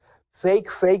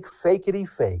Fakeity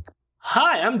fake.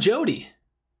 Hi, I'm Jody.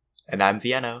 And I'm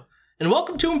Vienna. And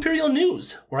welcome to Imperial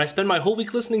News, where I spend my whole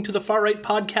week listening to the far-right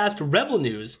podcast Rebel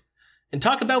News and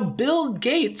talk about Bill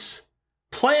Gates'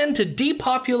 plan to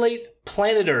depopulate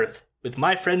planet Earth with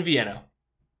my friend Vienna.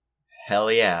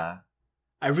 Hell yeah.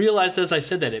 I realized as I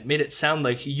said that it made it sound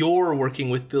like you're working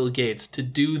with Bill Gates to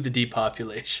do the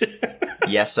depopulation.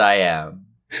 Yes, I am.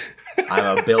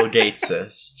 I'm a Bill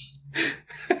Gatesist.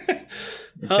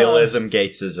 Billism,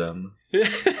 Gatesism.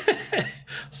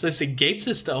 So I say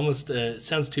Gatesist almost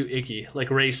sounds too icky, like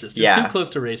racist. It's too close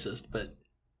to racist, but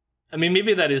I mean,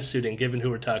 maybe that is suiting given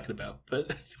who we're talking about.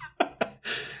 But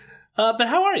but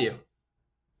how are you?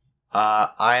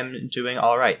 I'm doing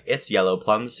all right. It's yellow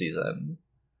plum season,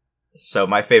 so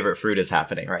my favorite fruit is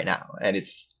happening right now, and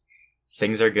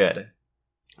things are good.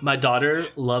 My daughter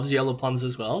loves yellow plums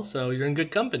as well, so you're in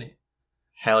good company.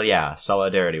 Hell yeah,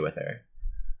 solidarity with her.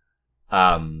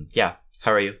 Yeah.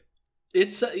 How are you?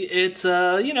 It's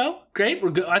great.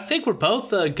 I think we're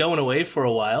both going away for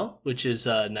a while, which is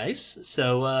nice.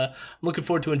 So I'm looking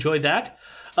forward to enjoy that.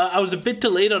 I was a bit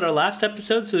delayed on our last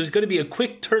episode, so there's going to be a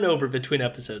quick turnover between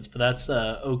episodes, but that's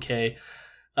okay.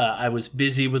 I was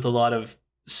busy with a lot of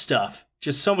stuff,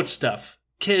 just so much stuff.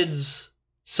 Kids,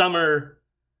 summer,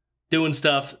 doing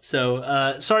stuff.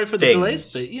 So sorry for the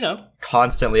delays, but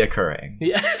constantly occurring.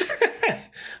 Yeah.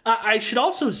 I should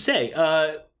also say,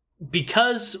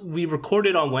 because we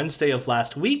recorded on Wednesday of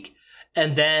last week,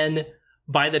 and then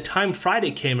by the time Friday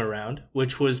came around,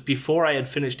 which was before I had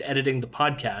finished editing the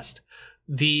podcast,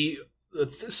 the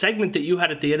segment that you had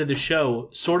at the end of the show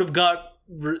sort of got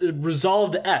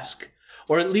resolved-esque,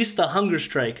 or at least the hunger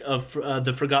strike of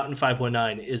the Forgotten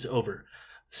 519 is over.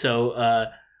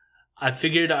 So I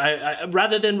figured I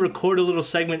rather than record a little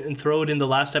segment and throw it in the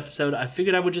last episode, I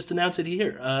figured I would just announce it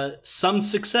here. Some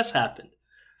success happened.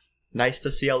 Nice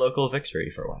to see a local victory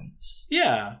for once.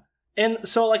 Yeah. And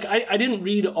so, I didn't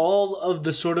read all of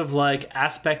the sort of,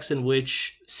 aspects in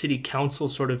which City Council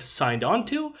sort of signed on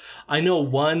to. I know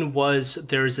one was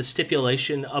there's a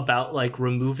stipulation about,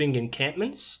 removing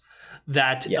encampments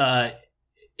that yes.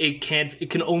 It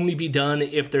can only be done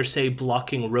if they're, say,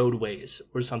 blocking roadways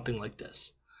or something like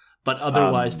this. But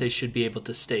otherwise, they should be able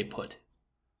to stay put.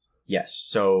 Yes,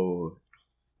 so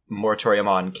moratorium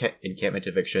on encampment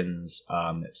evictions,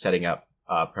 setting up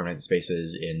permanent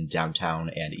spaces in downtown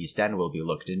and East End will be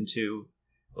looked into,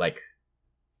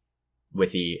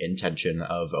 with the intention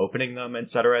of opening them,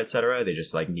 etc., etc. They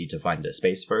just, need to find a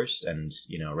space first and,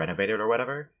 renovate it or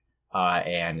whatever.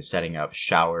 And setting up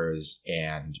showers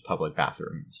and public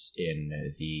bathrooms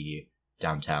in the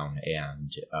downtown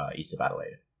and east of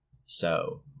Adelaide.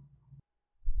 So,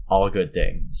 all good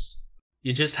things.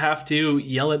 You just have to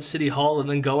yell at City Hall and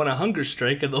then go on a hunger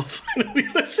strike and they'll finally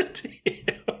listen to you.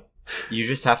 You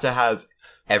just have to have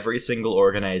every single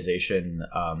organization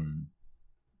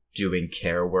doing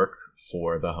care work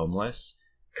for the homeless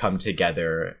come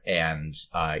together and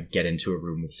get into a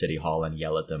room with City Hall and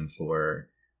yell at them for,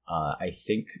 I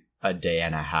think, a day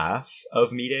and a half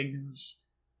of meetings.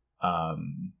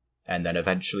 And then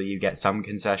eventually you get some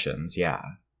concessions, yeah.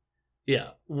 Yeah,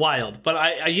 wild. But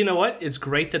I you know what? It's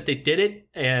great that they did it,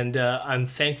 and I'm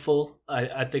thankful.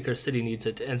 I think our city needs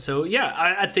it. And so, yeah,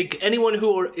 I think anyone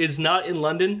who is not in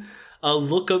London,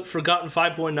 look up Forgotten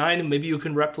 519, and maybe you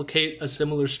can replicate a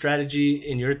similar strategy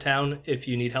in your town if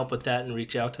you need help with that and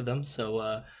reach out to them.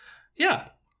 So, yeah,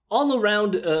 all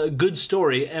around a good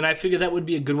story, and I figure that would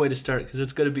be a good way to start, because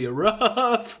it's going to be a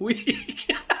rough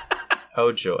week.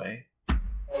 Oh, joy.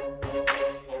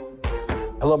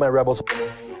 Hello, my rebels.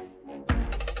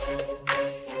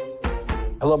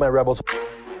 Hello, my rebels.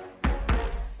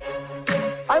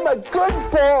 I'm a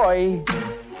good boy.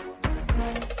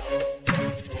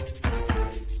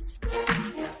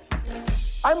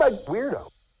 I'm a weirdo.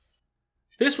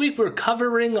 This week we're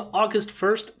covering August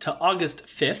 1st to August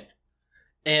 5th.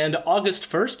 And August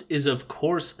 1st is, of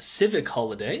course, Civic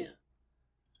Holiday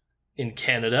in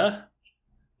Canada,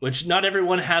 which not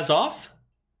everyone has off.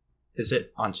 Is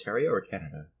it Ontario or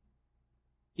Canada?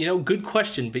 Good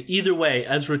question, but either way,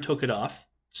 Ezra took it off.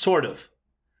 Sort of.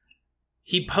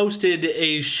 He posted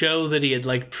a show that he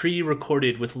had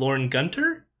pre-recorded with Lauren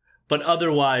Gunter, but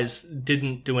otherwise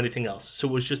didn't do anything else. So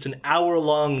it was just an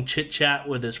hour-long chit-chat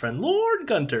with his friend Lauren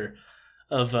Gunter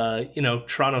of,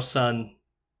 Toronto Sun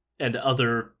and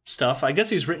other stuff. I guess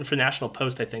he's written for National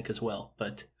Post, I think, as well.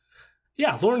 But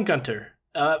yeah, Lauren Gunter.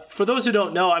 For those who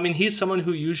don't know, he's someone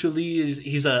who usually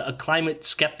he's a climate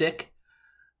skeptic,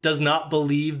 does not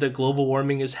believe that global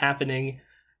warming is happening.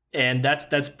 And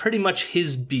that's pretty much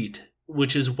his beat,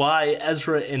 which is why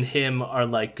Ezra and him are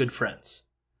good friends.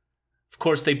 Of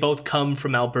course, they both come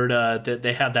from Alberta. That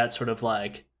they have that sort of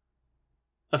like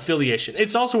affiliation.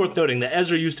 It's also worth noting that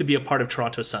Ezra used to be a part of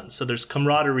Toronto Sun, so there's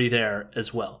camaraderie there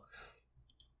as well.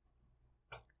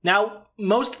 Now,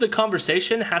 most of the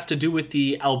conversation has to do with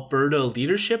the Alberta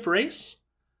leadership race.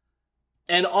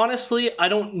 And honestly, I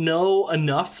don't know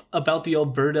enough about the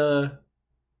Alberta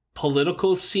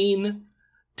political scene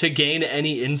to gain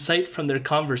any insight from their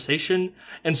conversation.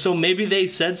 And so maybe they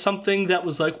said something that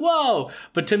was like, whoa,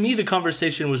 but to me, the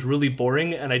conversation was really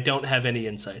boring and I don't have any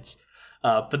insights.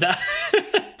 But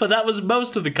that was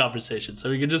most of the conversation.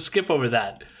 So we can just skip over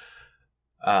that.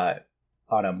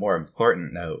 On a more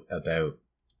important note about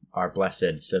our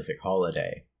blessed civic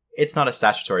holiday, it's not a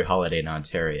statutory holiday in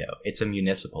Ontario. It's a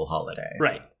municipal holiday.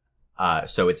 Right.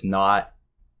 So it's not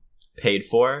paid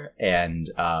for, and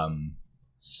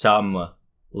some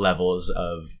levels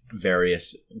of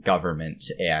various government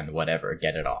and whatever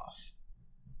get it off.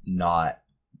 Not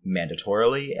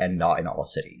mandatorily, and not in all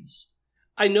cities.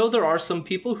 I know there are some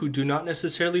people who do not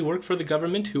necessarily work for the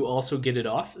government who also get it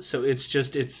off. So it's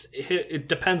just, it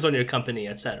depends on your company,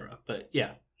 etc. But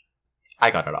yeah. I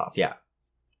got it off, yeah.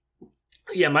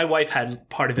 Yeah, my wife had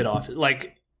part of it off.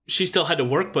 Like, she still had to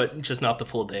work, but just not the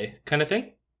full day kind of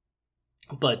thing.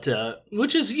 But,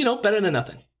 which is, better than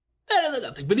nothing. Better than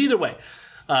nothing. But either way,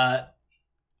 the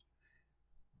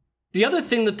other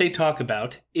thing that they talk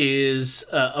about is,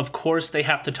 of course, they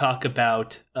have to talk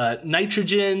about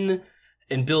nitrogen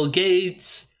and Bill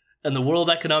Gates and the World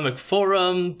Economic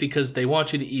Forum because they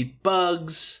want you to eat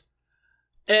bugs.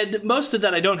 And most of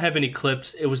that, I don't have any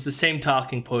clips. It was the same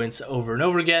talking points over and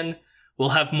over again. We'll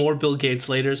have more Bill Gates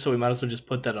later, so we might as well just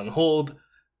put that on hold.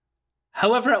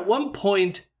 However, at one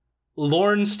point,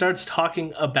 Lorne starts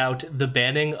talking about the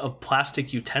banning of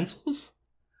plastic utensils.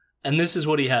 And this is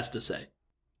what he has to say.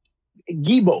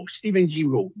 Guilbeault, Stephen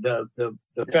Guilbeault, the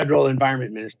federal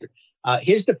environment minister,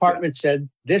 his department said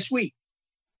this week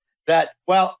that,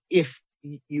 well, if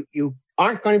you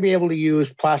aren't going to be able to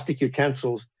use plastic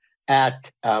utensils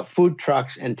at food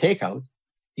trucks and takeout,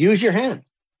 use your hands.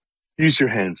 Use your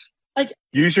hands.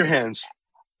 Use your hands.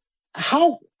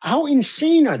 How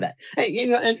insane are that?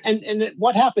 And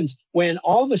what happens when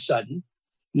all of a sudden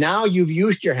now you've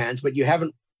used your hands, but you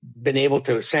haven't been able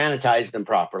to sanitize them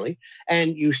properly,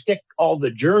 and you stick all the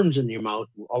germs in your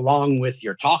mouth along with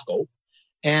your taco,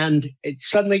 and it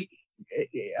suddenly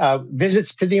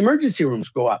visits to the emergency rooms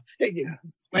go up.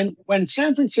 When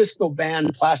San Francisco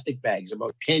banned plastic bags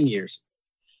about 10 years ago,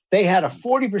 they had a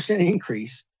 40%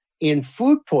 increase in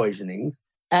food poisonings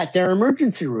at their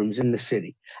emergency rooms in the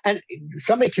city. And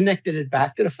somebody connected it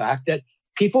back to the fact that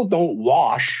people don't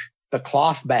wash the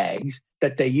cloth bags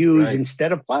that they use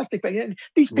instead of plastic bags.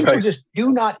 These people just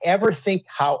do not ever think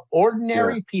how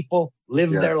ordinary people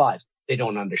live their lives. They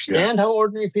don't understand how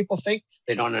ordinary people think.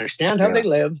 They don't understand how they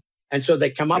live. And so they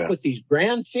come up with these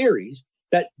grand theories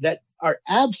that are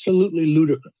absolutely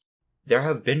ludicrous. There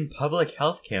have been public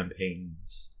health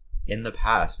campaigns in the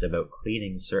past about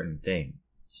cleaning certain things.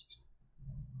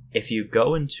 If you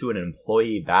go into an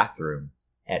employee bathroom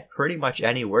at pretty much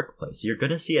any workplace, you're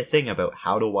going to see a thing about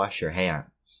how to wash your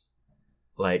hands.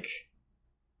 Like,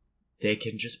 they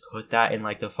can just put that in,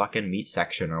 like, the fucking meat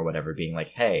section or whatever, being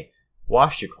like, hey,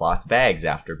 wash your cloth bags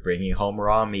after bringing home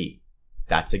raw meat.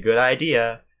 That's a good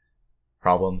idea.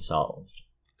 Problem solved.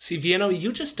 See, Viano,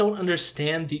 you just don't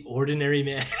understand the ordinary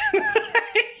man.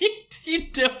 you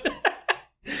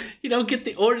don't get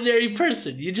the ordinary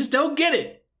person. You just don't get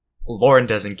it. Lauren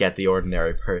doesn't get the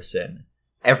ordinary person.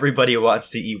 Everybody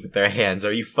wants to eat with their hands.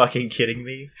 Are you fucking kidding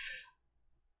me?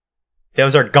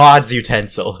 Those are God's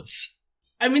utensils.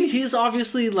 I mean, he's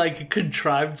obviously, like,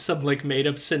 contrived some, like,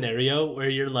 made-up scenario where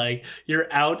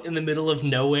you're out in the middle of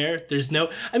nowhere. There's no...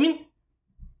 I mean,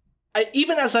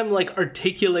 even as I'm, like,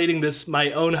 articulating this,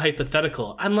 my own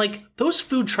hypothetical, I'm like, those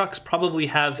food trucks probably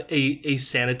have a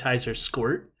sanitizer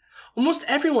squirt. Almost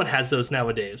everyone has those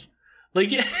nowadays.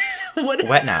 Like, what?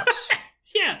 Wet naps.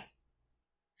 Yeah.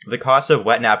 The cost of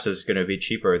wet naps is going to be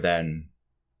cheaper than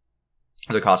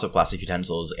the cost of plastic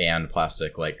utensils and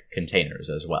plastic, like, containers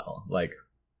as well. Like,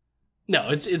 no,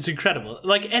 it's incredible.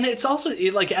 Like, and it's also,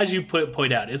 like, as you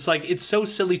point out, it's like, it's so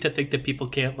silly to think that people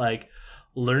can't, like,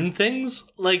 learn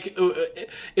things. Like,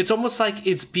 it's almost like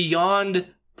it's beyond,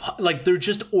 like, they're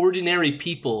just ordinary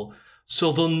people,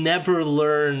 so they'll never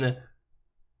learn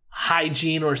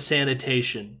hygiene or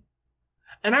sanitation.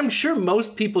 And I'm sure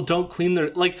most people don't clean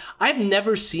their... Like, I've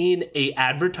never seen a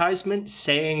advertisement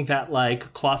saying that,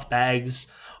 like, cloth bags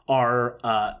are,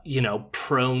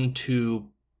 prone to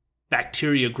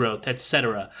bacteria growth,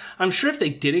 etc. I'm sure if they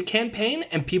did a campaign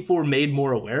and people were made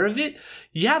more aware of it,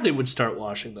 yeah, they would start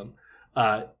washing them.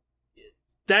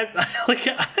 that like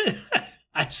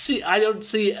I don't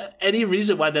see any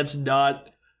reason why that's not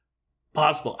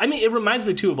possible. I mean, it reminds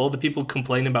me too of all the people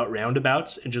complaining about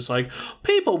roundabouts and just like,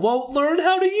 people won't learn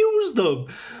how to use them.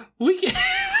 We can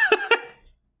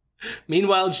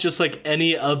Meanwhile, it's just like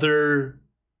any other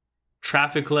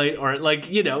traffic light, or like,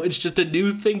 you know, it's just a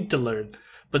new thing to learn.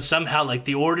 But somehow, like,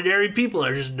 the ordinary people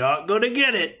are just not going to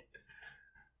get it.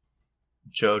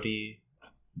 Jody,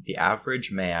 the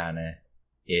average man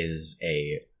is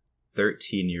a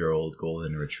 13-year-old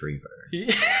golden retriever.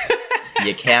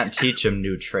 You can't teach him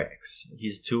new tricks.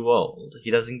 He's too old. He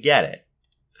doesn't get it.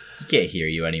 He can't hear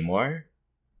you anymore.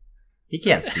 He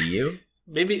can't see you.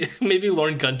 Maybe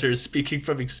Lauren Gunter is speaking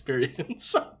from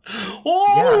experience.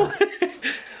 Oh, yeah.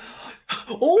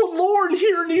 Oh, Lauren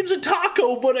here needs a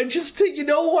taco, but I'm just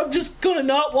gonna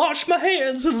not wash my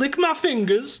hands and lick my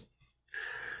fingers.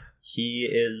 He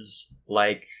is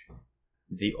like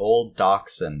the old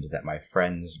dachshund that my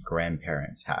friend's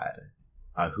grandparents had,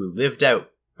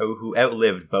 who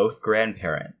outlived both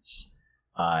grandparents,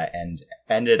 and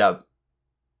ended up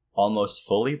almost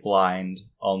fully blind,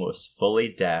 almost fully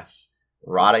deaf,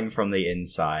 rotting from the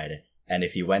inside, and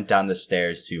if he went down the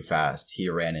stairs too fast, he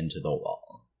ran into the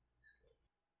wall.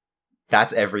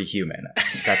 That's every human.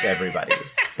 That's everybody.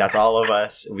 That's all of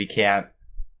us. We can't,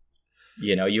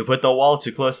 you put the wall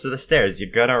too close to the stairs, you're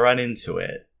gonna run into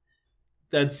it.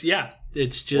 It's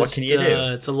just, what can you do?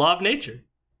 It's a law of nature.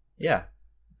 Yeah.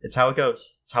 It's how it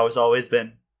goes. It's how it's always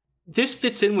been. This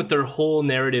fits in with their whole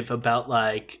narrative about,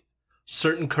 like,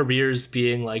 certain careers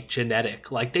being, like,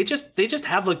 genetic. Like, they just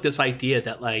have, like, this idea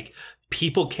that, like,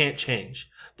 people can't change.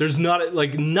 There's not,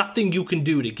 like, nothing you can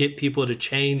do to get people to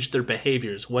change their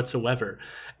behaviors whatsoever.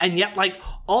 And yet, like,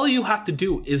 all you have to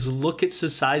do is look at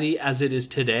society as it is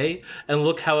today and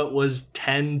look how it was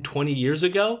 10, 20 years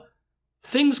ago.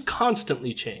 Things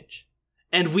constantly change.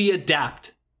 And we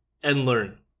adapt and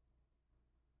learn.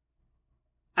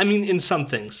 I mean, in some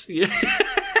things.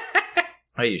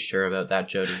 Are you sure about that,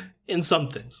 Jody? In some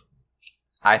things.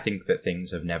 I think that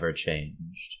things have never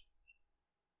changed.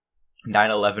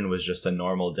 9/11 was just a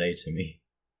normal day to me.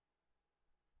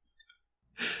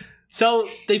 So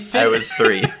they I was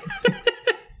 3.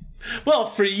 Well,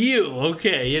 for you,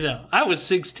 okay, I was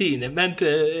 16. It meant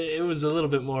it was a little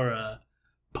bit more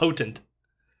potent.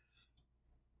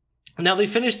 Now, they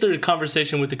finished their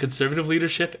conversation with the conservative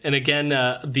leadership, and again,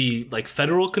 the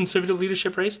federal conservative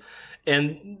leadership race,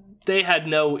 and they had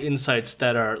no insights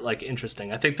that are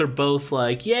interesting. I think they're both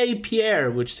yay, Pierre,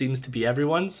 which seems to be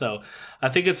everyone. So I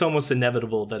think it's almost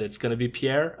inevitable that it's going to be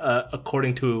Pierre,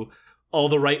 according to all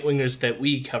the right wingers that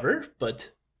we cover. But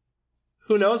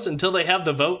who knows? Until they have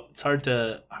the vote, it's hard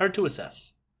to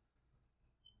assess.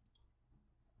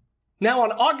 Now,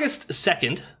 on August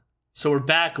 2nd, so we're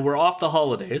back, we're off the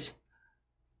holidays.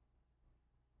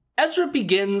 Ezra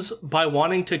begins by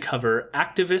wanting to cover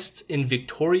activists in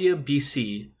Victoria,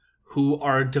 BC, who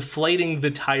are deflating the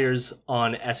tires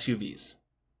on SUVs.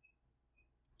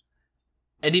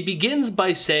 And he begins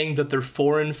by saying that they're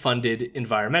foreign-funded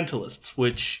environmentalists,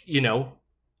 which,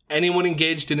 anyone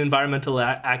engaged in environmental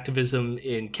activism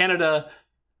in Canada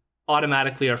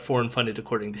automatically are foreign-funded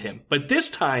according to him. But this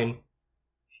time,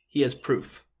 he has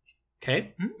proof.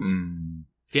 Okay? Mm-hmm.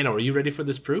 Vienna, are you ready for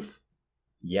this proof?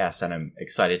 Yes, and I'm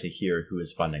excited to hear who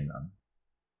is funding them.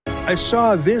 I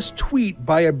saw this tweet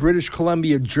by a British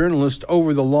Columbia journalist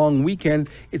over the long weekend.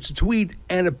 It's a tweet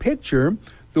and a picture.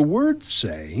 The words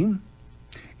say,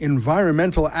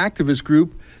 environmental activist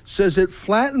group says it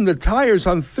flattened the tires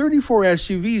on 34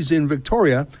 SUVs in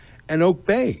Victoria and Oak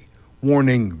Bay,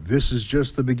 warning this is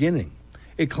just the beginning.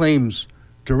 It claims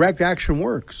direct action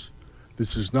works.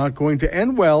 This is not going to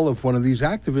end well if one of these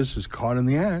activists is caught in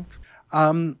the act.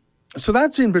 So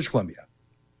that's in British Columbia.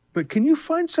 But can you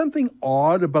find something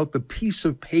odd about the piece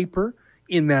of paper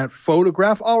in that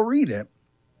photograph? I'll read it.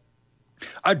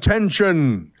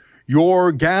 Attention,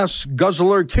 your gas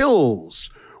guzzler kills.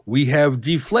 We have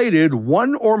deflated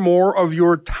one or more of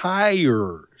your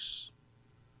tires.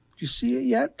 Do you see it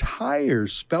yet?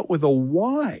 Tires, spelt with a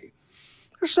Y.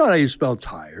 That's not how you spell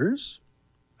tires,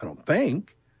 I don't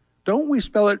think. Don't we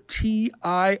spell it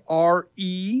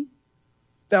T-I-R-E?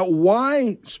 That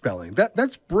Y spelling,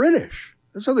 that's British.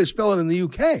 That's how they spell it in the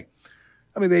UK.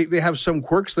 I mean, they have some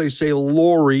quirks. They say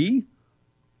lorry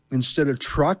instead of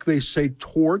truck. They say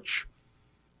torch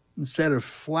instead of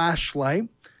flashlight.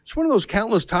 It's one of those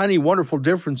countless tiny, wonderful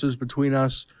differences between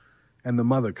us and the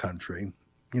mother country.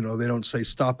 They don't say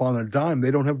stop on a dime.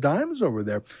 They don't have dimes over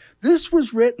there. This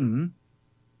was written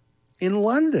in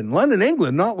London,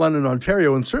 England, not London,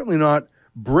 Ontario, and certainly not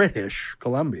British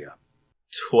Columbia.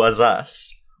 'Twas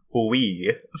us.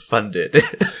 we funded.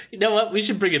 You know what? We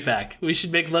should bring it back. We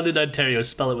should make London, Ontario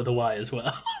spell it with a Y as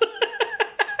well.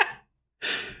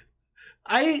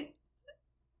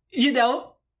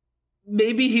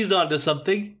 Maybe he's onto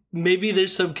something. Maybe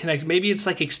there's some connection. Maybe it's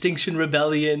like Extinction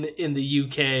Rebellion in the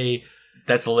UK.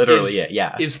 That's literally it,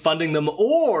 yeah. Is funding them,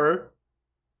 or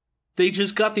they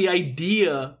just got the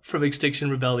idea from Extinction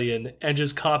Rebellion and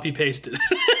just copy-pasted.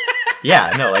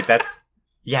 Yeah, no, like that's...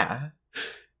 Yeah.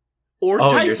 Or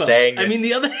typo. You're saying... I mean,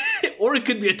 the other... Or it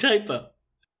could be a typo.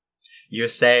 You're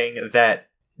saying that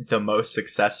the most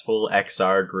successful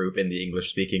XR group in the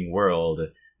English-speaking world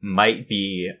might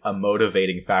be a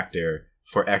motivating factor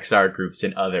for XR groups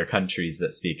in other countries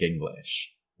that speak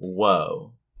English.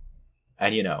 Whoa.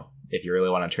 And, if you really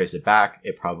want to trace it back,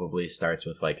 it probably starts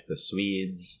with, like, the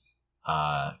Swedes,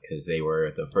 because they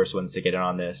were the first ones to get in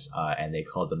on this, and they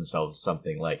called themselves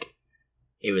something like...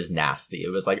 It was nasty. It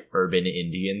was like urban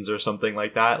Indians or something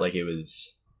like that. Like it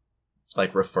was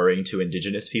like referring to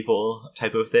indigenous people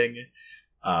type of thing.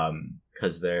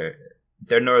 Because they're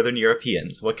Northern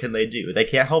Europeans. What can they do? They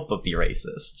can't help but be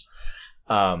racist.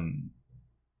 But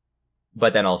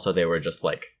then also they were just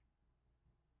like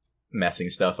messing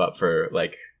stuff up for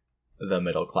like the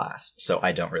middle class. So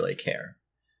I don't really care.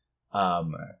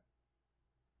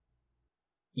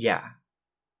 Yeah.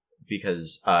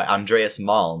 Because Andreas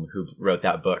Malm, who wrote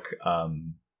that book,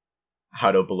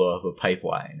 How to Blow Up a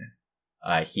Pipeline,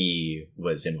 he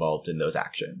was involved in those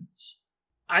actions.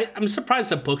 I'm surprised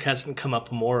that book hasn't come up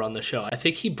more on the show. I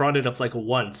think he brought it up like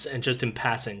once and just in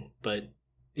passing. But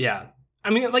yeah. I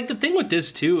mean, like the thing with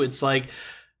this too, it's like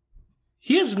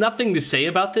he has nothing to say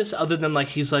about this other than like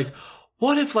he's like,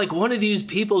 what if like one of these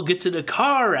people gets in a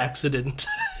car accident?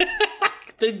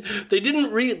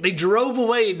 They drove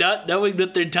away not knowing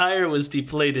that their tire was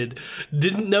deflated.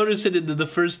 Didn't notice it in the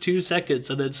first 2 seconds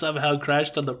and then somehow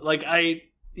crashed on the...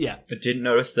 Yeah. I didn't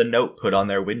notice the note put on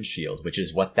their windshield, which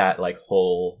is what that, like,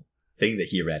 whole thing that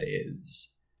he read is.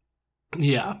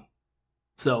 Yeah.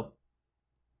 So...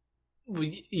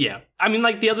 Yeah. I mean,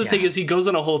 like, the other thing is he goes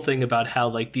on a whole thing about how,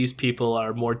 like, these people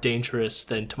are more dangerous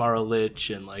than Tamara Lich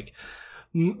and, like...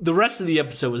 The rest of the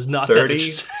episode was not that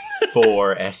interesting.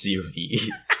 34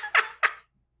 SUVs.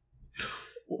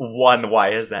 1, why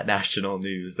is that national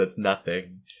news? That's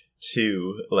nothing.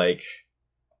 2, like...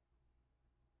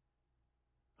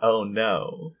 Oh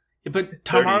no. Yeah, but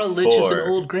Tamara Lich is an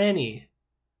old granny.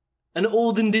 An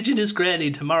old indigenous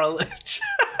granny, Tamara Lich.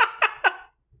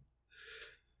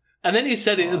 And then he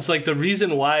said it's like the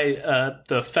reason why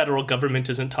the federal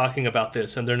government isn't talking about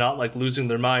this and they're not like losing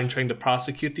their mind trying to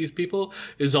prosecute these people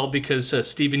is all because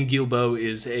Stephen Guilbeault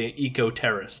is an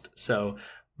eco-terrorist. So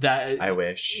that... I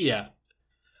wish. Yeah.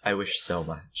 I wish so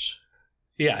much.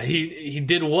 Yeah, he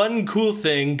did one cool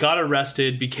thing, got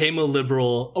arrested, became a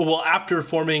liberal, well, after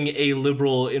forming a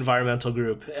liberal environmental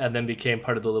group, and then became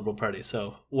part of the Liberal Party.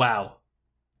 So, wow.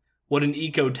 What an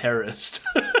eco-terrorist.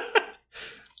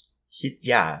 He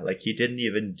didn't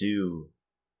even do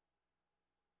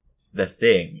the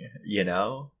thing,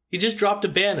 He just dropped a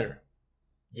banner.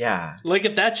 Yeah. Like,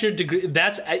 if that's your degree,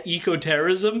 that's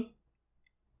eco-terrorism.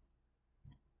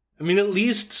 I mean, at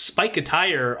least spike a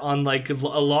tire on, like, a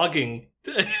logging.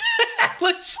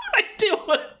 Let's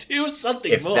do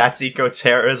something if more. If that's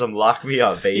eco-terrorism, lock me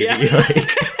up, baby. Yeah.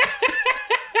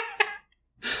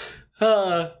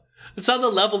 It's on the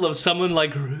level of someone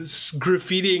like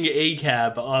graffitiing a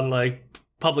cab on like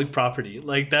public property.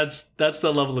 Like that's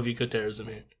the level of eco-terrorism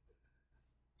here.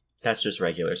 That's just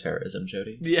regular terrorism,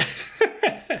 Jody. Yeah.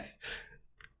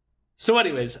 So,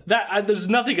 anyways, there's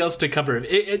nothing else to cover.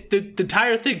 The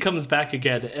tire thing comes back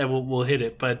again, and we'll hit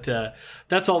it. But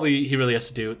that's all he really has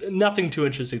to do. Nothing too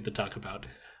interesting to talk about.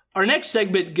 Our next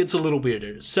segment gets a little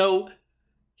weirder. So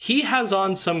he has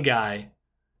on some guy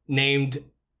named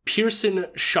Pearson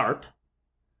Sharp.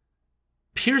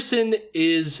 Pearson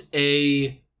is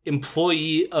a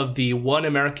employee of the One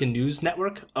American News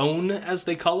Network, OWN as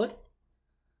they call it.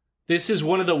 This is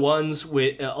one of the ones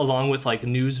along with like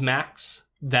Newsmax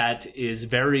that is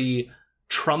very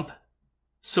Trump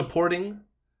supporting,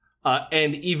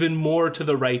 and even more to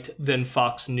the right than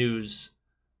Fox News,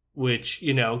 which,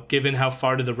 given how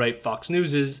far to the right Fox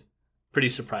News is, pretty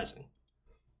surprising.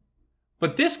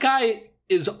 But this guy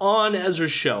is on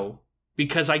Ezra's show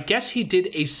because I guess he did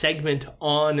a segment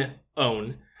on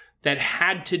OWN that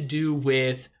had to do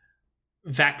with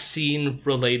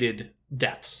vaccine-related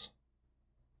deaths.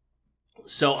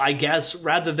 So I guess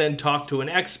rather than talk to an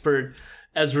expert,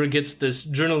 Ezra gets this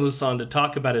journalist on to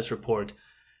talk about his report.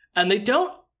 And they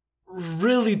don't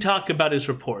really talk about his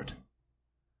report.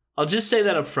 I'll just say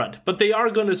that up front. But they are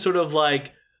going to sort of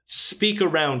like speak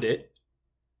around it.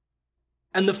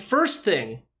 And the first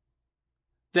thing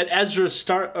that Ezra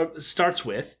starts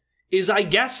with is, I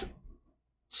guess,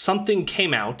 something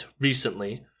came out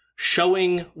recently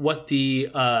showing what the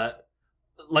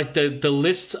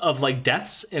lists of like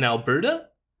deaths in Alberta.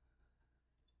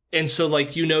 And so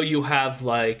like, you have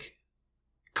like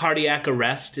cardiac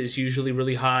arrest is usually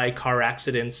really high, car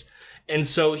accidents. And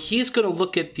so he's going to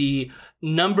look at the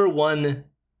number one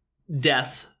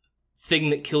death thing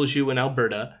that kills you in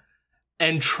Alberta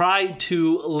and try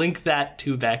to link that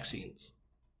to vaccines.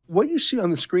 What you see on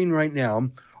the screen right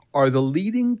now are the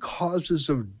leading causes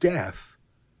of death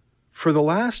for the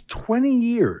last 20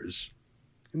 years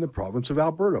in the province of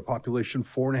Alberta, population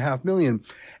 4.5 million.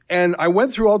 And I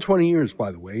went through all 20 years,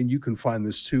 by the way, and you can find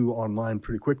this too online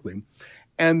pretty quickly.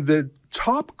 And the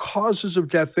top causes of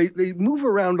death, they move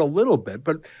around a little bit,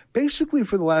 but basically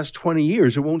for the last 20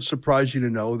 years, it won't surprise you to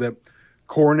know that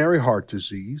coronary heart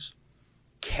disease,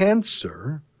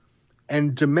 cancer,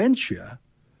 and dementia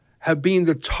have been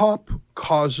the top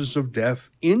causes of death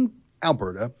in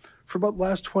Alberta for about the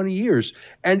last 20 years.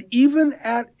 And even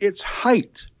at its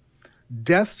height,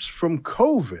 deaths from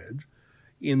COVID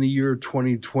in the year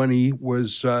 2020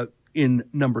 was in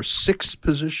number 6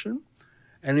 position.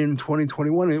 And in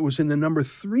 2021, it was in the number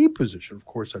 3 position. Of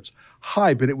course, that's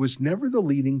high, but it was never the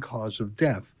leading cause of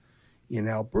death in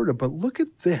Alberta. But look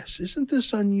at this. Isn't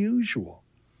this unusual?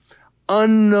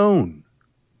 Unknown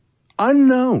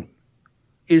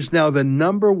is now the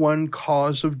number 1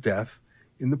 cause of death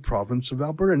in the province of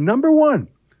Alberta. Number 1,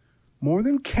 more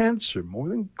than cancer, more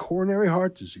than coronary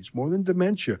heart disease, more than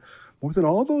dementia, more than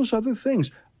all those other things.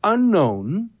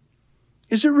 Unknown.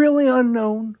 Is it really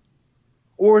unknown?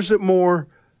 Or is it more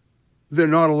they're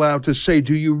not allowed to say?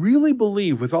 Do you really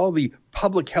believe, with all the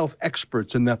public health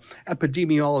experts and the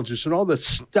epidemiologists and all the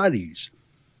studies,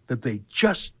 that they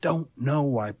just don't know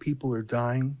why people are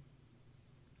dying?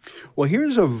 Well,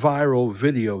 here's a viral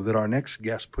video that our next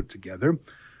guest put together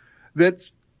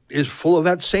that is full of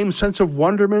that same sense of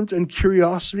wonderment and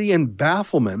curiosity and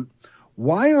bafflement.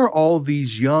 Why are all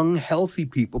these young, healthy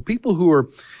people who are,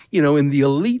 in the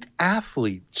elite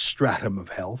athlete stratum of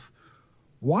health,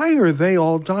 why are they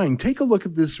all dying? Take a look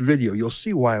at this video. You'll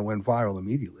see why it went viral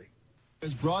immediately.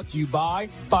 Is brought to you by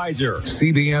Pfizer.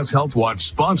 CBS Health Watch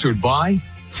sponsored by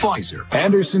Pfizer.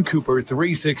 Anderson Cooper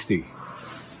 360.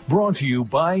 Brought to you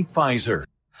by Pfizer.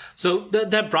 So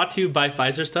that brought to you by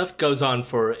Pfizer stuff goes on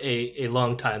for a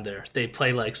long time there. They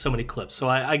play like so many clips. So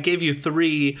I gave you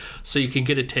 3 so you can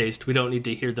get a taste. We don't need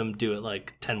to hear them do it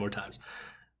like 10 more times.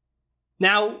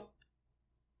 Now,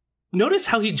 notice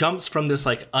how he jumps from this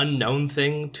like unknown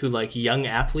thing to like young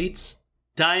athletes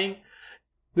dying.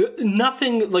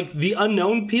 Nothing like the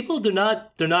unknown people. They're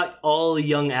not all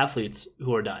young athletes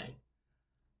who are dying.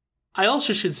 I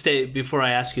also should state before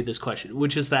I ask you this question,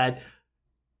 which is that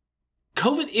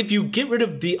COVID, if you get rid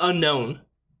of the unknown,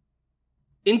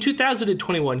 in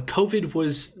 2021, COVID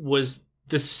was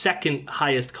the second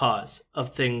highest cause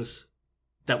of things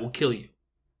that will kill you.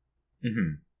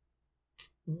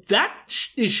 Mm-hmm. That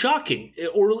is shocking,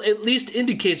 or at least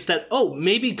indicates that,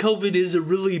 maybe COVID is a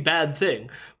really bad thing.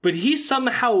 But he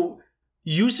somehow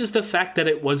uses the fact that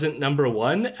it wasn't number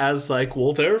 1 as like,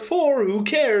 well, therefore, who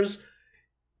cares?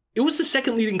 It was the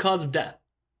second leading cause of death.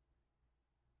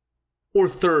 Or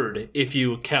third, if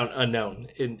you count unknown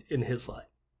in his life.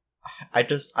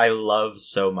 I love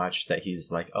so much that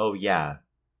he's like, oh yeah,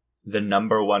 the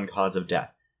number 1 cause of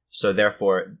death. So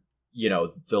therefore,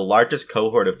 the largest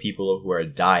cohort of people who are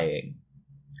dying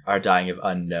of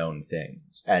unknown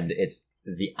things. And it's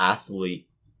the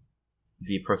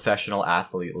professional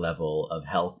athlete level of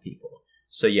health people.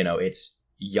 So, it's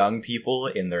young people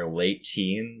in their late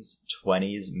teens,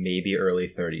 20s, maybe early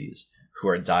 30s, who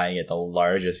are dying at the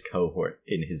largest cohort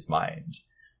in his mind.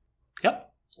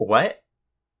 Yep. What?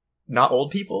 Not old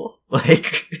people?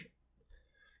 Like...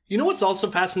 You know what's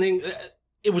also fascinating?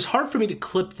 It was hard for me to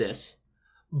clip this,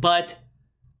 but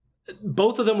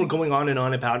both of them were going on and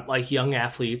on about like young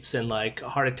athletes and like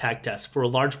heart attack deaths for a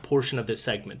large portion of this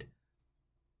segment.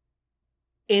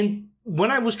 And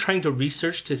when I was trying to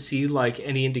research to see like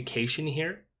any indication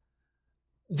here,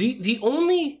 the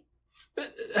only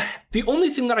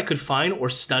thing that I could find or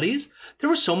studies, there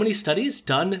were so many studies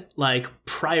done like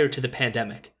prior to the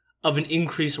pandemic of an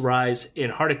increased rise in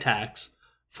heart attacks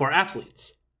for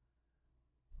athletes.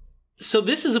 So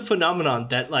this is a phenomenon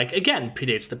that, like, again,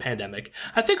 predates the pandemic.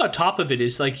 I think on top of it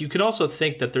is, like, you can also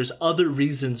think that there's other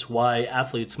reasons why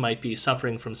athletes might be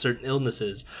suffering from certain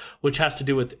illnesses, which has to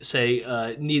do with,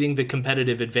 say, needing the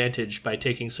competitive advantage by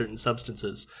taking certain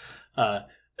substances.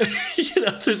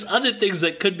 There's other things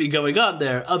that could be going on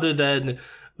there other than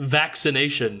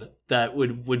vaccination that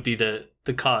would be the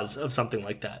the cause of something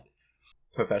like that.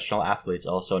 Professional athletes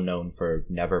also known for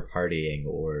never partying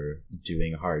or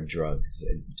doing hard drugs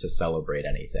to celebrate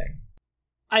anything.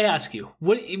 I ask you,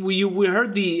 we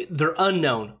heard they're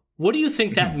unknown. What do you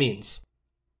think that means?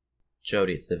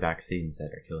 Jody, it's the vaccines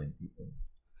that are killing people.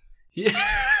 Yeah.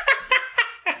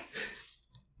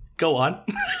 Go on.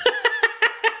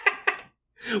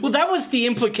 Well, that was the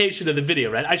implication of the video,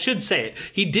 right? I should say it.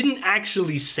 He didn't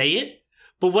actually say it,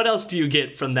 but what else do you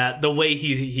get from that? The way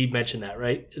he mentioned that,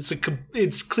 right?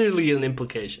 It's clearly an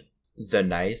implication. The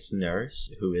nice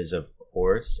nurse, who is of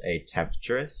course a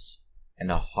temptress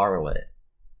and a harlot,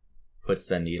 puts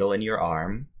the needle in your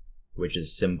arm, which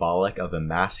is symbolic of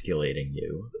emasculating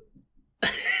you.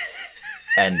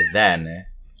 And then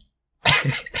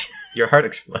your heart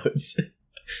explodes.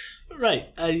 Right.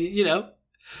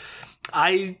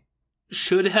 I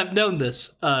should have known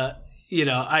this. I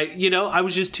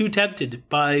was just too tempted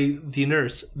by the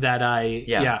nurse that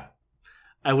I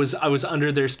was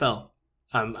under their spell.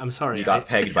 I'm sorry. You got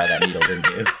pegged by that needle, didn't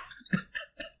you?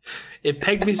 It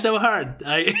pegged me so hard.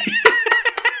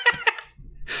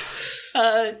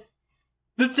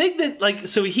 The thing that,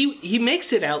 so he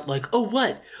makes it out like, oh,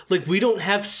 what? Like, we don't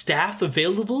have staff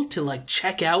available to, like,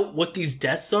 check out what these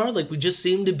deaths are? Like, we just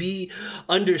seem to be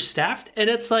understaffed? And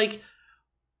it's like,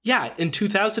 yeah, in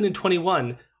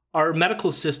 2021, our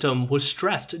medical system was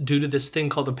stressed due to this thing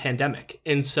called a pandemic.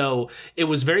 And so it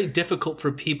was very difficult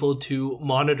for people to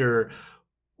monitor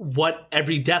what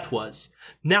every death was.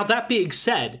 Now, that being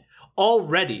said,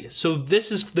 already, so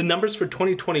this is the numbers for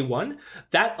 2021,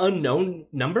 that unknown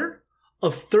number, a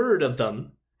third of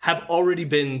them have already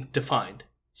been defined.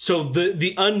 So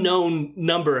the unknown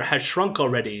number has shrunk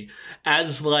already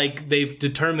as like they've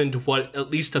determined what at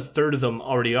least a third of them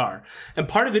already are. And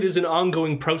part of it is an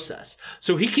ongoing process.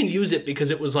 So he can use it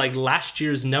because it was like last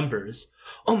year's numbers.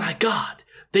 Oh my God,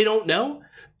 they don't know?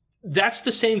 That's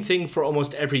the same thing for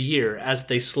almost every year as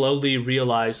they slowly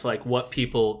realize like what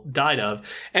people died of.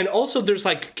 And also there's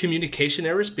like communication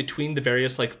errors between the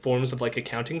various like forms of like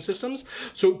accounting systems.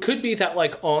 So it could be that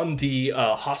like on the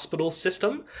hospital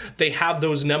system, they have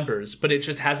those numbers, but it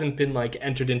just hasn't been like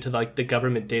entered into like the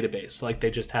government database. Like they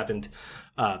just haven't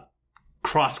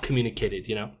cross communicated,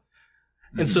 you know?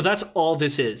 Mm-hmm. And so that's all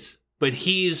this is. But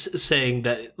he's saying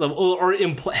that, or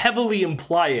heavily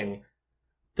implying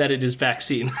that it is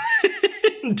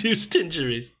vaccine-induced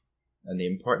injuries. And the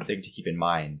important thing to keep in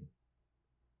mind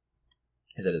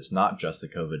is that it's not just the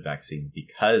COVID vaccines,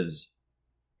 because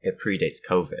it predates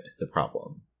COVID, the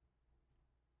problem.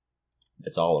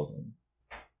 It's all of them.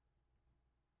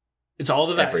 It's all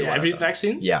the every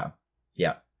vaccines? Yeah.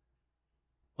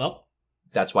 Well,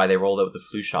 that's why they rolled out the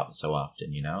flu shot so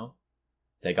often, you know?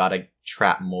 They gotta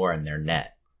trap more in their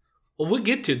net. Well, we'll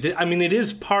get to it. I mean, it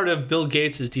is part of Bill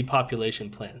Gates' depopulation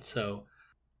plan. So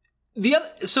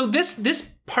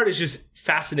this part is just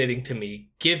fascinating to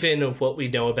me, given what we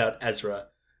know about Ezra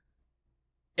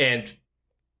and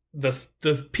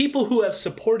the people who have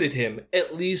supported him.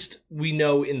 At least we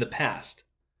know in the past.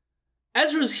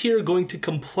 Ezra's here going to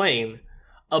complain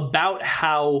about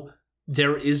how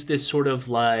there is this sort of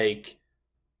like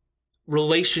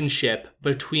relationship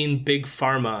between Big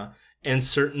Pharma and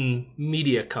certain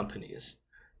media companies.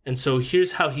 And so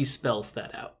here's how he spells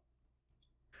that out.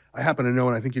 I happen to know,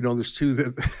 and I think you know this too,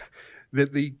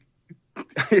 that the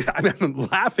I'm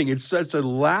laughing. It's such a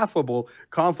laughable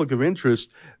conflict of interest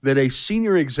that a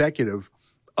senior executive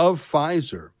of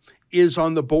Pfizer is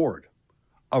on the board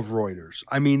of Reuters.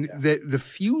 I mean, the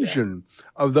fusion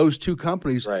of those two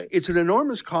companies, right. It's an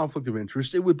enormous conflict of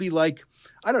interest. It would be like,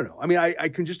 I don't know. I mean, I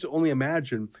can just only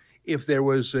imagine if there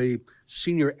was a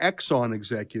senior Exxon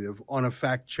executive on a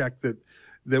fact check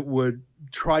that would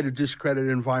try to discredit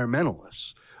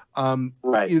environmentalists.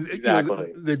 Right,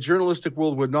 exactly. The journalistic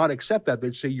world would not accept that.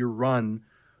 They'd say you're run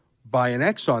by an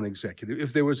Exxon executive.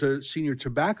 If there was a senior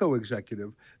tobacco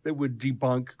executive that would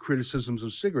debunk criticisms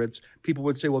of cigarettes, people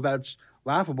would say, well, that's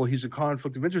laughable. He's a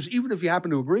conflict of interest, even if you happen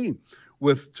to agree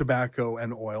with tobacco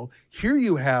and oil. Here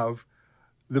you have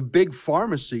the big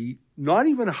pharmacy not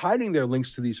even hiding their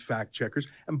links to these fact checkers.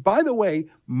 And by the way,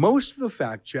 most of the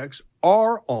fact checks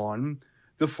are on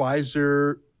the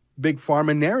Pfizer Big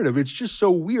Pharma narrative. It's just so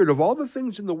weird. Of all the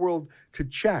things in the world to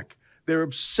check, they're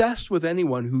obsessed with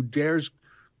anyone who dares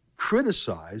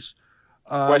criticize.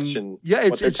 Question. Yeah,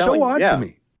 it's so odd to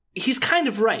me. He's kind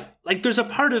of right. Like, there's a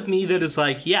part of me that is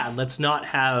like, yeah, let's not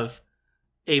have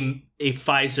a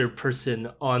Pfizer person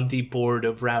on the board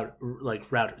of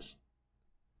routers.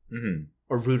 Mm-hmm.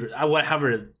 Or routers.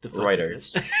 However the fuck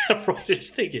Reuters. Reuters,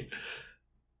 thank you.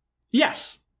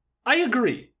 Yes, I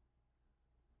agree.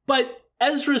 But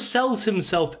Ezra sells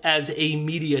himself as a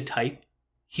media type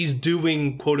He's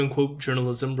doing quote-unquote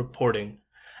journalism reporting.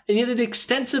 And yet an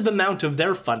extensive amount of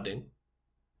their funding,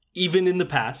 even in the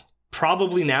past,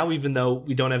 probably now, even though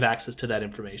we don't have access to that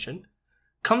information,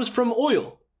 comes from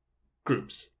oil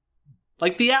groups.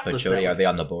 Like the Atlas But Jody, Network. are they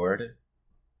on the board?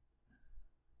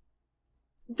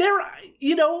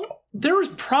 There's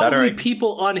probably Stuttering.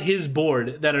 people on his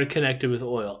board that are connected with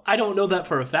oil. I don't know that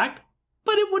for a fact,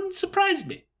 but it wouldn't surprise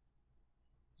me.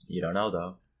 You don't know,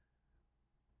 though.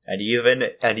 And even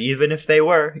if they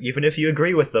were, even if you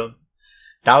agree with them,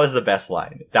 that was the best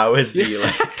line. That was the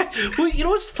Well, you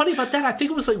know what's funny about that? I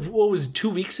think it was 2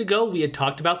 weeks ago we had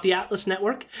talked about the Atlas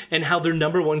Network and how they're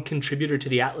number one contributor to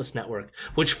the Atlas Network,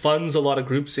 which funds a lot of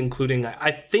groups, including,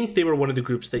 I think they were one of the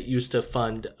groups that used to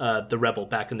fund the Rebel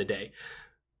back in the day.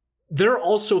 They're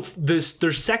also their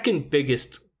second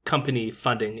biggest company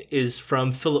funding is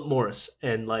from Philip Morris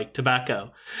and like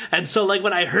tobacco. And so like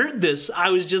when I heard this, I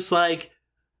was just like,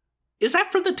 is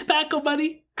that for the tobacco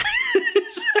money?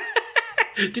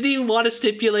 Didn't even want to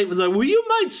stipulate, was like, well, you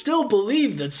might still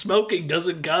believe that smoking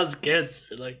doesn't cause cancer.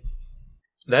 Like,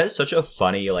 that is such a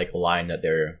funny line that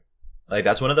they're like.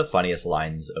 That's one of the funniest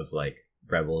lines of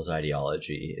Rebels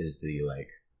ideology is the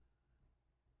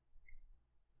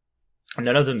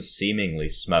none of them seemingly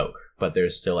smoke, but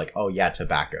there's still oh yeah,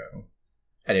 tobacco,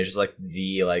 and it's just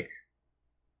the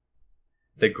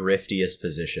griftiest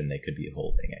position they could be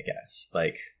holding, I guess.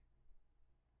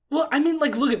 well, I mean,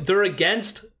 look, they're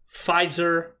against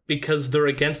Pfizer because they're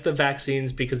against the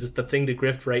vaccines because it's the thing to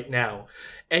grift right now.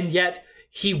 And yet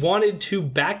he wanted to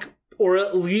back or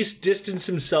at least distance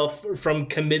himself from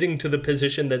committing to the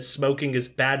position that smoking is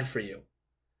bad for you.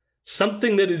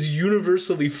 Something that is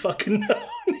universally fucking known.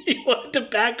 He wanted to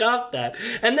back off that.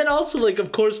 And then also,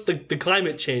 of course, the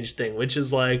climate change thing, which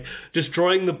is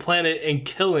destroying the planet and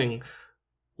killing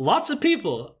lots of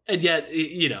people. And yet,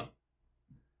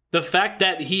 the fact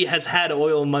that he has had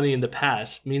oil money in the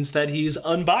past means that he's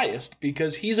unbiased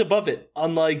because he's above it,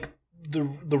 unlike the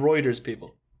Reuters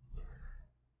people.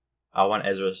 I want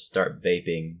Ezra to start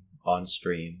vaping on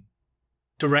stream.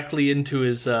 Directly into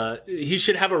his... he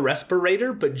should have a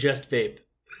respirator, but just vape.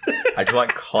 I just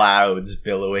want clouds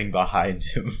billowing behind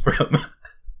him from...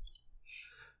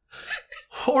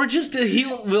 Or just,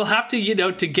 we'll have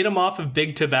to, to get him off of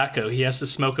big tobacco, he has to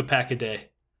smoke a pack a day.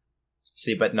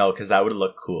 See, but no, because that would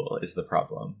look cool, is the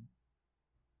problem.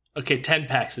 Okay, 10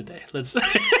 packs a day. Let's...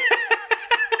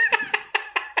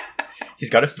 He's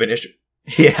got to finish...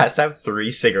 He has to have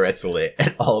 3 cigarettes lit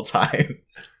at all times.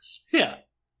 Yeah.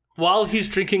 While he's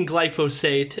drinking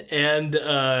glyphosate and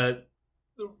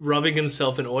rubbing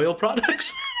himself in oil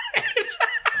products.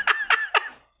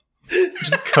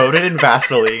 Just coated in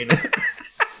Vaseline.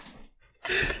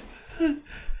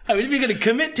 I mean, if you're going to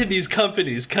commit to these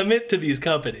companies. Come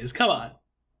on.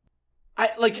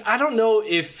 I don't know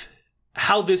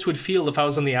how this would feel if I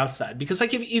was on the outside. Because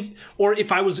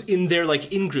if I was in there,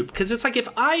 in group. Because it's if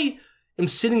I am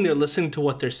sitting there listening to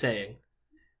what they're saying,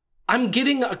 I'm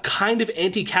getting a kind of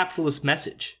anti-capitalist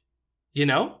message,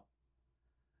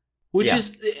 Which Yeah.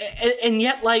 is, and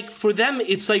yet, for them,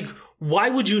 it's why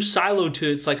would you silo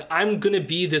to, it's I'm going to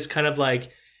be this kind of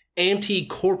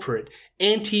anti-corporate,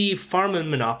 anti-pharma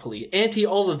monopoly, anti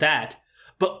all of that,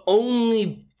 but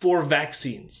only for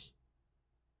vaccines.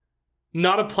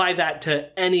 Not apply that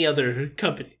to any other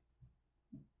company.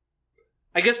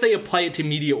 I guess they apply it to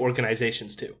media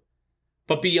organizations too.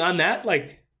 But beyond that,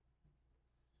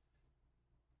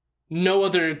 no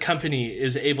other company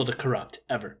is able to corrupt,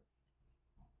 ever.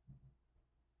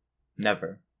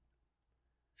 Never.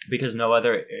 Because no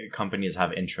other companies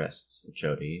have interests,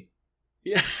 Jody.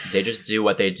 Yeah. They just do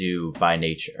what they do by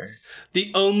nature.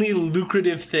 The only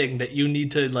lucrative thing that you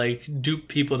need to dupe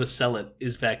people to sell it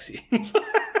is vaccines.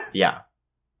 Yeah.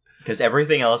 Because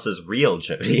everything else is real,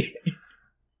 Jody.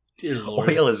 Dear Lord.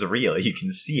 Oil is real. You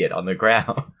can see it on the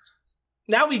ground.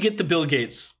 Now we get the Bill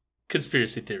Gates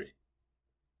conspiracy theory.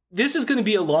 This is going to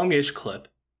be a longish clip,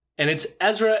 and it's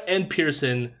Ezra and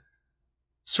Pearson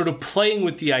sort of playing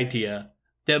with the idea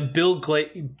that Bill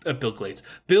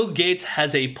Gates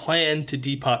has a plan to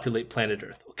depopulate planet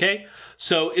Earth, okay?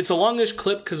 So it's a longish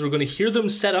clip because we're going to hear them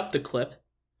set up the clip.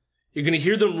 You're going to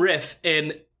hear them riff,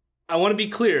 and I want to be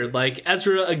clear,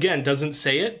 Ezra, again, doesn't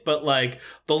say it, but,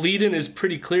 the lead-in is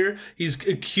pretty clear. He's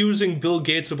accusing Bill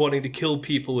Gates of wanting to kill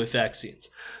people with vaccines.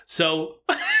 So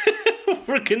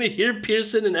we're going to hear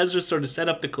Pearson and Ezra sort of set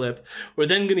up the clip. We're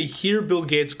then going to hear Bill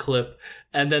Gates' clip,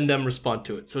 and then them respond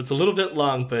to it. So it's a little bit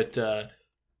long, but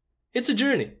it's a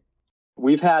journey.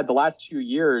 We've had the last 2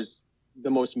 years the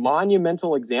most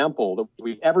monumental example that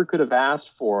we ever could have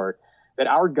asked for, that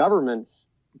our governments,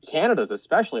 Canada's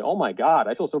especially, oh my God,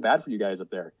 I feel so bad for you guys up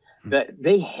there. that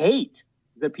they hate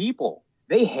the people.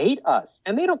 They hate us,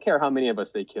 and they don't care how many of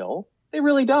us they kill. They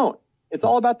really don't. It's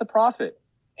all about the profit.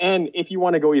 And if you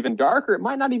want to go even darker, it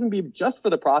might not even be just for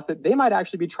the profit. They might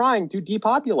actually be trying to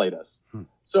depopulate us.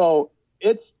 So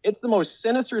it's the most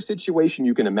sinister situation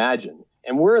you can imagine.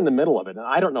 And we're in the middle of it, and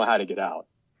I don't know how to get out.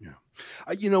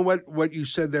 Yeah. You know what you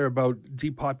said there about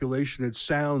depopulation, it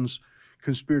sounds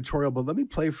conspiratorial, but let me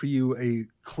play for you a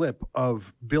clip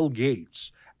of Bill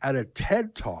Gates at a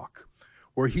TED Talk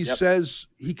where he says,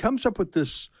 he comes up with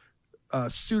this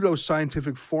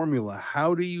pseudo-scientific formula.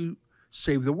 How do you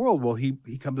save the world? Well, he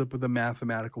comes up with a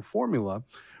mathematical formula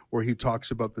where he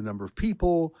talks about the number of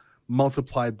people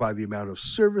multiplied by the amount of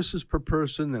services per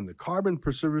person and the carbon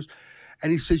per service.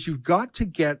 And he says, you've got to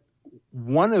get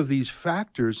one of these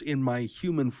factors in my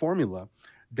human formula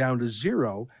down to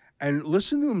zero. And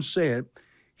listen to him say it.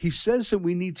 He says that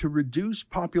we need to reduce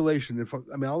population.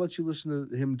 I'll let you listen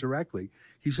to him directly.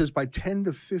 He says by 10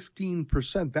 to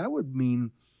 15%. That would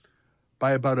mean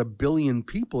by about 1 billion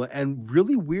people. And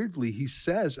really weirdly, he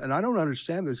says, and I don't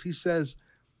understand this, he says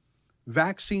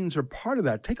vaccines are part of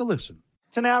that. Take a listen.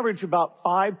 It's an average about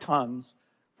 5 tons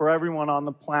for everyone on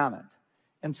the planet.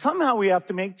 And somehow we have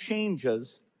to make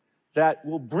changes that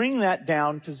will bring that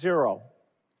down to zero.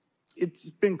 It's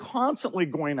been constantly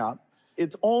going up.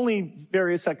 It's only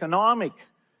various economic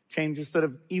changes that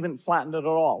have even flattened it at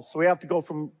all. So we have to go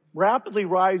from rapidly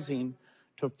rising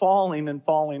to falling and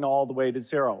falling all the way to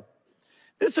zero.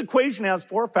 This equation has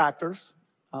 4 factors,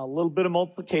 a little bit of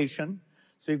multiplication.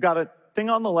 So you've got a thing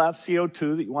on the left,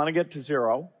 CO2, that you want to get to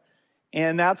zero.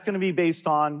 And that's going to be based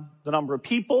on the number of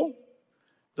people,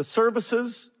 the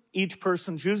services each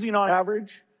person's using on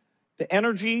average, the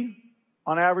energy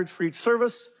on average for each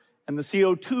service, and the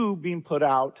CO2 being put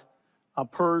out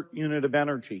per unit of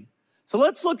energy. So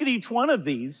let's look at each one of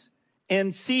these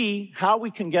and see how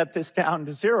we can get this down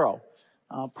to zero.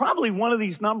 Probably one of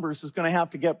these numbers is going to have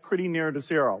to get pretty near to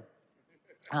zero.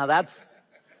 That's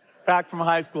back from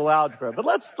high school algebra. But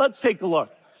let's take a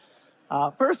look.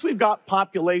 First, we've got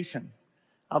population.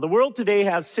 The world today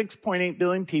has 6.8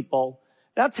 billion people.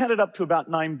 That's headed up to about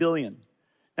 9 billion.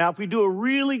 Now, if we do a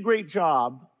really great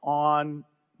job on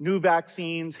new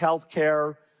vaccines,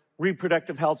 healthcare,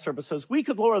 reproductive health services, we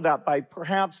could lower that by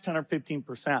perhaps 10 or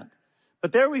 15%.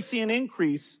 But there we see an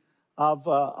increase of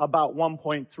about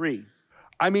 1.3.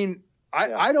 I mean,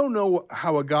 I don't know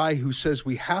how a guy who says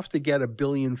we have to get 1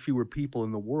 billion fewer people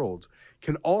in the world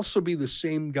can also be the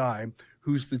same guy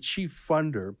who's the chief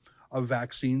funder of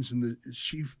vaccines and the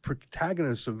chief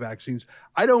protagonist of vaccines.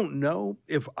 I don't know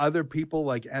if other people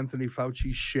like Anthony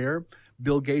Fauci share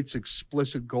Bill Gates'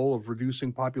 explicit goal of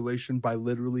reducing population by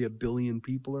literally 1 billion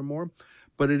people or more,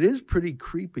 but it is pretty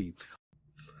creepy.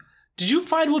 Did you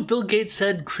find what Bill Gates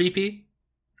said creepy?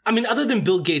 I mean, other than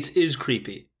Bill Gates is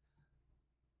creepy.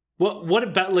 What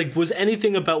about, like, was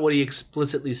anything about what he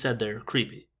explicitly said there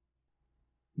creepy?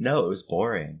 No, it was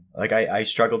boring. Like, I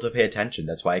struggled to pay attention.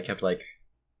 That's why I kept, like,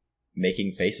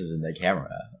 making faces in the camera.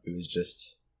 It was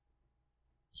just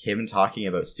him talking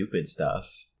about stupid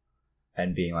stuff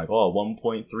and being like, oh,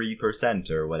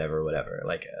 1.3% or whatever.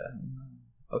 Like,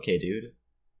 okay, dude.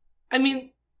 I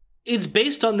mean, it's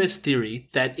based on this theory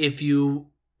that if you...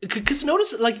 Because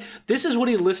notice, like, this is what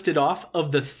he listed off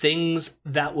of the things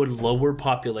that would lower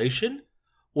population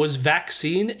was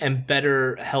vaccine and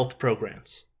better health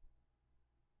programs.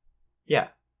 Yeah.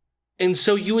 And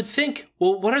so you would think,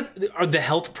 well, what are the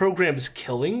health programs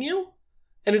killing you?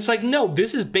 And it's like, no,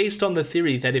 this is based on the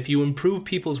theory that if you improve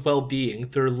people's well-being,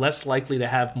 they're less likely to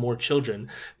have more children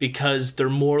because they're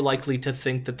more likely to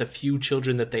think that the few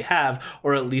children that they have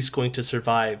are at least going to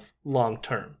survive long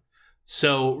term.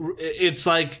 So it's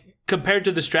like, compared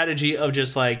to the strategy of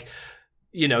just like,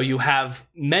 you know, you have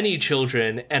many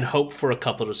children and hope for a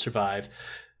couple to survive.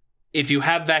 If you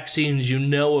have vaccines, you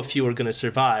know a few are going to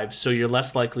survive, so you're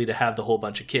less likely to have the whole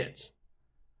bunch of kids.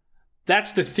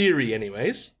 That's the theory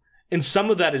anyways. And some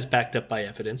of that is backed up by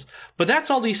evidence. But that's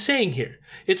all he's saying here.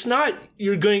 It's not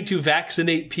you're going to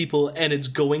vaccinate people and it's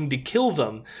going to kill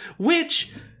them.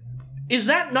 Which, is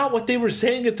that not what they were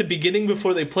saying at the beginning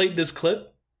before they played this clip?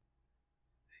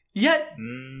 Yet,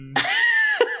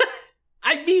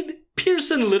 I mean,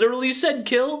 Pearson literally said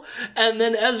kill, and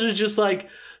then Ezra's just like,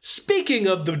 speaking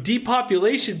of the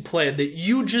depopulation plan that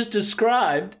you just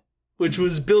described, which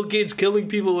was Bill Gates killing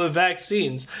people with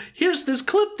vaccines, here's this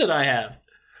clip that I have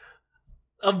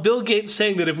of Bill Gates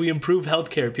saying that if we improve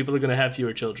healthcare, people are going to have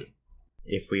fewer children.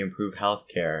 If we improve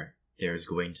healthcare, there's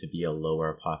going to be a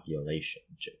lower population,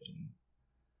 Jimmy.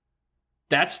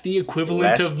 That's the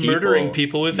equivalent of murdering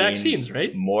people with vaccines,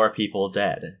 right? More people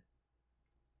dead.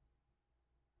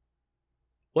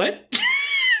 What?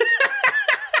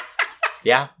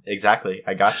 Yeah, exactly.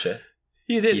 I gotcha.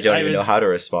 You did. You don't even know how to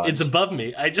respond. It's above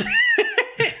me. I just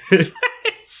it's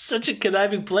such a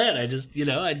conniving plan. I just,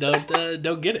 I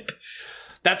don't get it.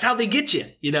 That's how they get you,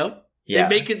 Yeah. They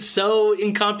make it so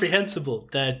incomprehensible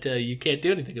that you can't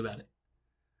do anything about it.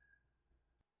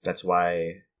 That's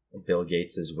why Bill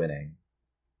Gates is winning.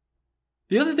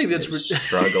 The other thing that's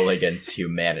struggle against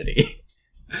humanity.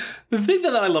 The thing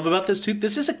that I love about this too,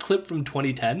 this is a clip from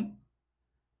 2010.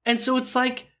 And so it's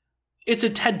like, it's a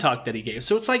TED Talk that he gave.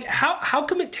 So it's like, how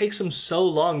come it takes him so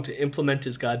long to implement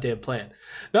his goddamn plan?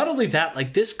 Not only that,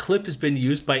 like this clip has been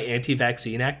used by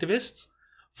anti-vaccine activists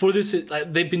for this.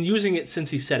 They've been using it since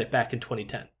he said it back in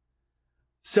 2010.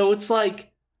 So it's like,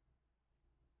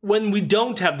 when we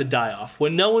don't have the die-off,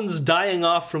 when no one's dying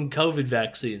off from COVID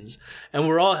vaccines, and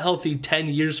we're all healthy 10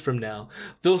 years from now,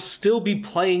 they'll still be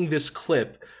playing this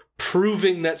clip,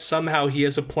 proving that somehow he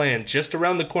has a plan just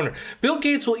around the corner. Bill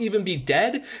Gates will even be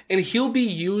dead, and he'll be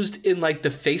used in, like, the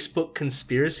Facebook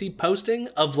conspiracy posting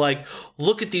of, like,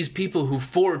 look at these people who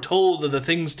foretold of the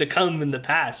things to come in the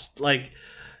past. Like,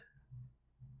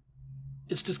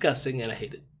 it's disgusting, and I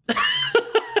hate it.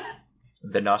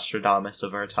 The Nostradamus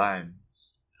of our times.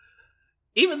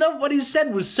 Even though what he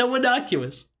said was so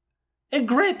innocuous. And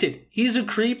granted, he's a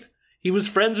creep. He was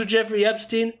friends with Jeffrey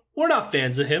Epstein. We're not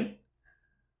fans of him.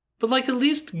 But, like, at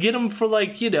least get him for,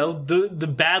 like,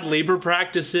 the bad labor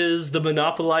practices, the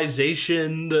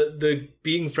monopolization, the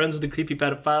being friends with the creepy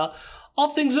pedophile.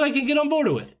 All things that I can get on board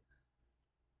with.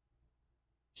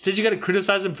 Instead, you gotta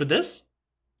criticize him for this?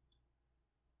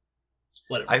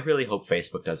 Whatever. I really hope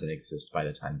Facebook doesn't exist by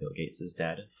the time Bill Gates is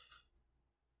dead.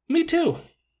 Me too.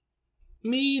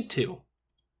 Me too.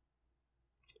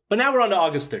 But now we're on to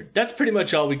August 3rd. That's pretty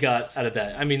much all we got out of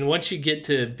that. I mean, once you get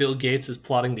to Bill Gates is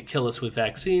plotting to kill us with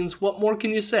vaccines, what more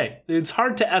can you say? It's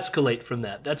hard to escalate from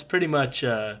that. That's pretty much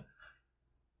it.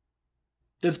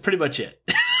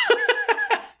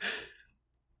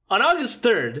 On August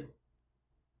 3rd,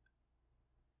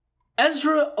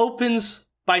 Ezra opens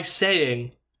by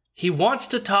saying he wants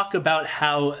to talk about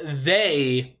how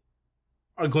they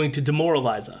are going to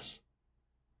demoralize us.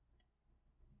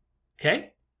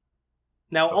 Okay?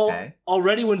 Now,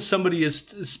 already when somebody is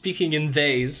speaking in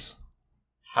theys...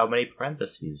 How many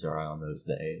parentheses are on those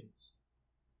theys?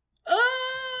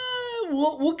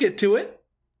 We'll get to it.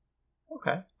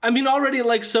 Okay. I mean, already,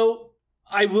 so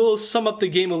I will sum up the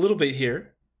game a little bit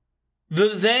here. The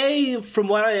they, from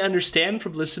what I understand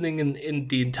from listening in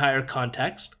the entire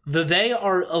context, the they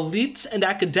are elites and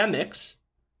academics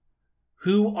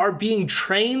who are being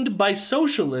trained by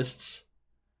socialists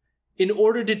in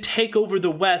order to take over the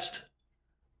West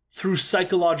through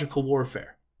psychological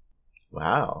warfare.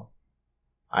 Wow.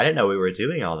 I didn't know we were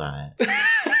doing all that.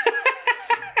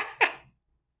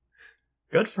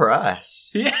 Good for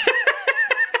us. Yeah.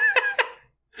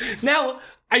 Now,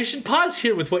 I should pause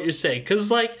here with what you're saying, because,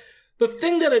 the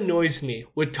thing that annoys me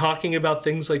with talking about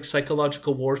things like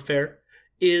psychological warfare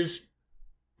is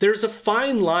there's a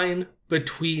fine line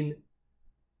between,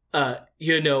 the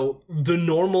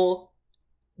normal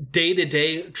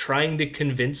day-to-day trying to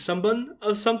convince someone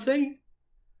of something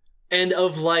and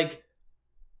of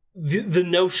the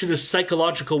notion of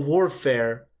psychological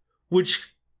warfare,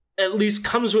 which at least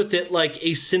comes with it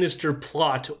a sinister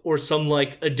plot or some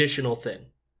additional thing.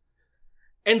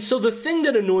 And so the thing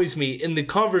that annoys me in the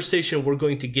conversation we're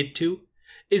going to get to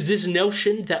is this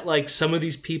notion that some of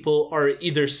these people are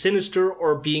either sinister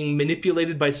or being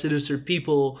manipulated by sinister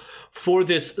people for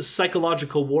this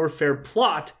psychological warfare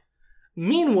plot.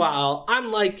 Meanwhile,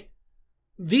 I'm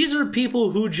these are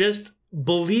people who just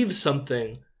believe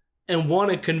something and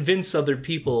want to convince other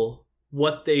people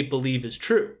what they believe is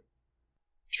true.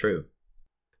 True.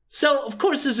 So, of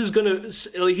course, he's going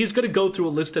to go through a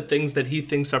list of things that he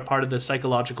thinks are part of the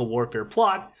psychological warfare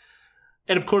plot.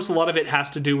 And, of course, a lot of it has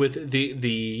to do with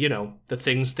the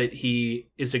things that he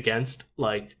is against,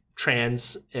 like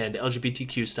trans and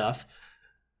LGBTQ stuff.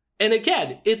 And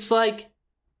again, it's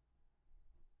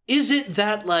is it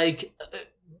that,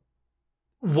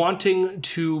 wanting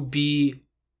to be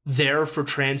there for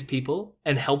trans people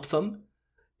and help them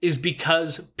is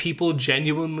because people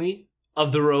genuinely,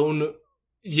 of their own,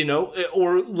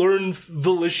 or learn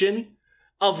volition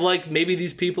of, maybe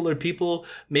these people are people,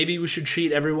 maybe we should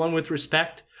treat everyone with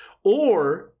respect?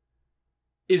 Or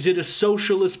is it a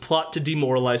socialist plot to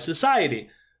demoralize society?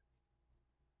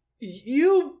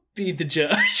 You be the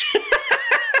judge.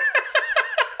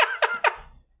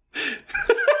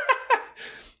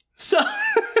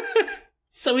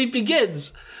 So he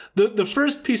begins. The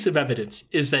first piece of evidence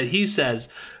is that he says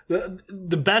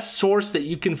the best source that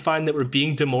you can find that we're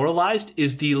being demoralized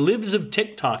is the Libs of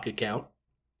TikTok account.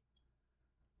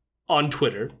 on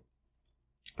Twitter,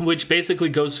 which basically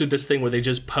goes through this thing where they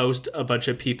just post a bunch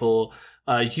of people,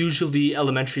 usually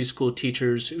elementary school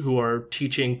teachers who are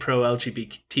teaching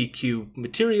pro-LGBTQ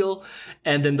material,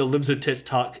 and then the Libs of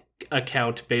TikTok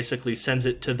account basically sends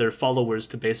it to their followers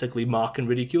to basically mock and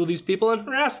ridicule these people and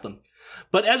harass them.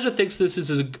 But Ezra thinks this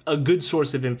is a good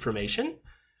source of information,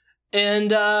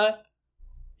 and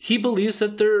he believes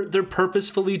that they're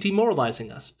purposefully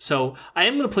demoralizing us. So I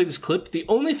am going to play this clip. The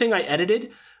only thing I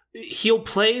edited, he'll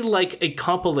play like a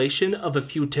compilation of a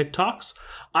few TikToks.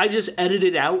 I just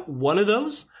edited out one of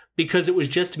those because it was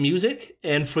just music,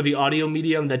 and for the audio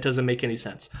medium, that doesn't make any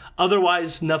sense.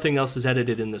 Otherwise, nothing else is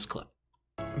edited in this clip.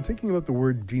 I'm thinking about the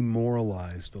word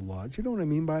demoralized a lot. Do you know what I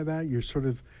mean by that? You're sort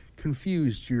of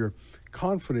confused. Your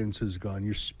confidence is gone.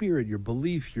 Your spirit, your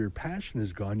belief, your passion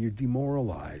is gone. You're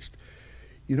demoralized.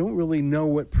 You don't really know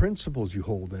what principles you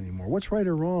hold anymore. What's right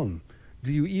or wrong?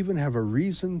 Do you even have a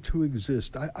reason to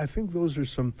exist? I think those are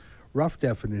some rough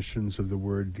definitions of the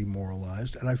word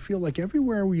demoralized. And I feel like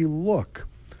everywhere we look,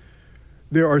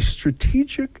 there are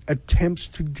strategic attempts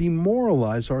to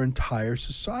demoralize our entire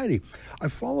society. I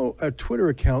follow a Twitter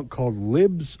account called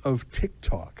Libs of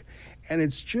TikTok, and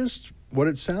it's just what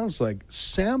it sounds like,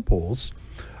 samples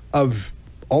of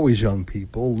always young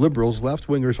people, liberals,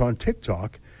 left-wingers on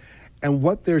TikTok, and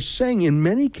what they're saying in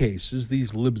many cases,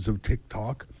 these Libs of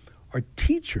TikTok, are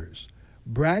teachers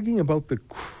bragging about the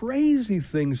crazy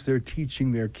things they're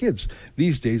teaching their kids.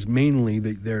 These days, mainly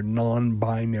they're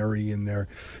non-binary and their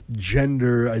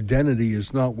gender identity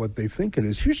is not what they think it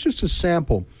is. Here's just a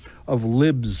sample of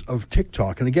Libs of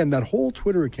TikTok. And again, that whole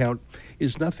Twitter account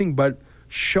is nothing but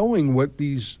showing what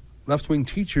these left-wing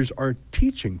teachers are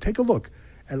teaching. Take a look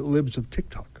at Libs of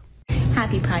TikTok.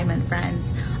 Happy Pride Month, friends.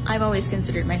 I've always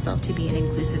considered myself to be an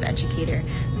inclusive educator,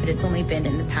 but it's only been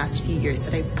in the past few years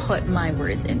that I put my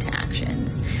words into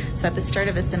actions. So at the start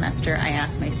of a semester, I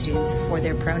ask my students for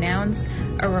their pronouns,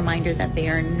 a reminder that they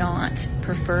are not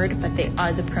preferred, but they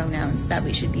are the pronouns that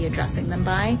we should be addressing them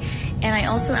by. And I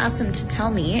also ask them to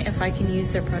tell me if I can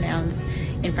use their pronouns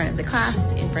in front of the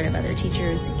class, in front of other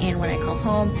teachers, and when I call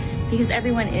home, because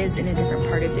everyone is in a different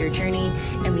part of their journey,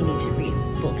 and we need to be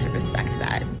able to respect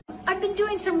that. I've been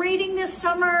doing some reading this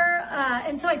summer,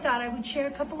 and so I thought I would share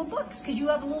a couple of books because you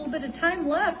have a little bit of time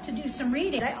left to do some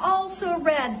reading. I also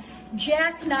read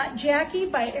Jack, Not Jackie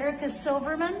by Erica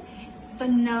Silverman.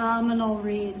 Phenomenal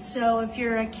read. So if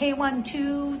you're a K1,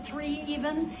 2, 3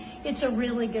 even, it's a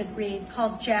really good read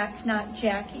called Jack, Not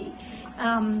Jackie.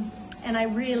 And I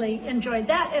really enjoyed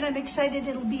that, and I'm excited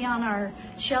it'll be on our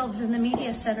shelves in the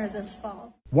media center this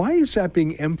fall. Why is that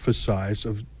being emphasized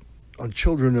on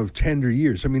children of tender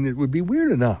years? I mean, it would be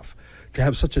weird enough to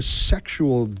have such a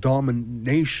sexual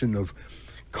domination of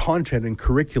content and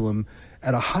curriculum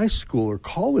at a high school or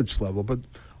college level, but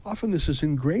often this is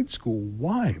in grade school.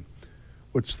 Why?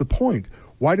 What's the point?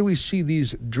 Why do we see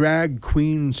these drag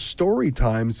queen story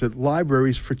times at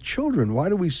libraries for children? Why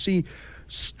do we see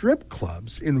strip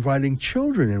clubs inviting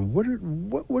children in?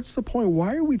 What's the point?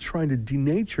 Why are we trying to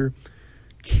denature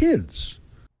kids?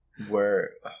 We're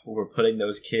putting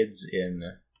those kids in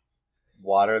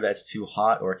water that's too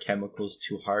hot or chemicals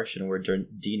too harsh, and we're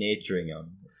denaturing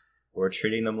them. We're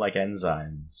treating them like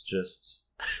enzymes. Just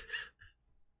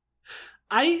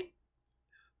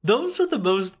those are the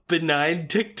most benign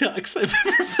TikToks I've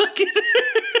ever fucking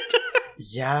heard.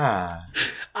 Yeah.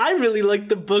 I really like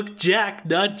the book Jack,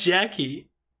 Not Jackie.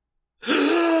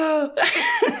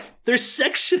 They're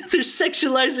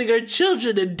sexualizing our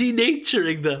children and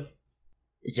denaturing them.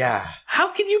 Yeah.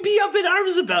 How can you be up in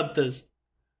arms about this?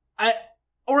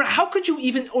 How could you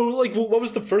even, what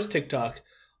was the first TikTok?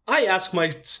 I ask my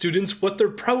students what their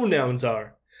pronouns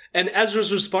are. And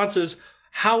Ezra's response is,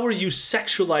 how are you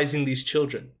sexualizing these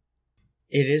children?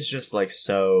 It is just like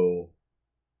so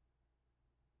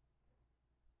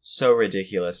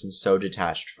ridiculous and so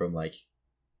detached from like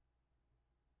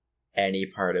any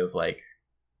part of like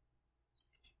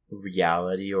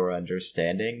reality or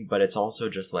understanding, but it's also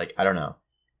just like, I don't know.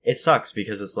 It sucks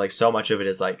because it's like so much of it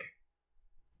is like,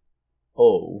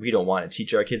 oh, we don't want to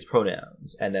teach our kids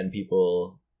pronouns. And then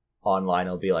people online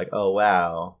will be like, oh,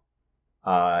 wow,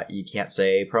 you can't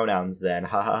say pronouns then.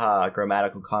 Ha ha ha,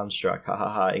 grammatical construct. Ha ha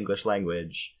ha, English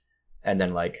language. And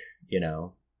then like, you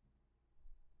know,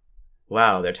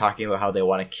 wow, they're talking about how they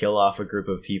want to kill off a group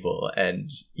of people. And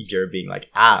you're being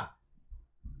like,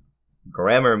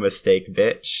 grammar mistake,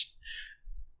 bitch.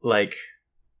 Like,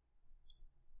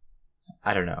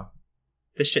 I don't know.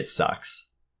 This shit sucks.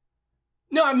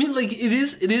 No, I mean, like, it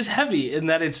is heavy in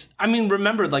that it's, I mean,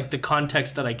 remember, like, the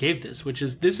context that I gave this, which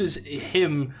is, this is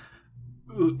him,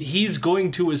 he's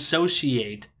going to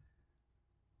associate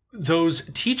those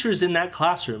teachers in that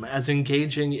classroom as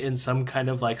engaging in some kind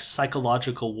of like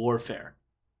psychological warfare.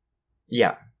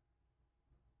 Yeah.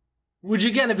 Which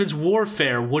again, if it's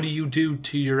warfare, what do you do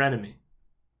to your enemy?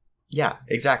 Yeah,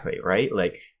 exactly, right?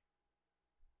 Like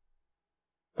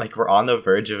we're on the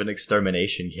verge of an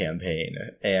extermination campaign,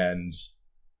 and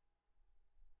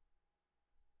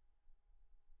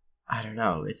I don't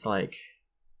know, it's like,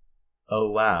 oh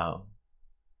wow,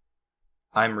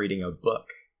 I'm reading a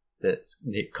book that's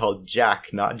called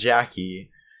Jack, Not Jackie,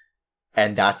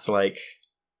 and that's the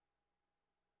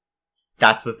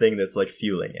thing that's like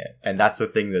fueling it, and that's the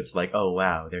thing that's like, oh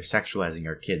wow, they're sexualizing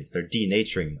our kids, they're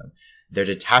denaturing them, they're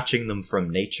detaching them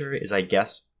from nature, is I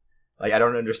guess, like, I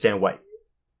don't understand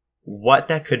what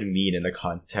that could mean in the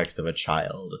context of a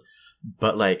child,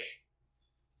 but like,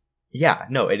 yeah,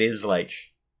 no, it is like,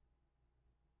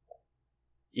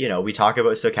 you know, we talk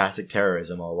about stochastic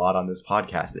terrorism a lot on this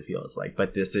podcast, it feels like,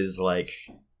 but this is like,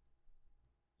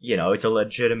 you know, it's a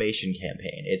legitimation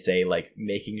campaign. It's a, like,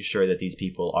 making sure that these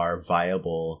people are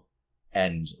viable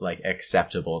and, like,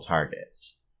 acceptable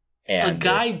targets. And a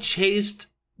guy chased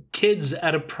kids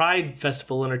at a pride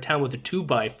festival in our town with a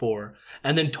 2x4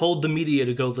 and then told the media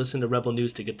to go listen to Rebel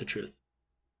News to get the truth.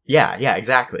 Yeah,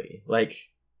 exactly. Like,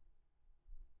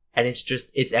 and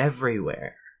it's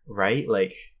everywhere, right?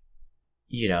 Like,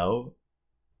 you know,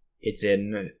 it's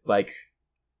in, like,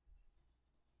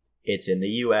 it's in the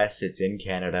US, it's in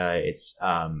Canada, it's,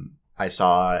 I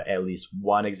saw at least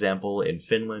one example in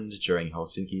Finland during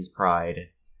Helsinki's Pride.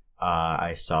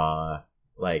 I saw,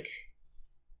 like,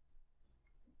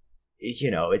 you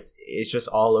know, it's just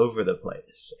all over the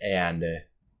place, and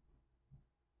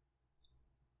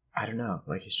I don't know,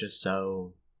 like, it's just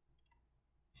so,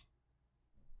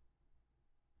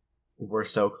 we're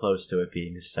so close to it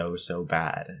being so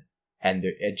bad, and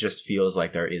it just feels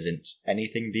like there isn't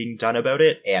anything being done about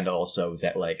it, and also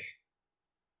that, like,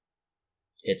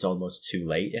 it's almost too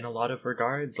late in a lot of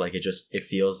regards. Like, it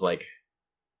feels like,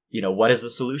 you know, what is the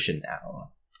solution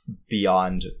now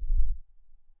beyond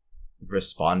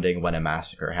responding when a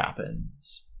massacre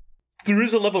happens? There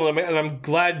is a level, and I'm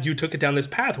glad you took it down this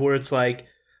path, where it's like,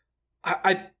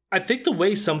 I think the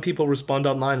way some people respond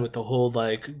online with the whole,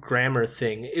 like, grammar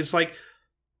thing is like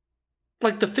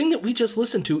the thing that we just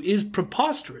listened to is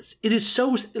preposterous. It is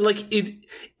so, like,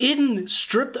 in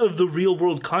stripped of the real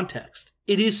world context,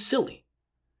 it is silly.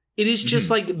 It is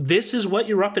just like, this is what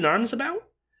you're up in arms about?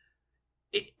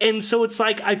 And so it's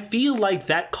like, I feel like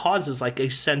that causes, like, a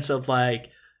sense of, like,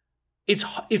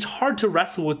 it's hard to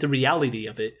wrestle with the reality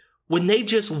of it when they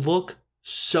just look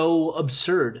so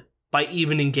absurd by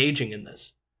even engaging in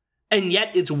this. And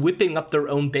yet it's whipping up their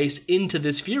own base into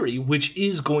this fury, which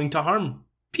is going to harm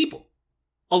people.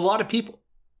 A lot of people.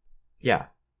 Yeah.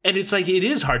 And it's like, it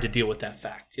is hard to deal with that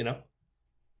fact, you know?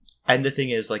 And the thing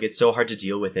is, like, it's so hard to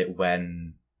deal with it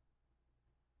when,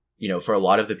 you know, for a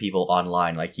lot of the people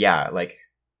online, like, yeah, like,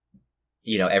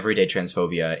 you know, everyday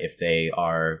transphobia, if they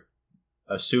are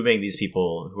assuming these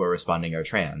people who are responding are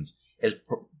trans, is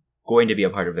going to be a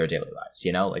part of their daily lives,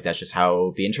 you know? Like, that's just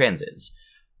how being trans is.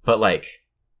 But, like,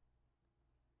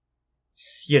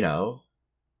 you know,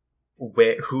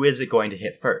 who is it going to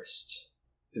hit first?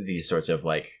 These sorts of,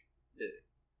 like,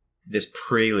 this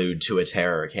prelude to a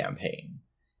terror campaign.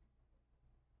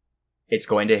 It's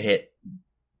going to hit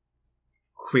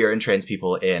queer and trans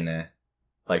people in,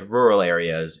 like, rural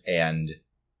areas and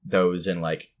those in,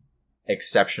 like,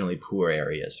 exceptionally poor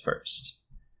areas first.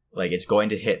 Like, it's going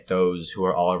to hit those who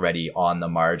are already on the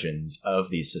margins of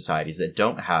these societies that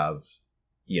don't have,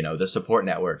 you know, the support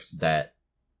networks that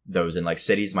those in, like,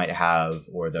 cities might have,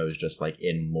 or those just, like,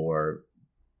 in more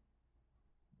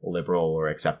liberal or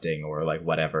accepting or, like,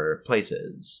 whatever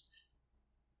places.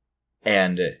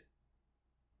 And,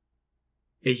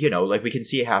 you know, like, we can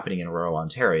see it happening in rural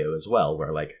Ontario as well,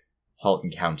 where, like,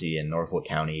 Halton County and Norfolk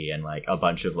County and, like, a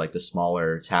bunch of, like, the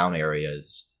smaller town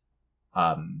areas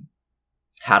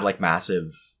had, like,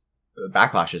 massive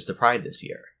backlashes to Pride this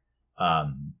year.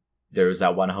 There was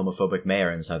that one homophobic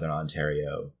mayor in Southern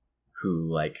Ontario who,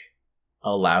 like,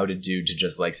 allowed a dude to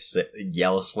just, like,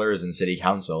 yell slurs in city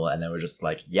council, and then we're just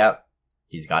like, yep,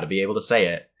 he's got to be able to say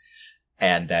it,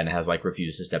 and then has, like,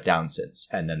 refused to step down since.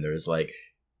 And then there's, like,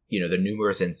 you know, the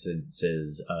numerous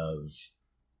instances of,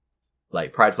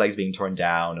 like, pride flags being torn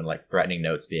down and, like, threatening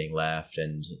notes being left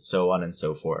and so on and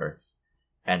so forth.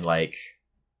 And, like,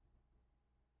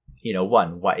 you know,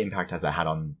 what impact has that had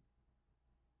on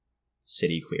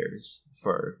city queers,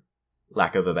 for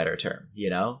lack of a better term, you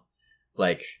know?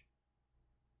 Like,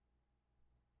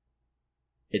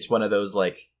 it's one of those,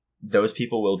 like, those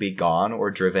people will be gone or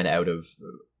driven out of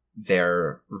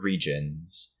their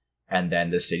regions, and then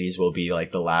the cities will be like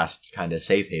the last kind of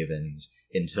safe havens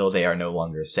until they are no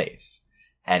longer safe.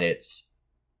 And it's,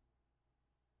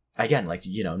 again, like,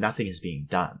 you know, nothing is being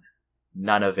done.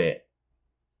 None of it.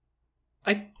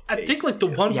 I think, like, the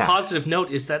one positive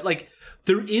note is that, like,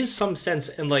 there is some sense,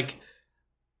 and, like,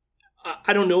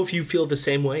 I don't know if you feel the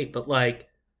same way, but, like,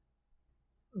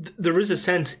 there is a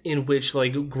sense in which,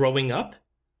 like, growing up,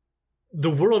 the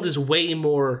world is way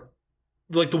more,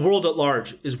 like, the world at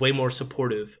large is way more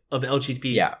supportive of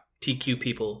LGBTQ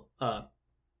people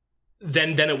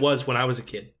than it was when I was a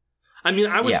kid. I mean,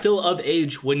 I was still of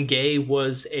age when gay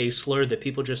was a slur that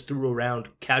people just threw around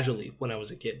casually when I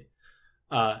was a kid.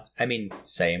 I mean,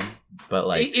 same, but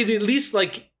like... It at least,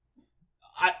 like,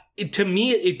 to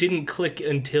me, it didn't click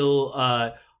until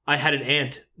I had an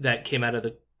aunt that came out of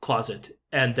the closet,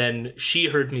 and then she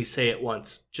heard me say it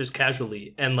once, just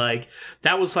casually. And, like,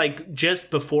 that was, like, just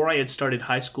before I had started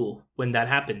high school when that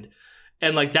happened.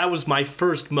 And, like, that was my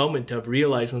first moment of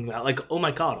realizing that, like, oh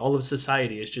my God, all of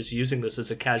society is just using this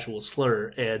as a casual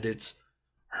slur, and it's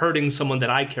hurting someone that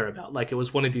I care about. Like, it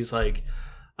was one of these, like,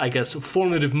 I guess,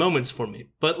 formative moments for me.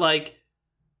 But, like,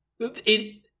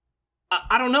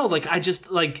 I don't know. Like, I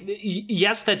just, like,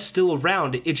 yes, that's still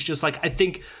around. It's just, like, I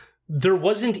think there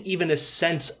wasn't even a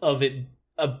sense of it,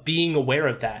 of being aware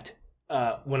of that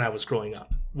when I was growing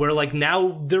up. Where, like,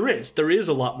 now there is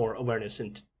a lot more awareness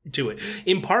into it.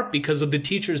 In part because of the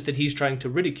teachers that he's trying to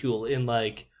ridicule in,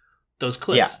 like, those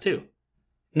clips, too.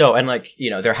 No, and, like,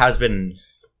 you know, there has been,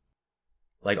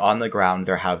 like, on the ground,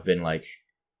 there have been, like,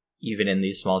 even in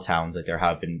these small towns, like, there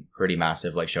have been pretty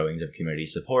massive, like, showings of community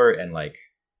support and, like,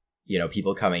 you know,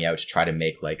 people coming out to try to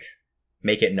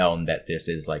make it known that this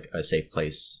is, like, a safe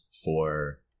place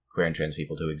for queer and trans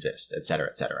people to exist, et cetera,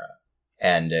 et cetera.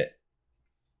 And,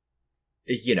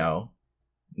 you know,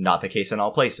 not the case in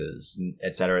all places,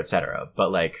 et cetera, et cetera.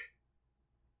 But, like,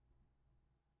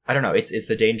 I don't know, it's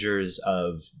the dangers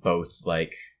of both,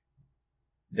 like,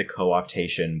 the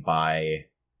co-optation by,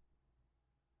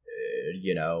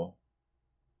 you know,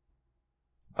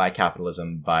 by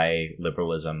capitalism, by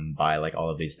liberalism, by, like, all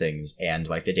of these things, and,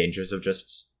 like, the dangers of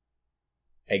just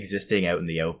existing out in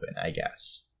the open, I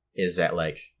guess, is that,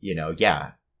 like, you know,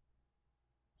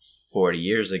 40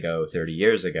 years ago, 30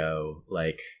 years ago,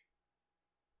 like,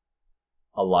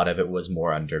 a lot of it was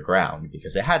more underground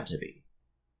because it had to be.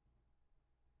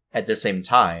 At the same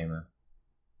time,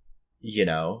 you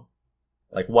know,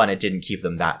 like, one, it didn't keep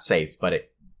them that safe, but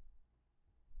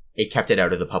it kept it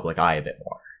out of the public eye a bit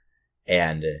more.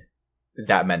 And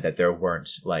that meant that there weren't,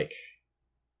 like,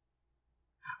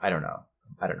 I don't know.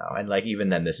 And, like, even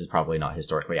then, this is probably not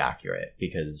historically accurate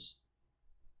because,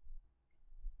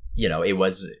 you know, it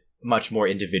was much more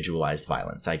individualized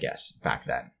violence, I guess, back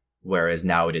then. Whereas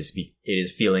now it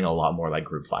is feeling a lot more like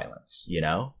group violence, you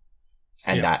know?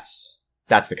 And that's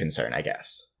the concern, I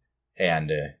guess.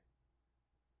 And,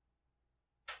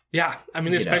 yeah, I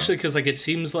mean, especially because, like, it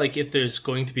seems like if there's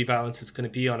going to be violence, it's going to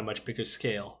be on a much bigger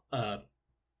scale,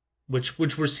 which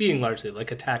we're seeing largely,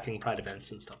 like, attacking pride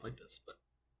events and stuff like this. But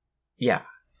yeah,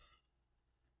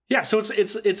 so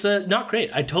it's not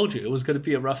great. I told you it was going to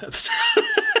be a rough episode,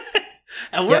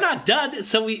 and we're not done.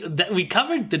 So we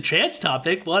covered the trans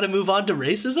topic. Want to move on to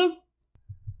racism?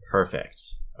 Perfect,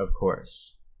 of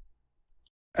course.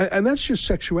 And that's just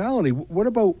sexuality. What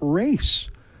about race?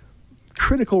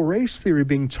 Critical race theory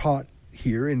being taught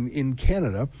here in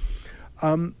Canada.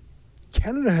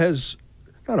 Canada has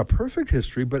not a perfect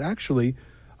history, but actually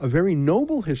a very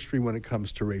noble history when it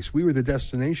comes to race. We were the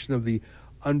destination of the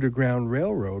Underground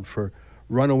Railroad for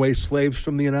runaway slaves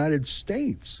from the United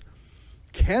States.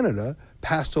 Canada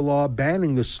passed a law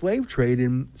banning the slave trade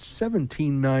in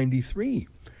 1793.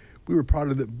 We were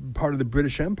part of the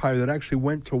British Empire that actually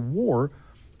went to war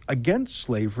against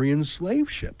slavery and slave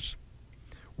ships.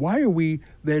 Why are we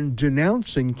then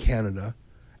denouncing Canada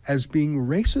as being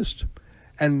racist?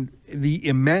 And the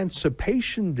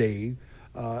Emancipation Day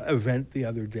event the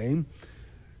other day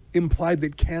implied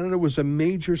that Canada was a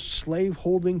major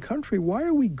slave-holding country. Why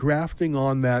are we grafting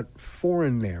on that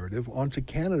foreign narrative onto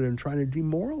Canada and trying to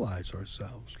demoralize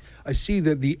ourselves? I see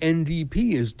that the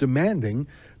NDP is demanding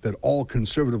that all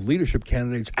Conservative leadership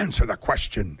candidates answer the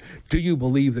question, do you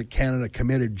believe that Canada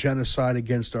committed genocide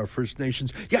against our First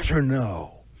Nations? Yes or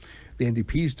no? The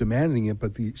NDP is demanding it,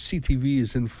 but the CTV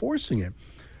is enforcing it.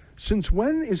 Since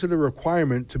when is it a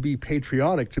requirement to be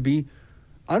patriotic, to be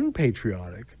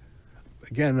unpatriotic?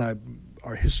 Again,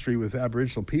 our history with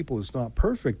Aboriginal people is not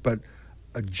perfect, but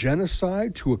a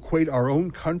genocide to equate our own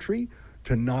country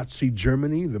to Nazi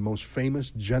Germany, the most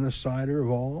famous genocider of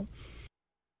all?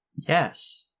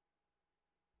 Yes.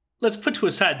 Let's put to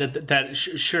aside that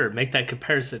sure, make that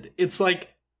comparison. It's like,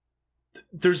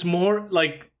 there's more,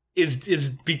 like,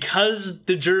 is because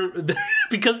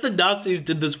because the Nazis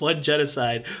did this one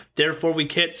genocide, therefore we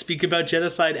can't speak about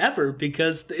genocide ever,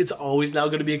 because it's always now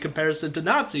going to be a comparison to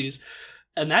Nazis,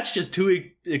 and that's just too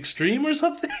extreme or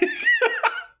something.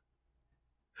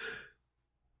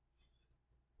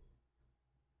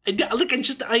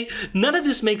 None of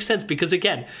this makes sense, because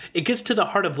again, it gets to the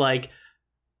heart of, like,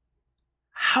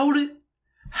 he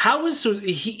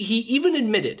even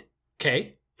admitted,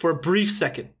 okay, for a brief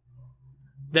second,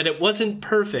 that it wasn't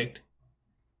perfect,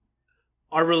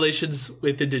 our relations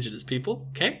with indigenous people,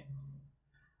 okay?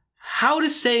 How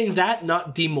does saying that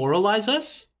not demoralize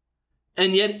us?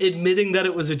 And yet admitting that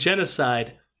it was a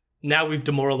genocide, now we've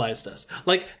demoralized us.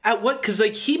 Like, at what? Because,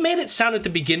 like, he made it sound at the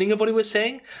beginning of what he was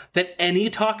saying that any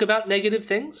talk about negative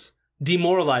things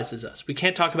demoralizes us. We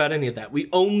can't talk about any of that. We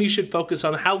only should focus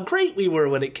on how great we were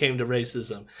when it came to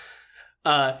racism.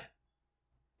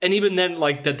 And even then,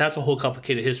 like, that's a whole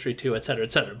complicated history too, et cetera,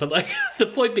 et cetera. But, like, the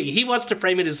point being, he wants to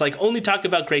frame it as, like, only talk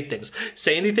about great things.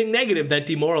 Say anything negative, that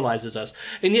demoralizes us.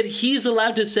 And yet he's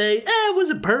allowed to say, it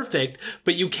wasn't perfect,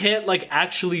 but you can't, like,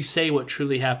 actually say what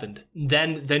truly happened.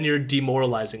 Then you're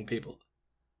demoralizing people.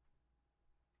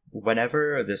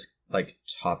 Whenever this, like,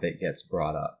 topic gets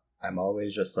brought up, I'm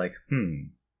always just like,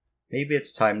 maybe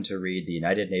it's time to read the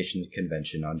United Nations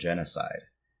Convention on Genocide.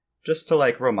 Just to,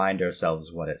 like, remind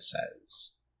ourselves what it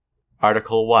says.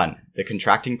 Article 1. The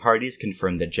contracting parties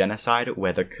confirm that genocide,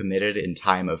 whether committed in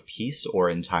time of peace or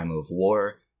in time of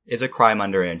war, is a crime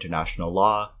under international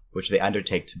law, which they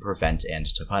undertake to prevent and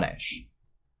to punish.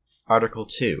 Article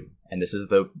 2. And this is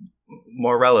the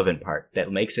more relevant part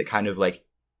that makes it kind of like,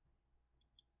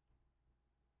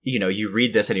 you know, you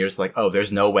read this and you're just like, oh,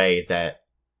 there's no way that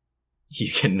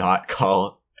you cannot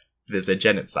call this a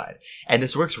genocide. And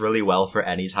this works really well for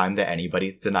any time that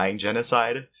anybody's denying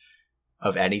genocide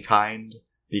of any kind,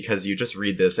 because you just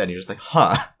read this and you're just like,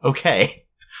 okay.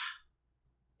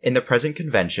 In the present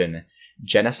convention,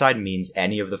 genocide means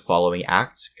any of the following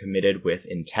acts committed with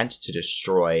intent to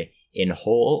destroy, in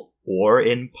whole or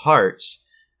in part,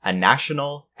 a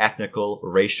national, ethnical,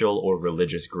 racial, or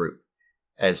religious group.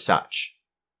 As such,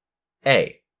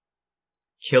 A.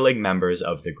 Killing members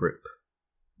of the group.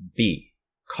 B.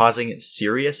 Causing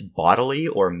serious bodily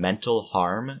or mental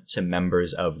harm to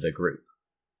members of the group.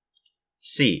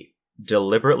 C.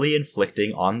 Deliberately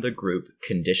inflicting on the group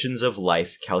conditions of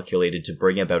life calculated to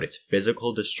bring about its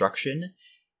physical destruction,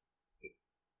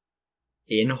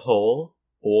 in whole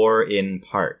or in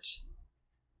part.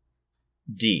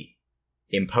 D.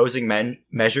 Imposing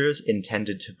measures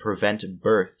intended to prevent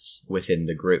births within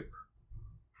the group.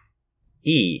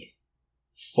 E.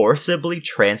 Forcibly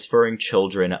transferring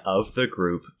children of the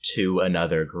group to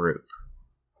another group.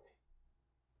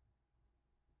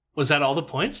 Was that all the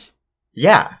points?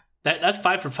 Yeah. That's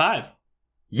 5 for 5.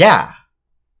 Yeah.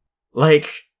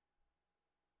 Like,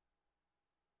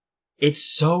 it's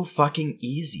so fucking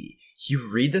easy.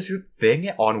 You read this thing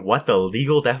on what the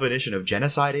legal definition of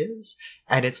genocide is,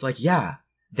 and it's like, yeah,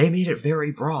 they made it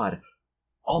very broad.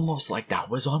 Almost like that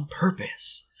was on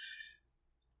purpose.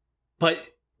 But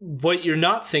what you're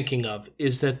not thinking of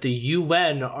is that the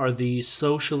UN are the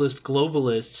socialist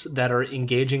globalists that are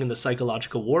engaging in the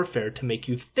psychological warfare to make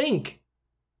you think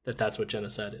that that's what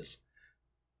genocide is.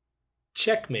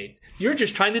 Checkmate. You're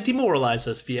just trying to demoralize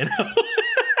us, Vienna.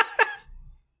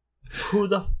 Who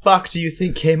the fuck do you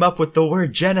think came up with the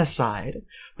word genocide?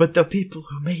 But the people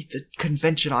who made the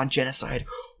Convention on Genocide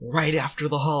right after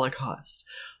the Holocaust.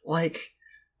 Like...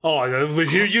 Oh,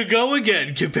 here you go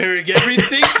again, comparing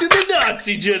everything to the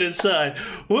Nazi genocide.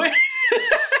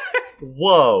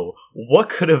 Whoa, what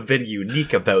could have been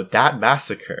unique about that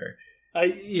massacre?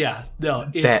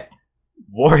 That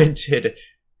warranted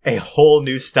a whole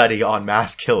new study on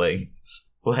mass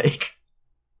killings. Like,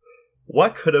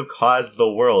 what could have caused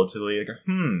the world to like,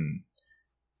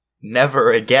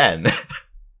 never again?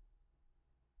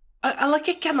 I like,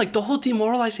 again, like, the whole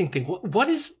demoralizing thing. What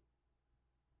is...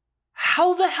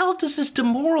 How the hell does this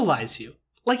demoralize you?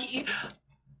 Like,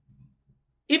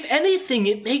 if anything,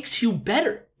 it makes you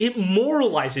better. It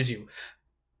moralizes you.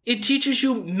 It teaches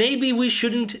you maybe we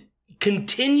shouldn't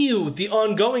continue the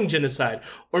ongoing genocide,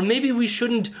 or maybe we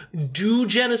shouldn't do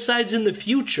genocides in the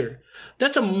future.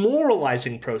 That's a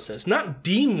moralizing process, not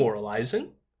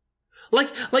demoralizing.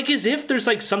 Like as if there's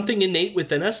like something innate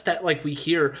within us that like we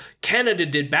hear Canada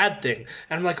did bad thing,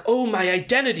 and I'm like, oh, my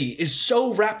identity is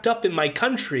so wrapped up in my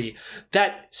country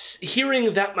that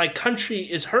hearing that my country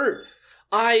is hurt,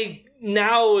 I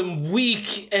now am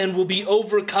weak and will be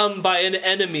overcome by an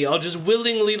enemy. I'll just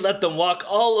willingly let them walk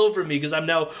all over me because I'm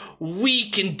now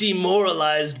weak and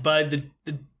demoralized by the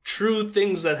true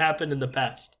things that happened in the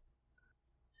past.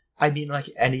 I mean, like,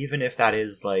 and even if that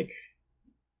is, like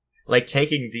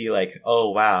taking the, like, oh,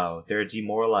 wow, they're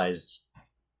demoralized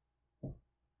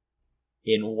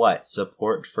in what?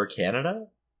 Support for Canada?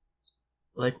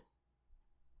 Like,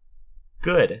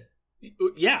 good.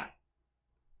 Yeah.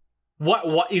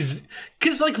 What is...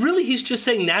 Because, like, really, he's just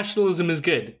saying nationalism is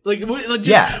good. Like, just,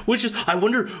 yeah. Which is... I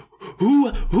wonder,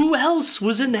 who else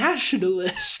was a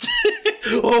nationalist?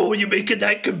 Oh, you making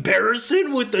that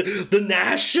comparison with the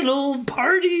National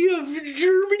Party of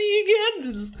Germany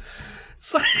again?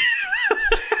 It's like...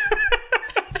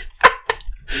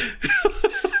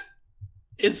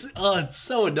 it's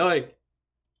so annoying.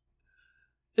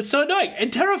 It's so annoying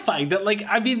and terrifying that, like,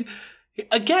 I mean,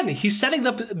 again, he's setting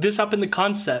this up in the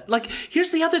concept. Like,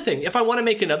 here's the other thing. If I want to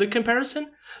make another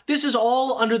comparison, this is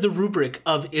all under the rubric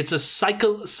of it's a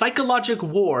psychological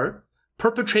war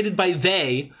perpetrated by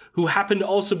they who happen to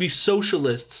also be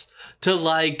socialists to,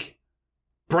 like,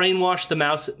 brainwash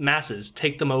the masses,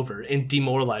 take them over, and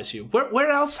demoralize you.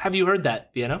 Where else have you heard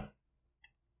that, Vienna?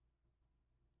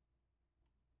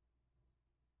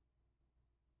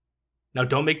 Now,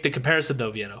 don't make the comparison,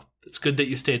 though, Vienna. It's good that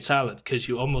you stayed silent, because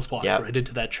you almost walked right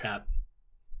into that trap.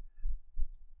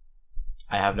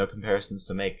 I have no comparisons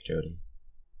to make, Jody.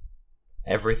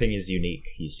 Everything is unique,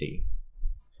 you see.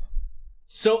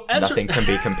 So nothing can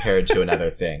be compared to another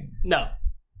thing. No.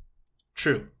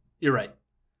 True. You're right.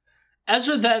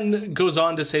 Ezra then goes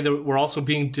on to say that we're also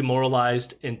being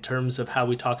demoralized in terms of how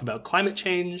we talk about climate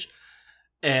change.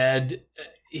 And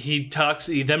he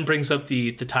then brings up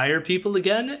the tire people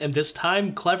again, and this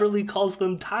time cleverly calls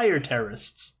them tire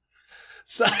terrorists.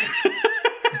 So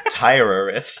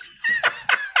Tire-arists.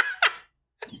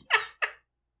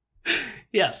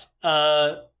 Yes.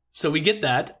 So we get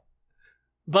that.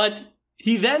 But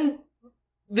he then...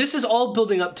 This is all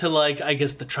building up to, like, I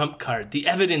guess the trump card, the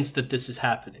evidence that this is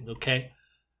happening, okay?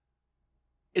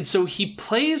 And so he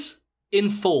plays in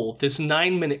full this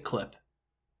 9-minute clip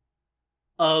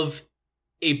of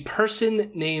a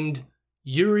person named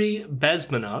Yuri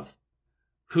Bezmenov,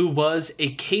 who was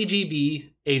a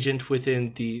KGB agent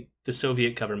within the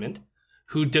Soviet government,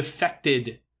 who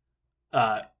defected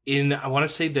in, I want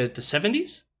to say, the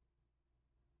 70s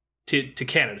to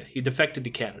Canada. He defected to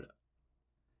Canada.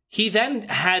 He then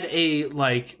had a,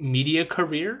 like, media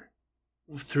career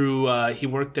through, he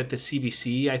worked at the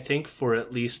CBC, I think, for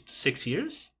at least 6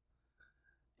 years,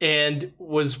 and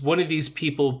was one of these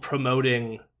people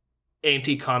promoting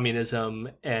anti-communism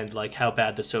and, like, how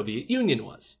bad the Soviet Union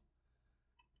was.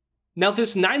 Now,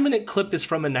 this 9-minute clip is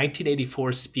from a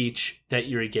 1984 speech that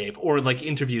Yuri gave, or, like,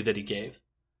 interview that he gave.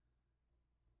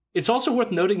 It's also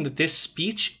worth noting that this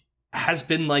speech has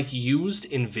been, like, used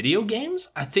in video games.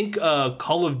 I think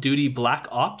Call of Duty Black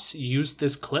Ops used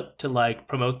this clip to, like,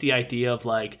 promote the idea of,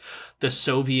 like, the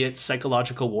Soviet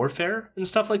psychological warfare and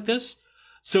stuff like this.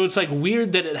 So it's, like,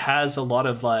 weird that it has a lot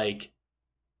of, like,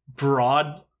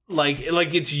 broad, like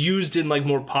it's used in, like,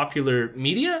 more popular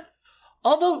media.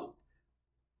 Although,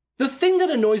 the thing that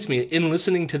annoys me in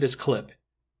listening to this clip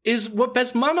is what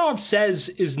Bezmenov says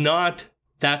is not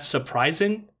that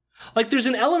surprising. Like, there's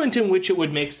an element in which it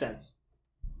would make sense.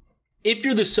 If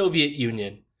you're the Soviet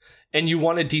Union and you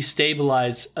want to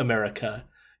destabilize America,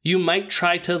 you might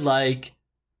try to, like,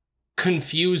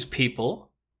 confuse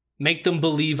people, make them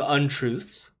believe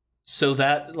untruths, so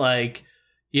that, like,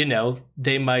 you know,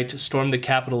 they might storm the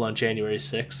Capitol on January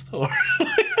 6th, or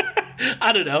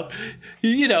I don't know,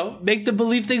 you know, make them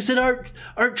believe things that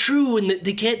aren't true and that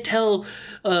they can't tell,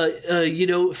 you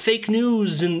know, fake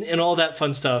news and all that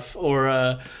fun stuff,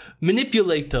 or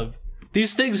manipulate them.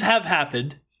 These things have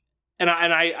happened, and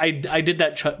I did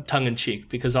that tongue in cheek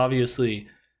because obviously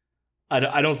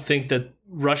I don't think that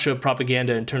Russia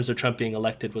propaganda in terms of Trump being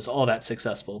elected was all that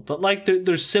successful. But, like,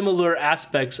 there's similar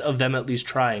aspects of them at least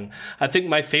trying. I think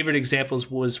my favorite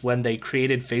examples was when they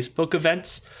created Facebook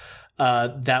events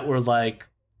that were, like,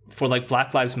 for, like,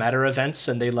 Black Lives Matter events,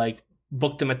 and they, like,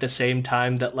 booked them at the same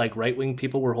time that, like, right-wing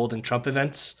people were holding Trump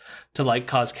events to, like,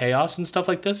 cause chaos and stuff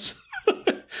like this.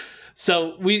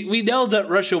 So we know that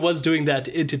Russia was doing that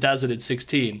in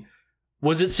 2016.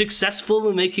 Was it successful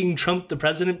in making Trump the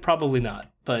president? Probably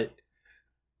not. But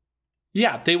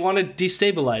yeah, they want to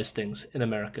destabilize things in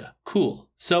America. Cool.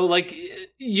 So, like,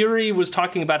 Yuri was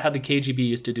talking about how the KGB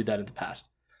used to do that in the past.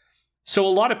 So a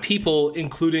lot of people,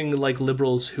 including, like,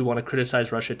 liberals who want to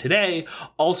criticize Russia today,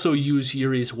 also use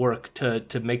Yuri's work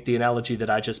to make the analogy that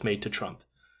I just made to Trump.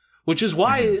 Which is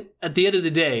why, at the end of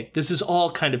the day, this is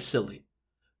all kind of silly.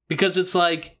 Because it's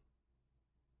like,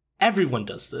 everyone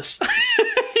does this.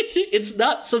 It's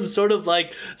not some sort of,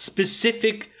 like,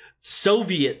 specific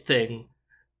Soviet thing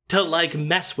to, like,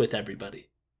 mess with everybody.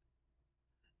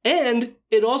 And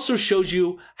it also shows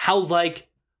you how, like,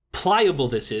 pliable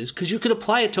this is, because you could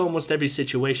apply it to almost every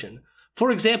situation.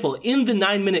 For example, in the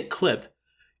 9-minute clip,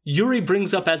 Yuri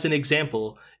brings up as an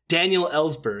example Daniel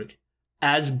Ellsberg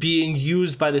as being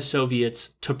used by the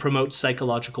Soviets to promote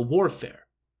psychological warfare.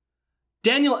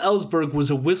 Daniel Ellsberg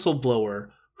was a whistleblower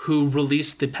who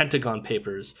released the Pentagon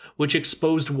Papers, which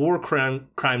exposed war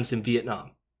crimes in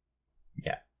Vietnam.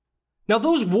 Yeah. Now,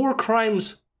 those war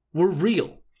crimes were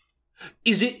real.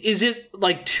 Is it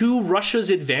like to Russia's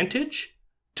advantage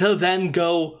to then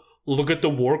go, look at the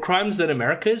war crimes that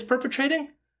America is perpetrating?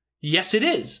 Yes, it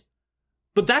is.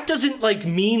 But that doesn't, like,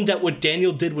 mean that what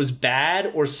Daniel did was bad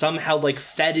or somehow, like,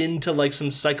 fed into, like, some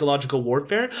psychological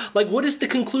warfare. Like, what is the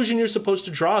conclusion you're supposed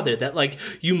to draw there? That, like,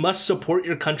 you must support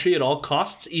your country at all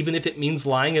costs, even if it means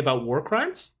lying about war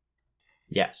crimes?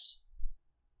 Yes.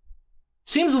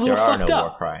 Seems a little fucked up. There are no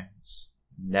war crimes.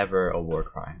 Never a war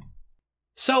crime.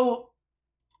 So,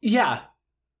 yeah,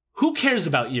 who cares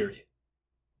about Yuri?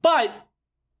 But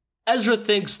Ezra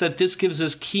thinks that this gives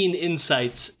us keen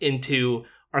insights into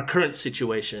our current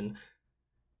situation.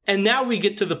 And now we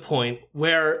get to the point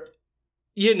where,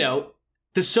 you know,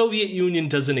 the Soviet Union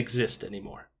doesn't exist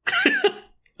anymore.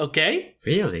 Okay?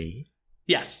 Really?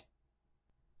 Yes.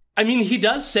 I mean, he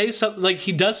does say something,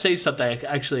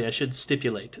 actually, I should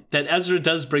stipulate, that Ezra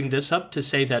does bring this up to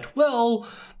say that, well,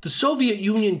 the Soviet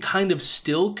Union kind of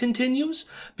still continues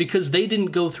because they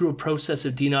didn't go through a process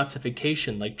of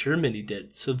denazification like Germany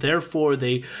did. So therefore,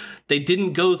 they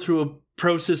didn't go through a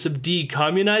process of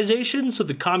decommunization, so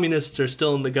the communists are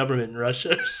still in the government in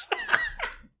Russia.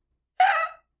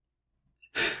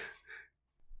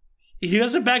 He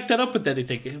doesn't back that up with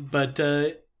anything, but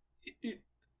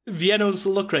Vienno's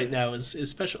look right now is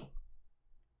special.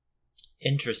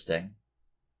 Interesting.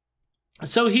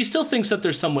 So he still thinks that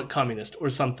they're somewhat communist or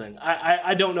something.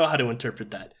 I don't know how to interpret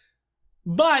that.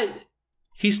 But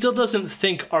he still doesn't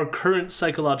think our current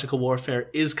psychological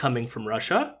warfare is coming from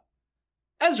Russia.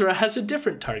 Ezra has a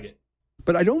different target.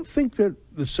 But I don't think that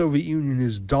the Soviet Union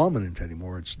is dominant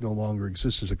anymore. It no longer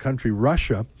exists as a country.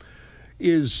 Russia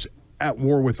is at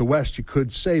war with the West, you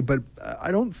could say, but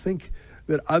I don't think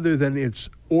that other than its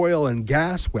oil and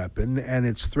gas weapon and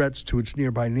its threats to its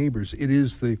nearby neighbors, it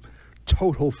is the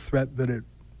total threat that it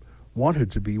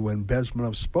wanted to be when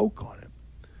Bezmenov spoke on it.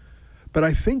 But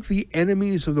I think the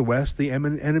enemies of the West, the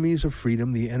enemies of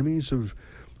freedom, the enemies of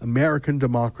American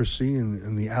democracy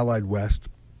and the Allied West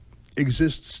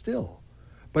exist still.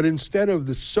 But instead of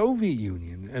the Soviet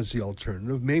Union as the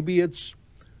alternative, maybe it's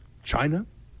China.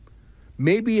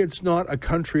 Maybe it's not a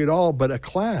country at all, but a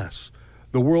class.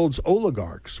 The world's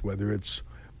oligarchs, whether it's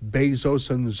Bezos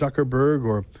and Zuckerberg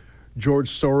or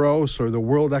George Soros or the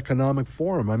World Economic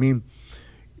Forum. I mean,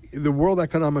 the World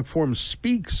Economic Forum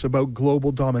speaks about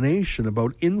global domination,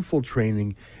 about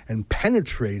infiltrating and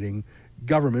penetrating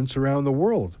governments around the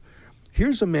world.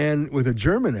 Here's a man with a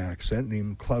German accent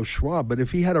named Klaus Schwab, but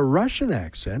if he had a Russian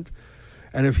accent,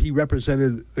 and if he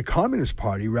represented the Communist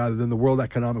Party rather than the World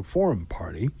Economic Forum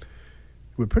Party,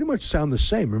 it would pretty much sound the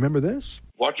same. Remember this?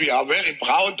 What we are very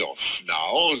proud of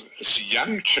now, the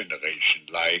young generation,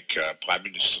 like Prime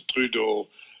Minister Trudeau,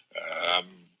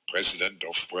 President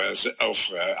of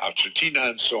Argentina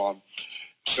and so on,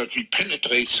 is that we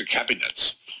penetrate the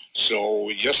cabinets. So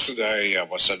yesterday I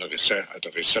was at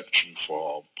a reception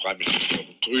for Prime Minister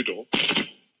Trudeau,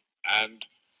 and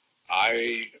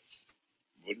I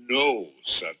know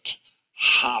that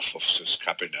half of this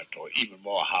cabinet, or even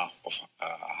more half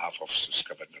of this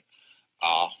cabinet,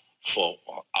 are for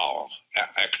our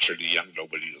actually young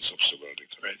global leaders of the world.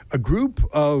 Right? A group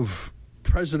of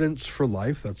presidents for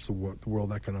life, that's what the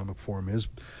World Economic Forum is,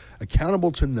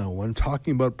 accountable to no one,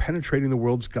 talking about penetrating the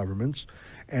world's governments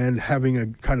and having a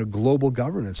kind of global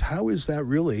governance. How is that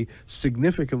really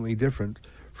significantly different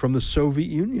from the Soviet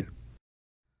Union?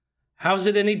 How is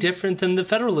it any different than the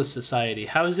Federalist Society?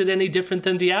 How is it any different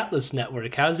than the Atlas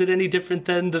Network? How is it any different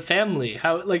than the Family?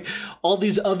 How, like, all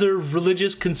these other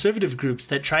religious conservative groups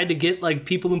that try to get, like,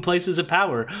 people in places of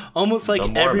power. Almost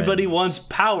like everybody wants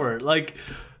power. Like,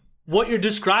 what you're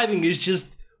describing is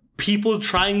just people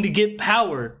trying to get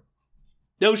power.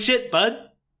 No shit, bud.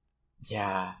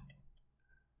 Yeah.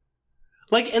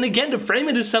 Like, and again, to frame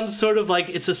it as some sort of, like,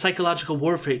 it's a psychological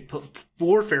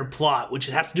warfare plot, which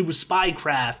has to do with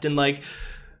spycraft, and, like,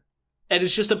 and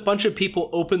it's just a bunch of people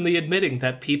openly admitting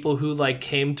that people who, like,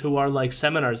 came to our, like,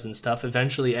 seminars and stuff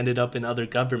eventually ended up in other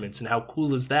governments, and how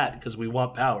cool is that? Because we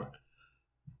want power.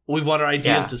 We want our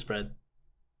ideas to spread.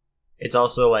 It's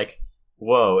also like,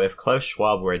 whoa, if Klaus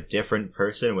Schwab were a different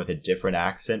person with a different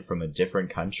accent from a different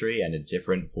country and a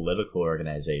different political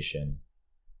organization,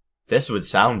 this would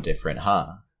sound different,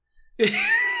 huh?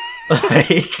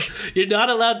 Like, You're not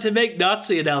allowed to make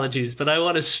Nazi analogies, but I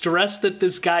want to stress that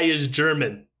this guy is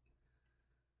German.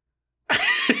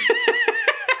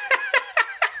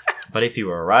 but if you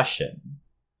were Russian,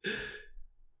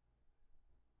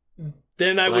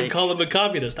 then I would call him a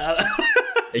communist.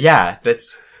 yeah,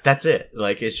 that's it.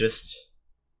 Like, it's just,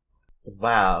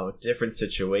 wow, different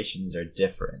situations are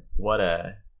different.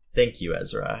 Thank you,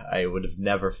 Ezra. I would have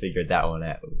never figured that one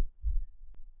out.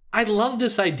 I love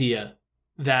this idea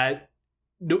that,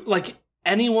 like,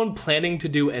 anyone planning to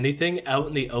do anything out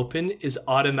in the open is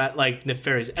automatic, like,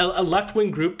 nefarious. A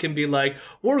left-wing group can be like,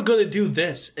 we're gonna do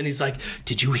this. And he's like,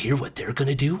 did you hear what they're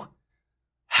gonna do?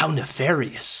 How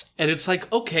nefarious. And it's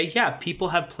like, okay, yeah, people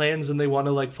have plans and they want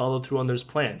to, like, follow through on those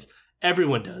plans.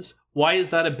 Everyone does. Why is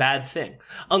that a bad thing?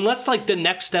 Unless, like, the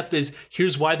next step is,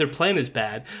 here's why their plan is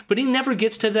bad. But he never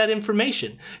gets to that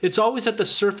information. It's always at the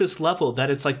surface level that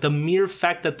it's like the mere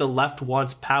fact that the left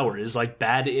wants power is, like,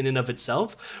 bad in and of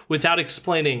itself without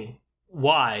explaining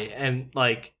why. And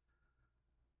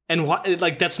why,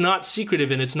 like, that's not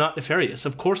secretive and it's not nefarious.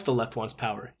 Of course the left wants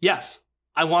power. Yes,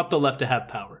 I want the left to have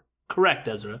power. Correct,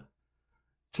 Ezra.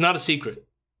 It's not a secret.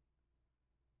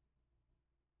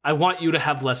 I want you to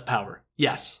have less power.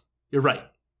 Yes, you're right.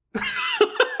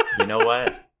 You know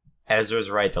what? Ezra's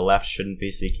right. The left shouldn't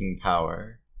be seeking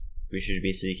power. We should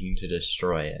be seeking to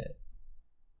destroy it.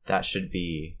 That should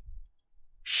be...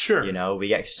 Sure. You know, we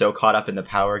get so caught up in the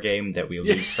power game that we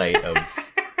lose sight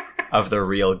of the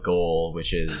real goal,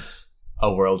 which is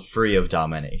a world free of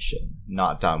domination,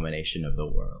 not domination of the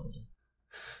world.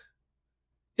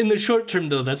 In the short term,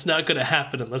 though, that's not going to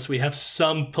happen unless we have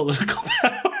some political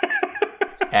power.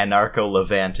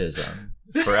 Anarcho-Levantism.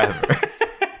 Forever.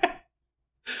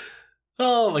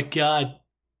 Oh my god.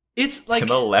 It's like... I'm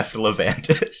a left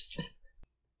Levantist.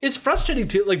 It's frustrating,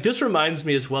 too. Like, this reminds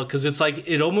me as well, because it's like,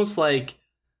 it almost like...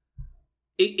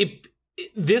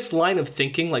 This line of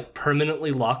thinking, like,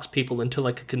 permanently locks people into,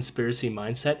 like, a conspiracy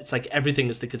mindset. It's like, everything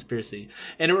is the conspiracy.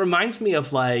 And it reminds me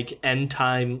of, like,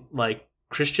 end-time, like,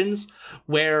 Christians,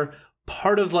 where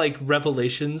part of, like,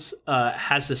 Revelations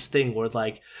has this thing where,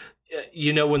 like,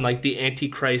 you know, when, like, the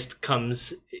Antichrist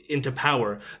comes into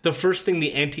power, the first thing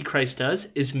the Antichrist does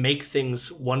is make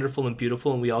things wonderful and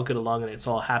beautiful and we all get along and it's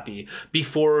all happy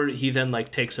before he then,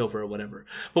 like, takes over or whatever.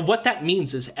 But what that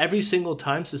means is every single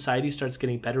time society starts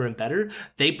getting better and better,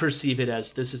 they perceive it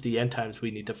as, this is the end times,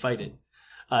 we need to fight it.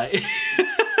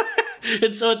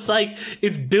 And so it's like,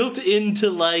 it's built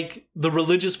into, like, the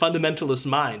religious fundamentalist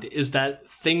mind is that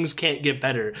things can't get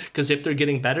better. Because if they're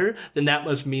getting better, then that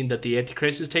must mean that the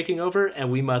Antichrist is taking over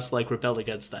and we must, like, rebel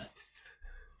against that.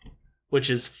 Which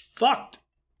is fucked.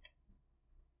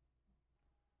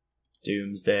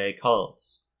 Doomsday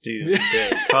cults.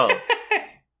 Doomsday cults.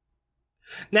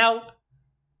 Now,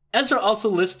 Ezra also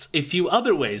lists a few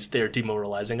other ways they're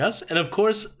demoralizing us. And of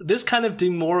course, this kind of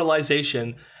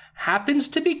demoralization happens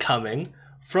to be coming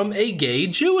from a gay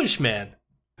Jewish man.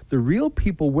 The real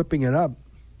people whipping it up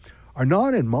are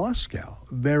not in Moscow.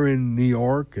 They're in New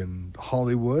York and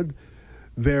Hollywood.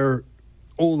 They're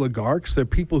oligarchs. They're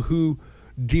people who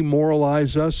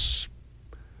demoralize us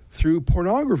through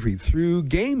pornography, through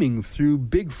gaming, through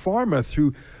big pharma,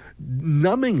 through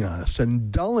numbing us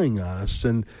and dulling us.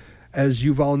 And as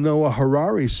Yuval Noah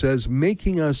Harari says,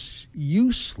 making us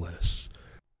useless.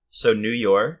 So New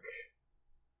York...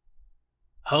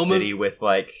 Home city with,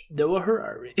 like... Noah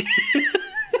Harari.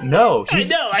 No,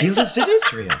 he lives in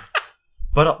Israel.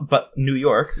 But New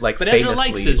York, like, but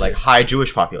famously, like, high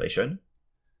Jewish population.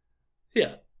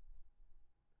 Yeah.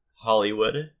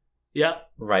 Hollywood. Yeah.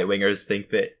 Right-wingers think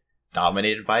that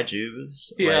dominated by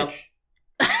Jews. Yeah. Like,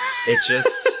 it's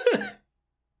just...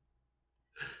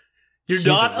 You're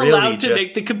not really allowed to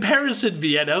make the comparison,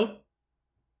 Vienno.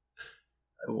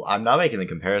 I'm not making the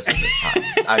comparison this time.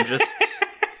 I'm just...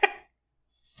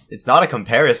 It's not a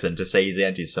comparison to say he's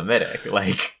anti-Semitic,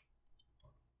 like...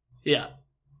 Yeah.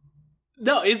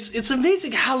 No, it's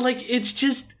amazing how, like, it's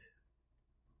just...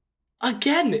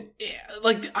 Again,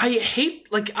 like, I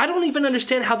hate... Like, I don't even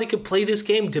understand how they could play this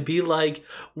game to be like,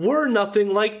 we're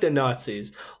nothing like the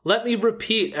Nazis. Let me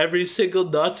repeat every single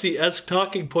Nazi-esque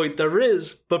talking point there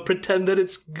is, but pretend that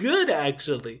it's good,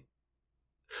 actually.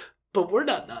 But we're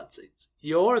not Nazis.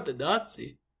 You're the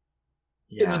Nazi.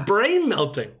 Yeah. It's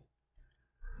brain-melting.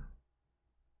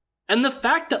 And the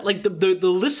fact that, like, the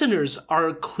listeners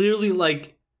are clearly,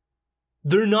 like,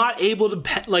 they're not able to,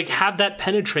 have that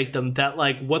penetrate them, that,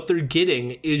 like, what they're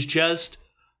getting is just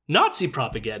Nazi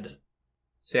propaganda.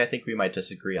 See, I think we might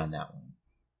disagree on that one.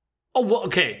 Oh, well,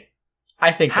 okay.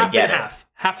 I think half they get and it. Half.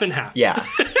 Half and half. Yeah,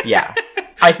 yeah.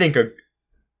 I think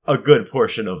a good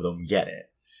portion of them get it.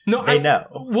 No, they know.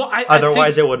 Well,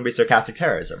 Otherwise, it wouldn't be sarcastic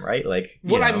terrorism, right? Like,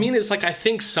 what I mean is, like, I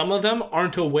think some of them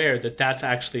aren't aware that that's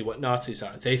actually what Nazis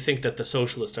are. They think that the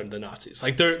socialists are the Nazis.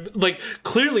 Like, they're like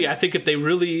clearly. I think if they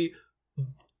really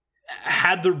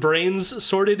had their brains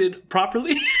sorted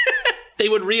properly, they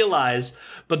would realize.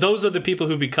 But those are the people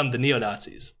who become the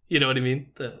neo-Nazis. You know what I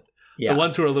mean? The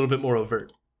ones who are a little bit more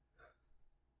overt.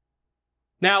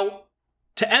 Now,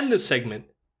 to end this segment,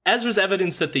 Ezra's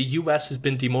evidence that the U.S. has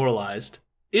been demoralized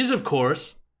is, of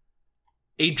course,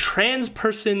 a trans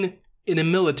person in a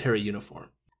military uniform.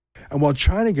 And while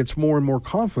China gets more and more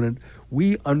confident,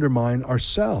 we undermine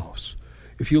ourselves.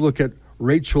 If you look at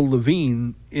Rachel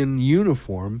Levine in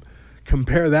uniform,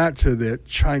 compare that to the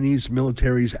Chinese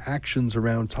military's actions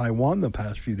around Taiwan the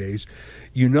past few days,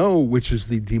 you know which is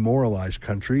the demoralized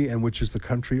country and which is the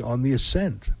country on the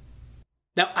ascent.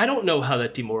 Now, I don't know how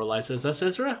that demoralizes us,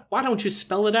 Ezra. Why don't you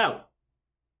spell it out?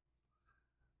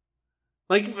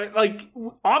 Like,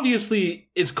 obviously,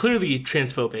 it's clearly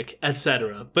transphobic,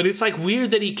 etc. But it's, like,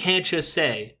 weird that he can't just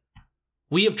say,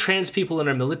 we have trans people in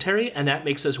our military, and that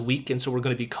makes us weak, and so we're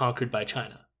going to be conquered by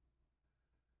China.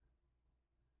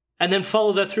 And then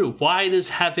follow that through. Why does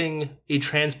having a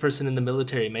trans person in the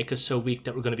military make us so weak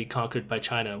that we're going to be conquered by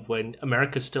China when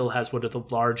America still has one of the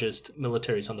largest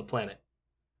militaries on the planet?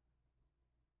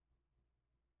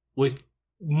 With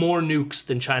more nukes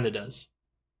than China does.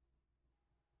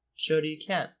 Jody,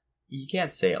 you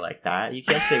can't say it like that. You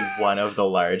can't say one of the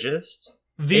largest.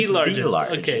 The largest.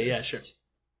 Okay, yeah, sure.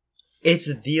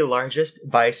 It's the largest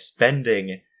by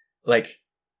spending, like,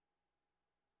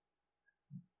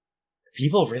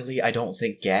 people really, I don't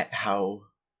think, get how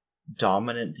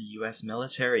dominant the US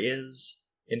military is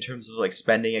in terms of, like,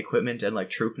 spending equipment and, like,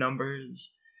 troop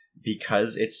numbers,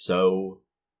 because it's so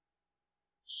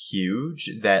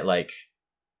huge that, like,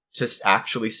 to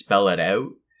actually spell it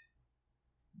out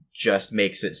just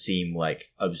makes it seem,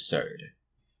 like, absurd.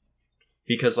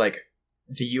 Because, like,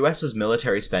 the US's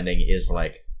military spending is,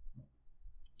 like,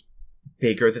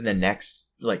 bigger than the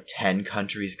next, like, 10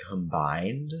 countries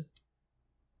combined.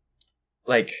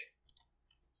 Like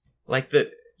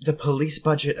the police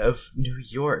budget of New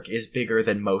York is bigger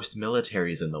than most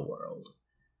militaries in the world.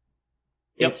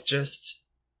 Yep. It's just,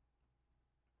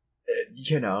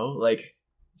 you know, like,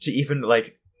 to even,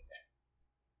 like,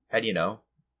 and, you know,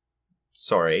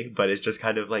 sorry, but it's just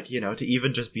kind of like, you know, to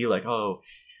even just be like, oh,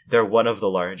 they're one of the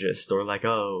largest, or like,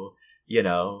 oh, you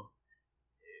know,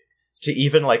 to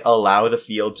even, like, allow the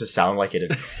field to sound like it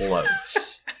is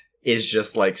close is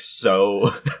just, like, so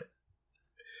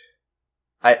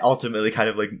I ultimately kind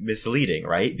of, like, misleading,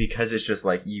 right? Because it's just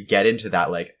like, you get into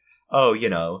that, like, oh, you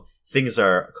know, things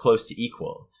are close to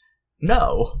equal.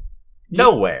 No.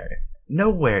 Nowhere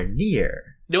near.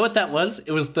 You know what that was?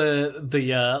 It was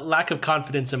the lack of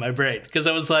confidence in my brain. Because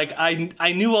I was like,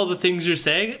 I knew all the things you're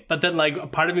saying, but then, like, a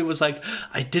part of me was like,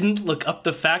 I didn't look up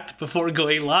the fact before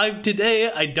going live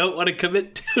today. I don't want to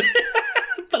commit to it.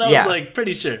 But I was like,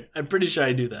 pretty sure. I'm pretty sure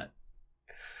I knew that.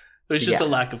 It was just a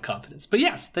lack of confidence. But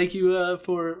yes, thank you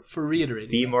for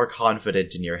reiterating. Be more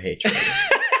confident in your hatred.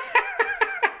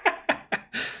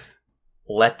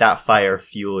 Let that fire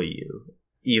fuel you,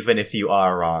 even if you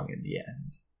are wrong in the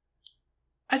end.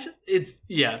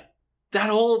 That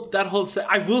whole.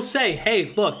 I will say,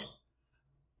 hey, look,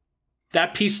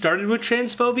 that piece started with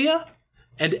transphobia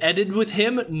and ended with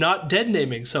him not dead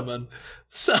naming someone.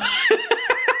 So,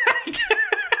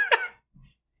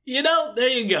 you know, there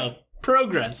you go,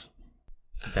 progress.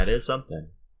 That is something.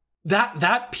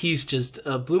 That piece just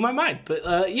blew my mind. But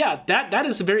that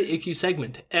is a very icky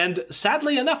segment, and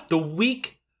sadly enough, the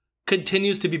week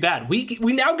continues to be bad. We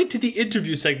now get to the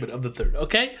interview segment of the third.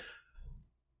 Okay.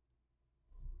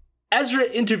 Ezra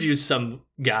interviews some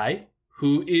guy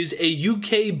who is a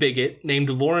UK bigot named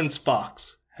Lawrence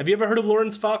Fox. Have you ever heard of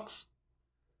Lawrence Fox?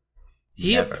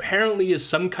 He apparently is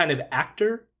some kind of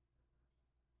actor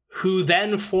who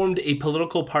then formed a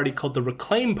political party called the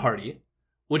Reclaim Party,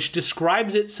 which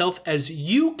describes itself as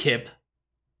UKIP,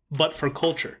 but for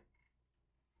culture.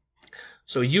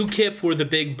 So UKIP were the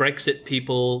big Brexit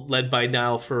people led by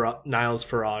Niall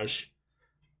Farage,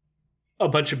 a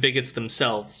bunch of bigots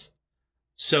themselves.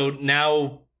 So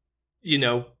now, you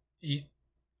know,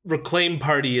 Reclaim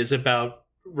Party is about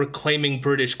reclaiming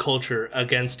British culture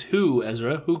against who,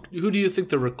 Ezra? Who do you think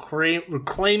they're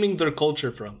reclaiming their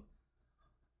culture from?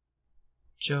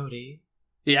 Jody.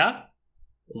 Yeah?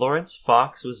 Lawrence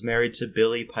Fox was married to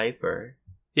Billie Piper.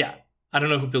 Yeah. I don't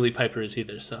know who Billie Piper is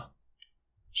either, so.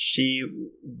 She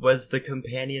was the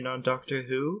companion on Doctor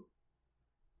Who?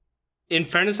 In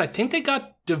fairness, I think they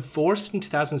got divorced in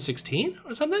 2016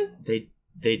 or something?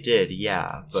 They did,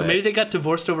 yeah. But... So maybe they got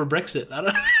divorced over Brexit. I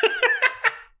don't know.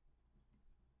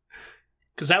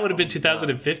 Because that would have been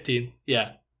 2015.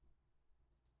 Yeah.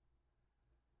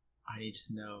 I need to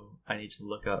know. I need to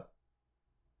look up.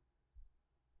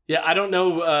 Yeah, I don't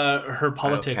know her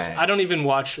politics. Okay. I don't even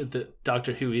watch the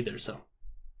Doctor Who either, so.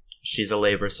 She's a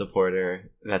Labour supporter.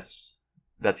 That's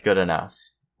good enough.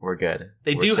 We're good.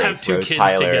 They We're do safe. have two Rose kids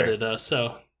Tyler. together, though,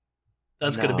 so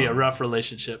that's going to be a rough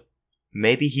relationship.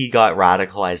 Maybe he got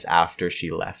radicalized after she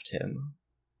left him.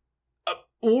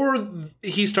 Or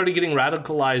he started getting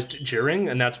radicalized during,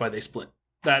 and that's why they split.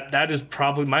 That is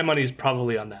probably, my money's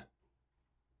probably on that.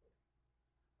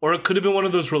 Or it could have been one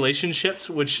of those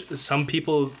relationships which some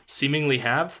people seemingly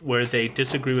have, where they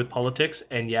disagree with politics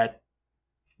and yet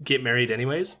get married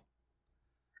anyways.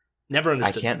 Never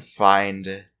understood. I can't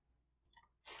find.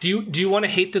 Do you want to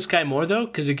hate this guy more though?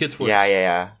 Because it gets worse.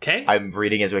 Yeah. Okay. I'm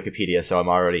reading his Wikipedia, so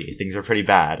things are pretty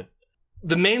bad.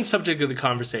 The main subject of the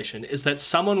conversation is that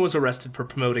someone was arrested for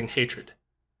promoting hatred.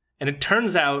 And it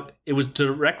turns out it was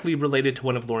directly related to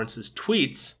one of Lawrence's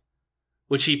tweets,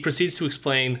 which he proceeds to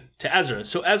explain to Ezra.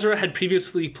 So Ezra had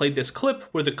previously played this clip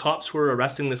where the cops were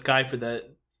arresting this guy for the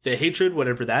hatred,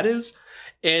 whatever that is.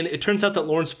 And it turns out that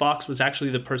Lawrence Fox was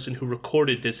actually the person who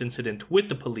recorded this incident with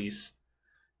the police.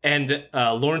 And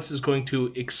Lawrence is going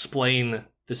to explain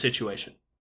the situation.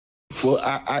 Well,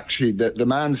 actually, the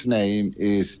man's name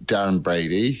is Darren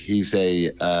Brady. He's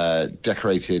a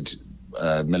decorated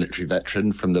military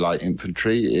veteran from the Light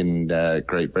Infantry in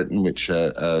Great Britain, which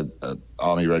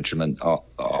Army regiment,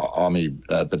 Army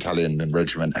battalion and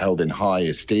regiment held in high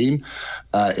esteem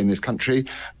in this country.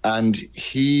 And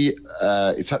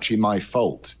it's actually my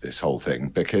fault, this whole thing,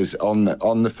 because on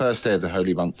the first day of the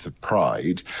holy month of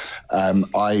Pride,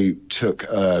 I took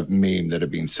a meme that had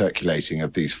been circulating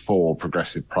of these 4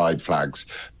 progressive pride flags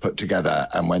put together.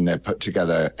 And when they're put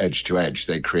together edge to edge,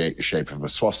 they create the shape of a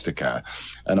swastika.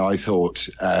 And I thought,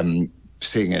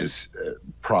 seeing as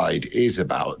Pride is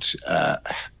about,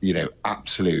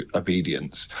 absolute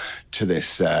obedience to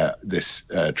this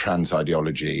trans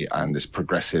ideology and this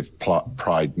progressive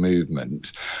Pride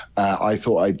movement, I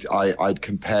thought I'd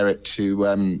compare it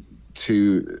to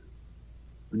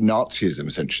Nazism,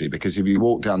 essentially, because if you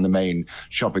walk down the main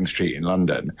shopping street in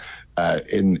London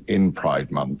in Pride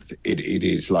Month, it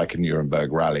is like a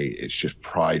Nuremberg rally. It's just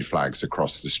Pride flags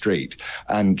across the street.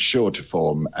 And sure to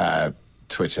form,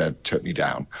 Twitter took me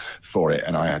down for it,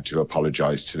 and I had to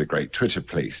apologize to the great Twitter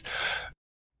police.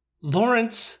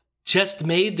 Lawrence just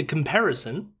made the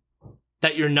comparison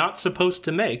that you're not supposed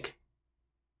to make,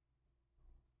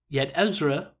 yet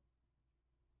Ezra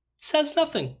says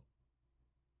nothing.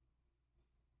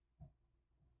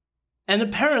 And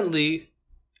apparently,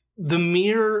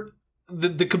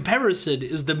 the comparison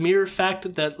is the mere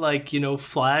fact that,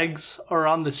 flags are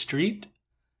on the street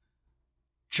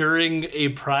during a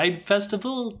Pride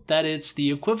festival, that it's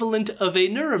the equivalent of a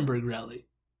Nuremberg rally.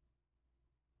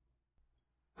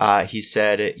 He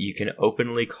said, you can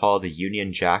openly call the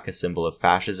Union Jack a symbol of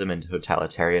fascism and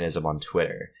totalitarianism on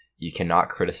Twitter. You cannot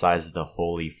criticize the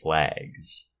holy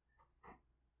flags.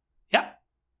 Yeah.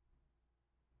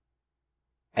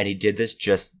 And he did this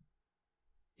just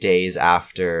days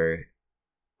after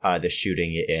the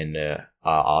shooting in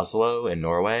Oslo in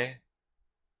Norway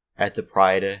at the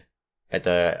Pride, at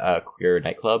the queer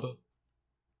nightclub.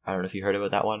 I don't know if you heard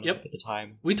about that one at the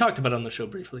time. We talked about it on the show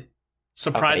briefly.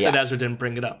 Surprised that Ezra didn't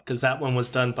bring it up, because that one was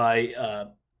done by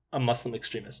a Muslim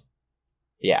extremist.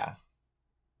 Yeah.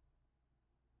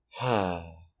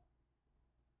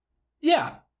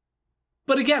 Yeah.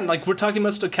 But again, we're talking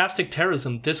about stochastic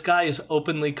terrorism. This guy is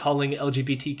openly calling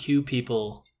LGBTQ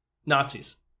people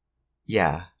Nazis.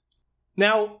 Yeah.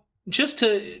 Now, just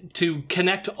to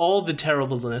connect all the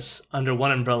terribleness under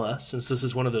one umbrella, since this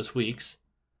is one of those weeks,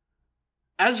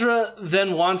 Ezra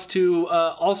then wants to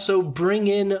also bring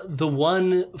in the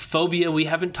one phobia we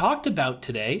haven't talked about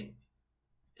today,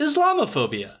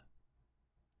 Islamophobia.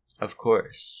 Of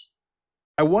course.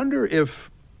 I wonder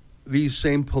if these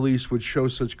same police would show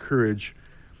such courage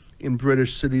in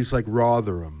British cities like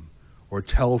Rotherham or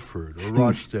Telford or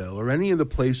Rochdale or any of the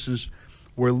places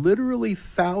where literally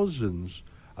thousands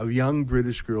of young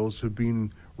British girls have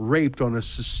been raped on a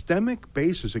systemic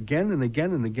basis again and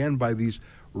again and again by these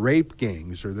rape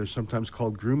gangs, or they're sometimes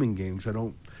called grooming gangs. I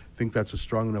don't think that's a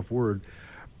strong enough word.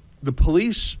 The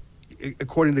police,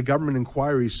 according to government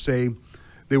inquiries, say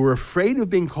they were afraid of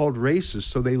being called racist,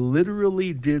 so they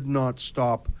literally did not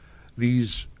stop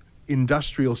these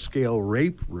industrial scale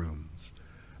rape rooms.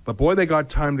 But boy, they got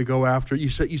time to go after. You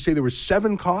say there were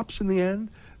 7 cops in the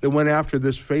end that went after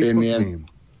this Facebook meme.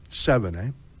 7,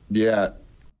 eh? Yeah.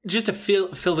 Just to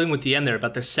fill in with the end there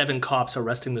about there's 7 cops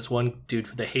arresting this one dude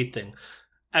for the hate thing.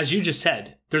 as you just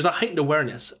said, there's a heightened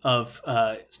awareness of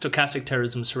stochastic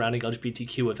terrorism surrounding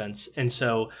LGBTQ events. And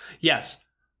so, yes,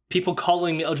 people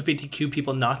calling LGBTQ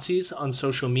people Nazis on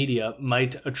social media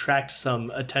might attract some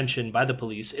attention by the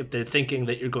police if they're thinking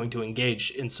that you're going to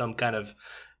engage in some kind of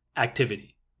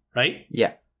activity, right?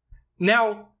 Yeah.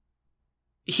 Now,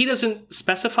 he doesn't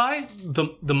specify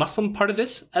the Muslim part of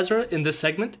this, Ezra, in this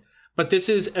segment, but this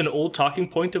is an old talking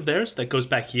point of theirs that goes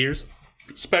back years,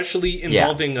 especially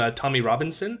involving Tommy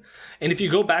Robinson. And if you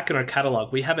go back in our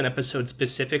catalog, we have an episode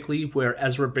specifically where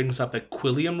Ezra brings up a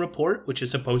Quilliam report, which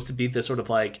is supposed to be this sort of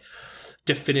like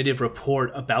definitive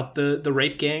report about the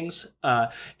rape gangs.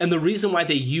 And the reason why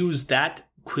they use that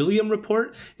Quilliam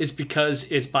report is because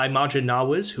it's by Majid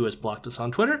Nawaz, who has blocked us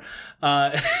on Twitter,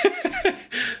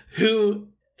 who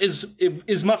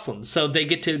is Muslim. So they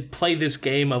get to play this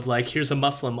game of like, here's a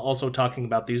Muslim also talking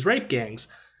about these rape gangs.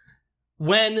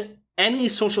 When any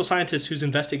social scientist who's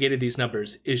investigated these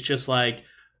numbers is just like,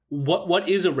 what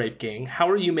is a rape gang? How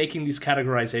are you making these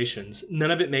categorizations?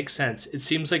 None of it makes sense. It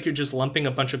seems like you're just lumping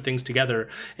a bunch of things together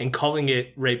and calling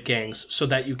it rape gangs so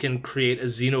that you can create a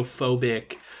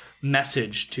xenophobic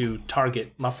message to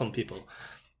target Muslim people.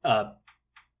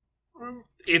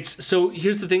 So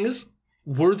here's the thing is,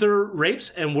 were there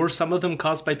rapes and were some of them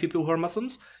caused by people who are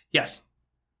Muslims? Yes.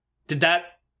 Did that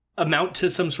amount to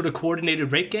some sort of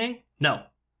coordinated rape gang? No.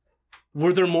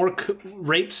 Were there more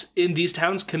rapes in these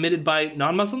towns committed by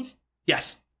non-Muslims?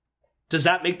 Yes. Does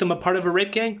that make them a part of a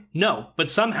rape gang? No. But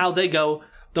somehow they go,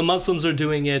 the Muslims are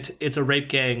doing it, it's a rape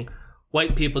gang.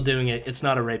 White people doing it, it's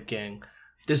not a rape gang.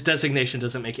 This designation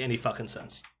doesn't make any fucking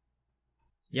sense.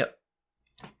 Yep.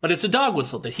 But it's a dog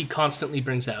whistle that he constantly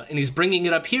brings out. And he's bringing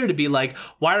it up here to be like,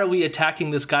 why are we attacking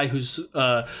this guy who's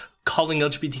calling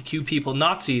LGBTQ people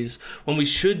Nazis when we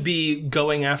should be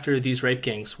going after these rape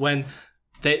gangs? When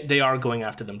they are going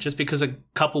after them. Just because a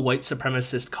couple white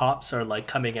supremacist cops are like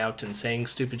coming out and saying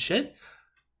stupid shit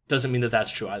doesn't mean that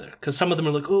that's true either. Because some of them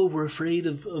are like, oh, we're afraid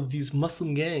of these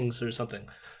Muslim gangs or something.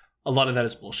 A lot of that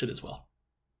is bullshit as well.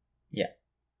 Yeah.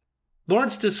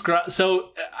 Lawrence so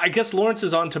I guess Lawrence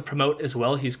is on to promote as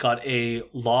well. He's got a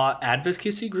law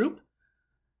advocacy group,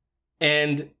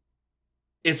 and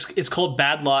it's called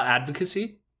Bad Law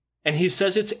Advocacy. And he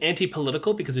says it's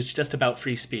anti-political because it's just about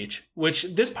free speech, which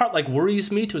this part like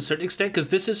worries me to a certain extent because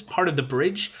this is part of the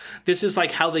bridge. This is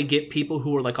like how they get people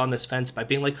who are like on this fence by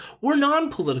being like, we're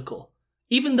non-political.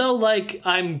 Even though like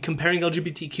I'm comparing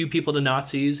LGBTQ people to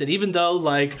Nazis, and even though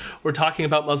like we're talking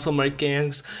about Muslim rape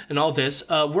gangs and all this,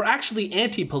 we're actually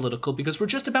anti-political because we're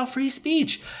just about free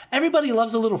speech. Everybody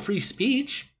loves a little free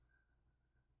speech.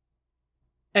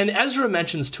 And Ezra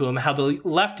mentions to him how the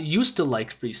left used to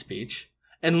like free speech.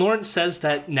 And Lawrence says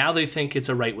that now they think it's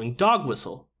a right-wing dog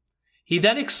whistle. He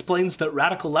then explains that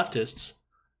radical leftists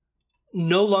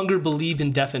no longer believe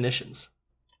in definitions.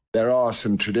 There are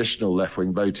some traditional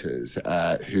left-wing voters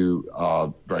who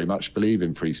are very much believe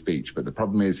in free speech. But the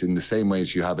problem is, in the same way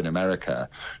as you have in America,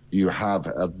 you have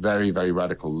a very, very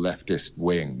radical leftist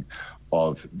wing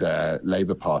of the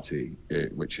Labour Party,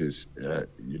 which is,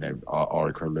 our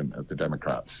equivalent of the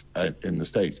Democrats in the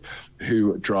States,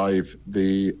 who drive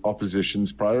the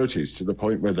opposition's priorities to the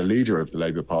point where the leader of the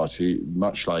Labour Party,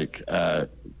 much like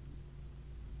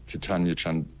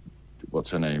Ketanji what's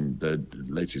her name, the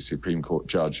latest Supreme Court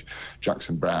judge,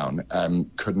 Jackson Brown,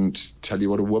 couldn't tell you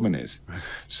what a woman is.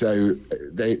 So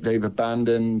they've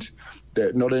abandoned,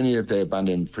 not only have they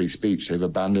abandoned free speech, they've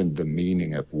abandoned the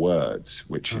meaning of words,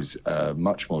 which is a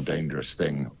much more dangerous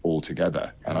thing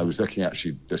altogether. And I was looking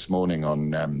actually this morning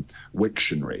on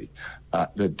Wiktionary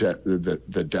at the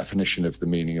definition of the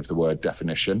meaning of the word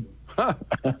definition.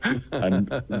 And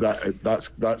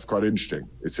that's quite interesting.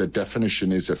 It's a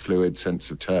definition is a fluid sense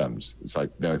of terms. It's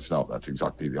like, no, it's not. That's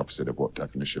exactly the opposite of what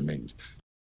definition means.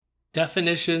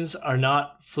 Definitions are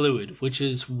not fluid, which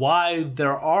is why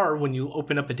there are, when you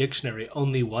open up a dictionary,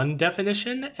 only one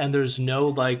definition, and there's no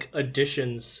like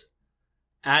additions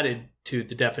added to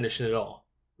the definition at all,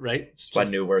 right? It's why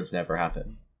new words never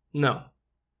happen. No.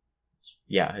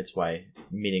 Yeah, it's why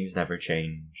meanings never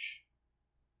change.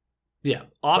 Yeah,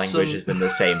 awesome. Language has been the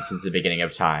same since the beginning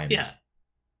of time. Yeah.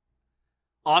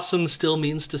 Awesome still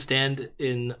means to stand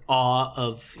in awe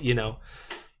of,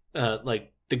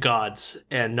 like the gods,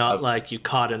 and not like you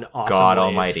caught an awesome God wave.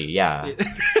 Almighty, yeah.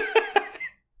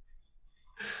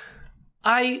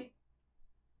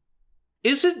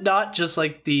 Is it not just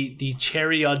like the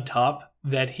cherry on top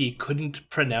that he couldn't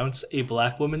pronounce a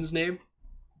black woman's name?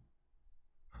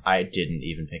 I didn't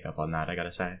even pick up on that, I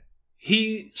gotta say.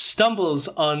 He stumbles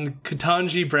on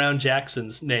Ketanji Brown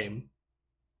Jackson's name,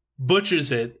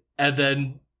 butchers it, and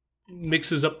then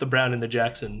mixes up the Brown and the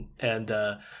Jackson, and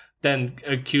then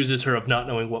accuses her of not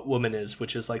knowing what woman is,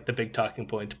 which is like the big talking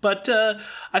point. But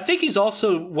I think he's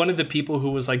also one of the people who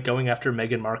was like going after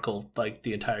Meghan Markle like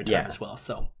the entire time as well.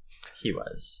 So he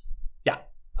was. Yeah.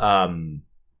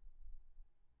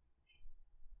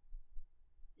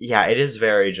 Yeah, it is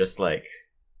very just like,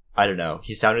 I don't know.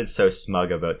 He sounded so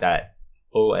smug about that.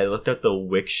 Oh, I looked up the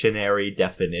Wiktionary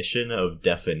definition of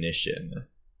definition.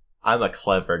 I'm a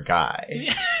clever guy.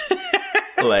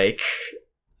 Like,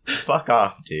 fuck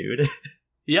off, dude.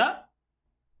 Yeah.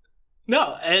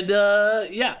 No, and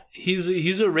yeah,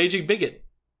 he's a raging bigot.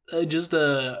 Just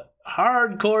a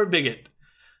hardcore bigot.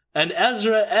 And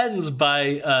Ezra ends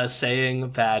by saying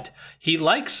that he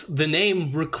likes the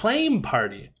name Reclaim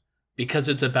Party because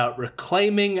it's about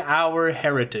reclaiming our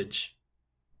heritage.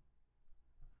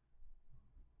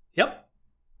 Yep.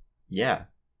 Yeah.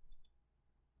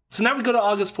 So now we go to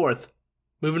August 4th.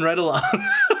 Moving right along.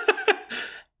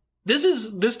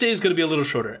 This day is going to be a little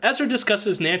shorter. Ezra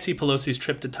discusses Nancy Pelosi's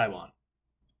trip to Taiwan.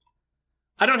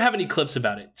 I don't have any clips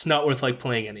about it. It's not worth like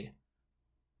playing any.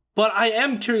 But I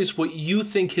am curious what you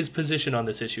think his position on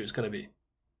this issue is going to be.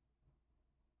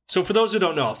 So for those who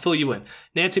don't know, I'll fill you in.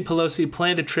 Nancy Pelosi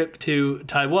planned a trip to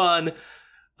Taiwan.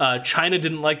 China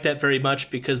didn't like that very much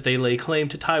because they lay claim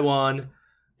to Taiwan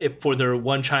for their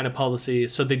one China policy.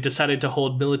 So they decided to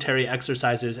hold military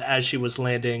exercises as she was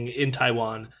landing in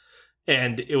Taiwan.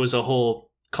 And it was a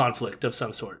whole conflict of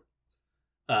some sort.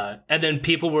 And then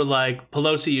people were like,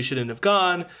 Pelosi, you shouldn't have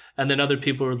gone. And then other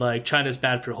people were like, China's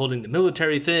bad for holding the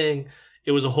military thing.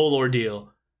 It was a whole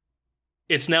ordeal.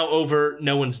 It's now over.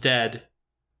 No one's dead.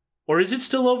 Or is it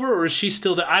still over? Or is she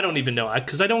still there? I don't even know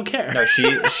because I don't care. No,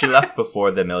 she left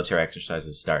before the military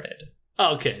exercises started.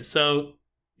 Oh, okay, so...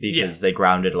 Because they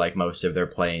grounded like most of their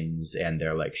planes and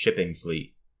their like shipping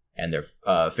fleet and their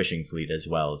fishing fleet as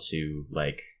well to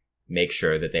like... make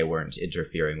sure that they weren't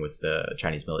interfering with the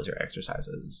Chinese military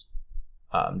exercises,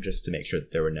 just to make sure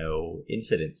that there were no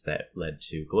incidents that led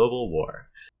to global war.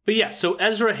 But yeah, so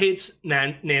Ezra hates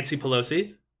Nancy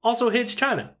Pelosi, also hates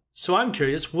China. So I'm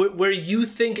curious where you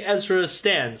think Ezra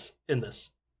stands in this.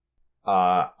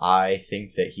 I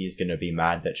think that he's going to be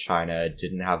mad that China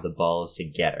didn't have the balls to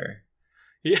get her.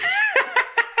 Yeah.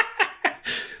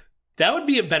 That would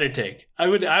be a better take. I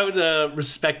would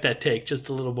respect that take just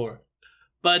a little more.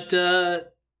 But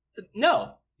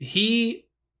no, he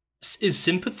is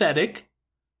sympathetic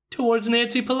towards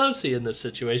Nancy Pelosi in this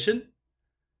situation,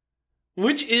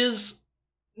 which is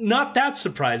not that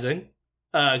surprising,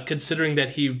 considering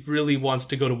that he really wants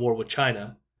to go to war with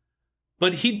China.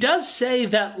 But he does say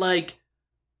that, like,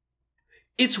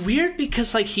 it's weird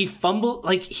because, like,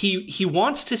 he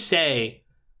wants to say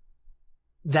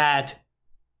that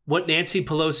what Nancy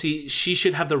Pelosi, she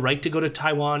should have the right to go to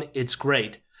Taiwan, it's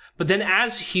great. But then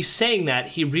as he's saying that,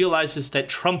 he realizes that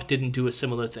Trump didn't do a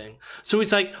similar thing. So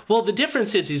he's like, well, the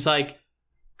difference is, he's like,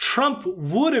 Trump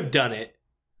would have done it,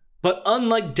 but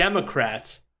unlike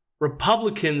Democrats,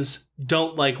 Republicans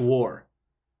don't like war.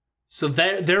 So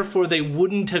therefore, they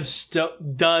wouldn't have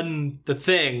done the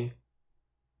thing,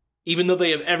 even though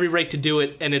they have every right to do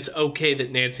it, and it's okay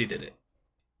that Nancy did it.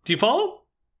 Do you follow?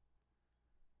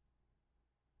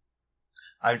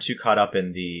 I'm too caught up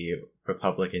in the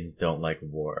Republicans don't like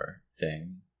war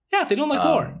thing. Yeah, they don't like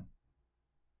war.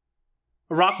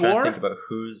 Iraq War? Think about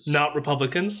who's not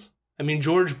Republicans. I mean,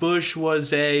 George Bush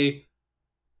was a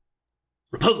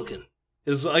Republican.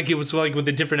 It was like with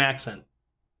a different accent.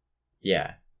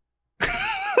 Yeah.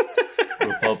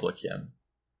 Republican.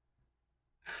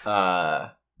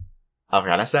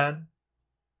 Afghanistan?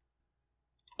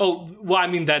 Oh, well, I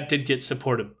mean, that did get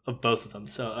support of both of them,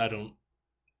 so I don't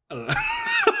know.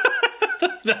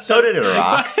 So did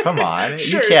Iraq. Come on.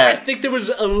 Sure, you can't... I think there was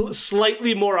a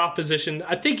slightly more opposition.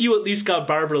 I think you at least got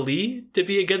Barbara Lee to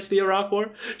be against the Iraq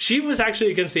War. She was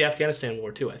actually against the Afghanistan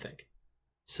War, too, I think.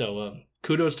 So,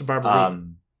 kudos to Barbara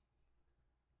Lee.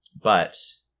 But,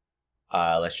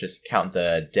 let's just count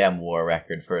the Dem War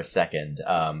record for a second.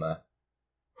 That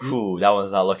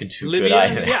one's not looking too Libya, good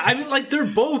either. Yeah, I mean, like, they're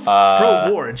both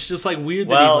pro-war. It's just, like, weird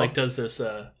that he, like, does this,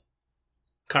 who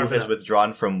has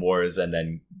withdrawn from wars and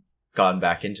then gone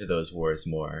back into those wars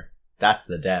more. That's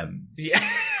the Dems. Yeah.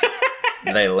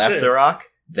 They left Iraq,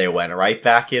 they went right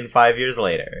back in 5 years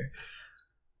later.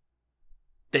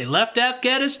 They left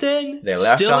Afghanistan, they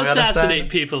left still Afghanistan, assassinate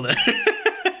people there.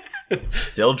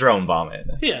 Still drone bombing.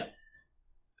 Yeah.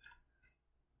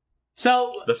 So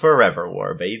it's the Forever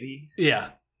War, baby. Yeah.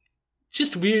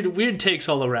 Just weird takes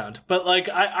all around. But like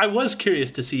I was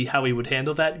curious to see how he would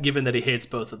handle that, given that he hates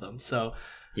both of them. So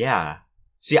yeah.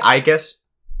 See, I guess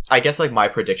like my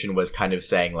prediction was kind of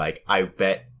saying like, I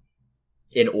bet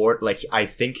I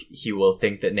think he will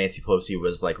think that Nancy Pelosi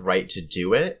was like right to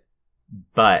do it,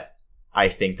 but I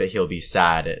think that he'll be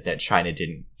sad that China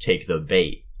didn't take the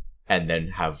bait and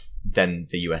then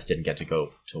the US didn't get to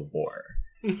go to war.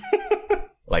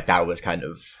 Like that was kind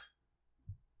of,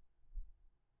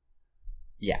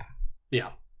 yeah.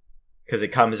 Because it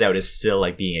comes out as still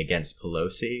like being against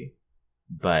Pelosi,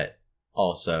 but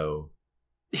also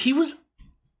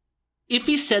if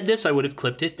he said this, I would have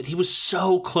clipped it, but he was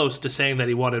so close to saying that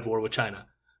he wanted war with China.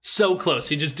 So close.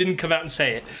 He just didn't come out and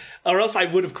say it, or else I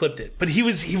would have clipped it. But he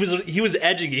was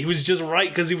edging it. He was just right,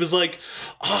 because he was like,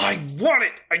 oh, I want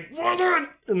it.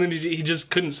 And then he just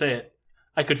couldn't say it.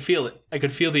 I could feel it. I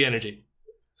could feel the energy.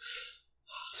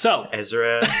 So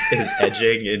Ezra is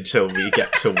edging until we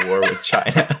get to war with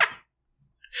China.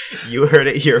 You heard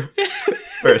it here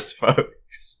first,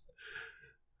 folks.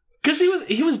 Because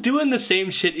he was doing the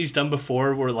same shit he's done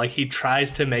before, where like he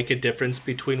tries to make a difference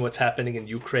between what's happening in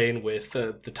Ukraine with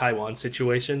the Taiwan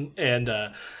situation, and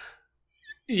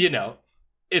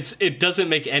it doesn't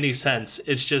make any sense.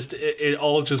 It's just it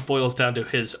all just boils down to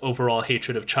his overall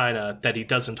hatred of China that he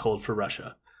doesn't hold for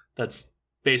Russia. That's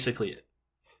basically it.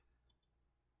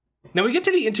 Now we get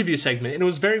to the interview segment, and it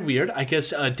was very weird. I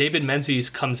guess David Menzies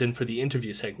comes in for the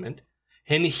interview segment,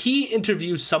 and he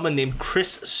interviews someone named Chris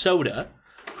Soda,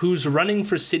 who's running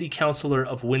for city councilor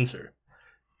of Windsor.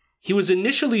 He was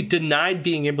initially denied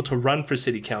being able to run for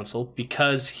city council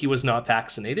because he was not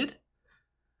vaccinated.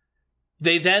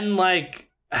 They then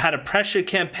had a pressure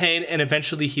campaign, and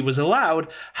eventually he was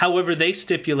allowed. However, they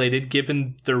stipulated,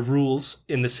 given the rules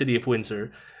in the city of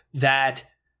Windsor, that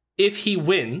if he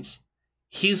wins,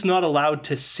 he's not allowed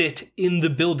to sit in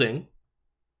the building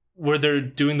where they're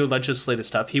doing the legislative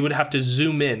stuff. He would have to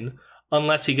zoom in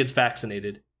unless he gets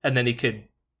vaccinated, and then he could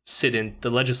sit in the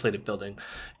legislative building.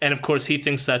 And of course, he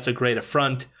thinks that's a great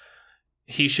affront.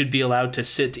 He should be allowed to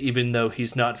sit even though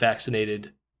he's not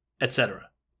vaccinated, etc.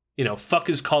 Fuck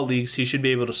his colleagues. He should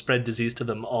be able to spread disease to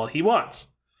them all he wants.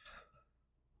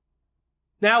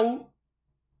 Now,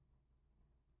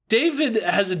 David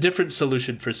has a different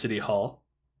solution for City Hall,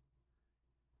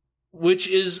 which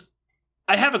is,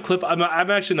 I have a clip. I'm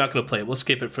actually not going to play it. We'll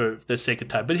skip it for the sake of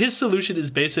time. But his solution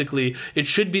is basically, it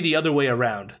should be the other way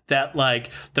around. That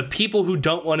the people who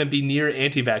don't want to be near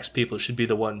anti-vax people should be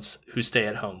the ones who stay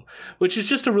at home, which is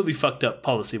just a really fucked up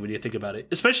policy when you think about it.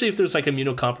 Especially if there's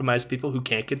immunocompromised people who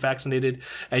can't get vaccinated,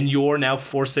 and you're now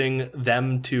forcing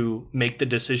them to make the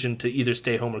decision to either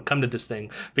stay home or come to this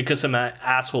thing because some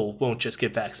asshole won't just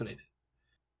get vaccinated.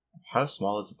 How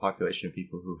small is the population of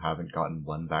people who haven't gotten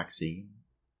one vaccine?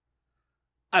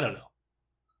 I don't know.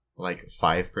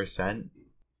 5%?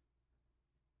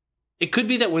 It could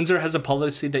be that Windsor has a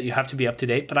policy that you have to be up to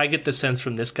date, but I get the sense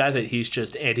from this guy that he's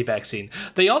just anti-vaccine.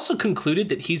 They also concluded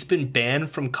that he's been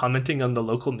banned from commenting on the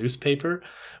local newspaper,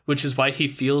 which is why he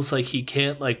feels like he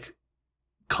can't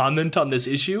comment on this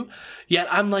issue. Yet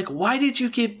I'm like, why did you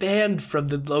get banned from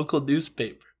the local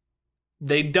newspaper?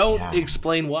 They don't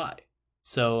explain why.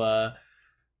 So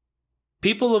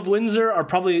people of Windsor are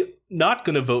probably not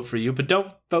going to vote for you, but don't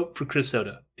vote for Chris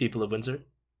Soda, people of Windsor.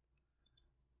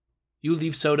 You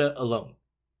leave Soda alone.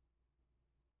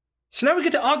 So now we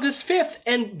get to August 5th,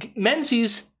 and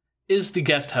Menzies is the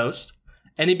guest host,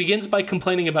 and he begins by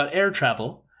complaining about air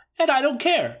travel, and I don't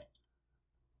care.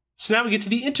 So now we get to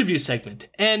the interview segment,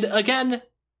 and again,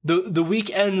 the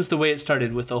week ends the way it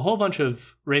started, with a whole bunch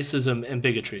of racism and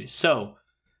bigotry. So,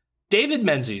 David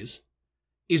Menzies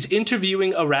is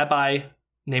interviewing a rabbi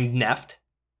named Neft,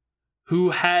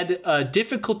 who had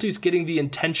difficulties getting the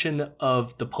attention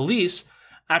of the police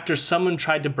after someone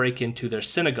tried to break into their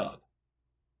synagogue.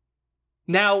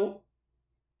 Now,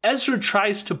 Ezra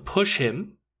tries to push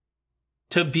him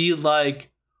to be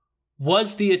like,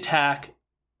 was the attack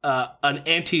an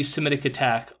anti-Semitic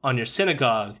attack on your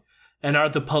synagogue? And are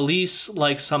the police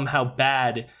somehow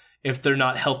bad if they're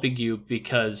not helping you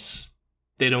because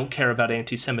they don't care about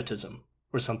anti-Semitism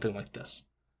or something like this?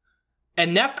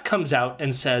 And Neft comes out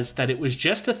and says that it was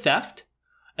just a theft.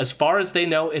 As far as they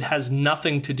know, it has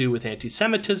nothing to do with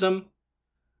anti-Semitism.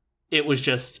 It was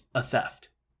just a theft.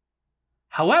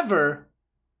 However,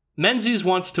 Menzies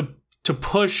wants to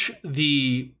push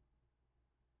the,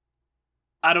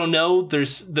 I don't know,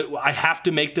 I have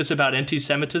to make this about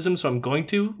anti-Semitism, so I'm going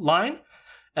to line.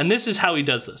 And this is how he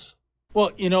does this.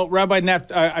 Well, Rabbi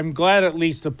Neft, I'm glad at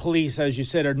least the police, as you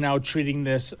said, are now treating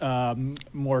this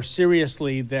more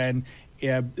seriously than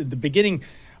at the beginning.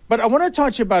 But I want to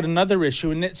talk to you about another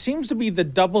issue, and it seems to be the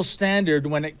double standard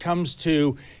when it comes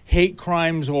to hate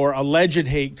crimes or alleged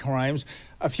hate crimes.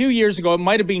 A few years ago, it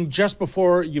might have been just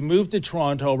before you moved to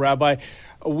Toronto, Rabbi,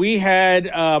 we had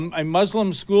a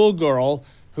Muslim schoolgirl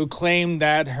who claimed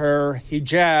that her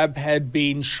hijab had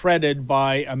been shredded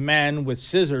by a man with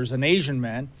scissors, an Asian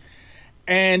man.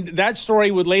 And that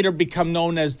story would later become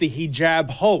known as the hijab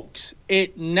hoax.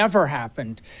 It never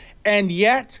happened. And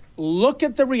yet, look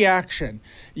at the reaction.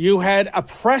 You had a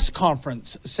press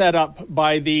conference set up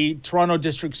by the Toronto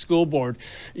District School Board.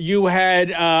 You had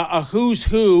a who's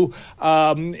who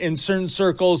in certain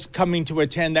circles coming to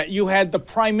attend that. You had the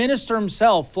Prime Minister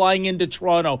himself flying into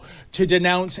Toronto to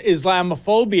denounce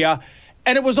Islamophobia.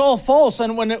 And it was all false.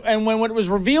 And when it was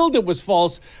revealed it was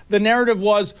false, the narrative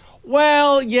was,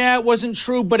 well, yeah, it wasn't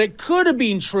true, but it could have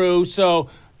been true. So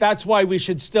that's why we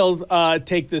should still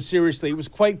take this seriously. It was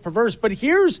quite perverse. But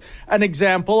here's an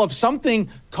example of something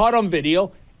caught on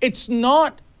video. It's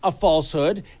not a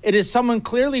falsehood. It is someone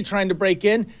clearly trying to break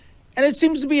in, and it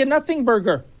seems to be a nothing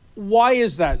burger. Why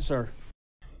is that, sir?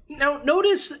 Now,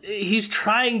 notice he's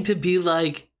trying to be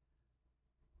like,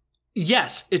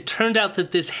 yes, it turned out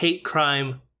that this hate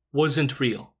crime wasn't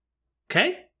real.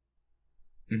 Okay?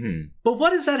 Mm-hmm. But what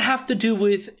does that have to do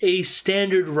with a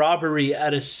standard robbery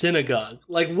at a synagogue?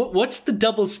 Like, what's the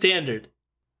double standard?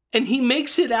 And he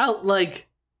makes it out like,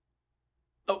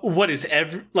 as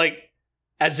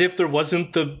if there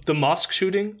wasn't the mosque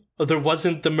shooting, or there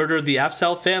wasn't the murder of the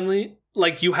Afzal family.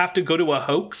 Like, you have to go to a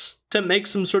hoax to make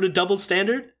some sort of double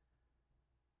standard?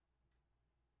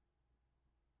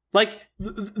 Like,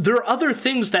 there are other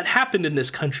things that happened in this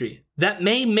country that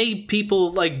may make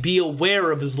people, like, be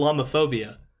aware of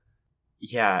Islamophobia.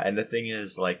 Yeah, and the thing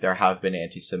is, like, there have been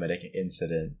anti-Semitic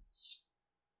incidents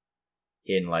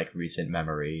in, like, recent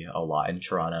memory, a lot in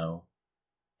Toronto,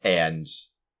 and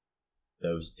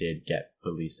those did get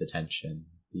police attention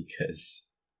because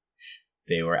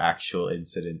they were actual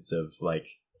incidents of, like,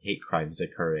 hate crimes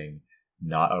occurring,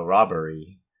 not a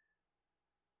robbery.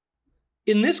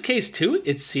 In this case, too,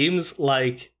 it seems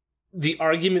like the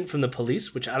argument from the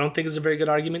police, which I don't think is a very good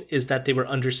argument, is that they were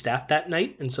understaffed that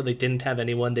night, and so they didn't have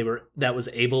anyone that was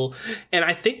able. And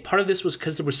I think part of this was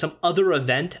because there was some other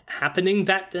event happening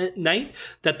that night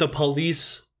that the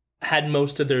police had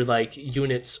most of their like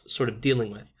units sort of dealing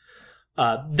with.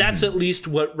 That's at least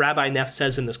what Rabbi Neff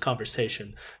says in this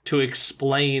conversation to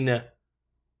explain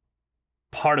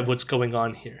part of what's going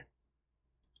on here.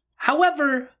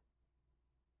 However,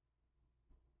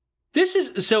 this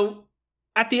is so.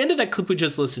 At the end of that clip we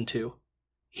just listened to,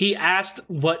 he asked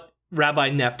what Rabbi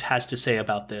Neft has to say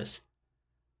about this.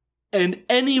 And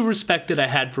any respect that I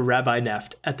had for Rabbi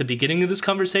Neft at the beginning of this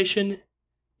conversation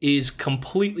is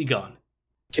completely gone.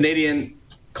 Canadian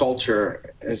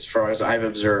culture, as far as I've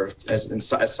observed, as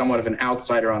somewhat of an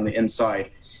outsider on the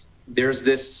inside, there's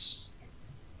this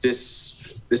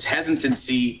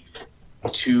hesitancy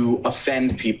to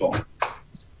offend people.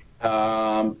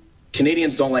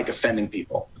 Canadians don't like offending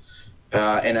people.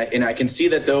 And I can see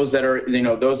that those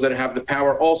that have the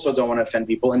power also don't want to offend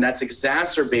people, and that's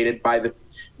exacerbated by the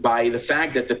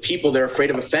fact that the people they're afraid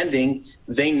of offending,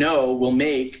 they know will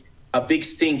make a big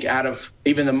stink out of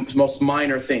even the most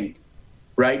minor thing,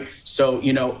 right? So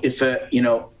if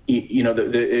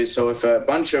a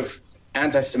bunch of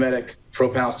anti-Semitic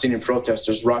pro-Palestinian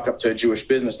protesters rock up to a Jewish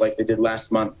business like they did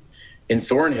last month in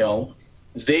Thornhill,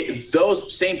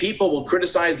 those same people will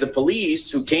criticize the police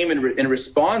who came and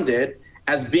responded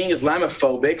as being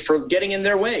Islamophobic for getting in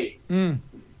their way,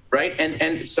 right?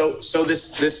 And so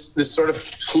this sort of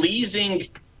pleasing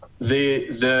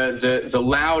the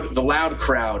loud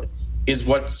crowd is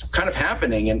what's kind of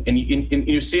happening, and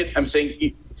you see it. I'm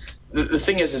saying the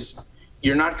thing is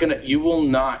you will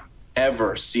not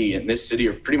ever see in this city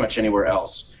or pretty much anywhere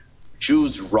else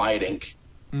Jews rioting.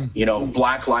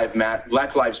 Black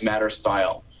Lives Matter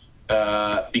style,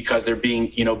 because they're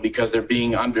being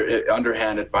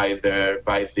underhanded by their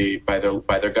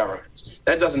governments.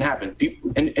 That doesn't happen.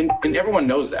 People, and everyone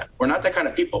knows that. We're not that kind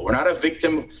of people. We're not a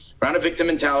victim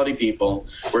mentality people.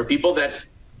 We're people that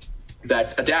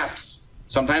adapts.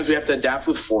 Sometimes we have to adapt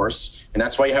with force, and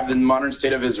that's why you have the modern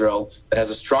state of Israel that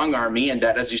has a strong army, and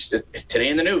that, as you said today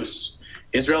in the news,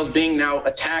 Israel's being now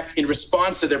attacked in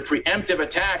response to their preemptive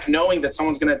attack, knowing that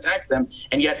someone's going to attack them,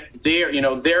 and yet they're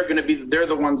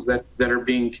the ones that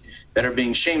are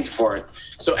being shamed for it.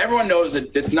 So everyone knows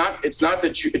that it's not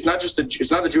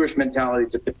the Jewish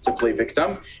mentality to play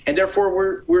victim, and therefore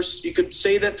we're you could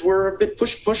say that we're a bit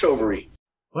pushovery.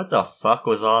 What the fuck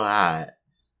was all that?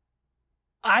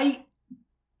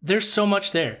 There's so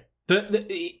much there.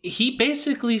 He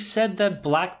basically said that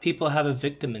black people have a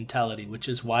victim mentality, which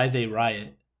is why they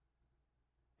riot.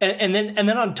 And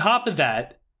then on top of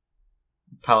that,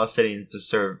 Palestinians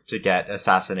deserve to get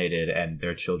assassinated and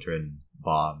their children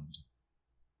bombed.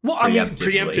 Well, I mean,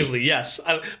 preemptively, yes.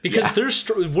 Because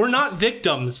we're not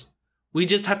victims. We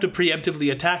just have to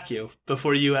preemptively attack you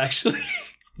before you actually...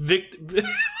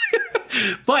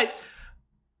 But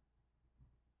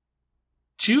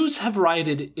Jews have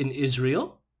rioted in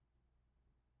Israel.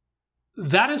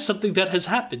 That is something that has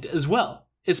happened as well.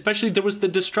 Especially there was the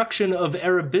destruction of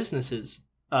Arab businesses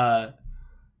that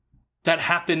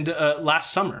happened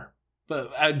last summer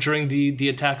during the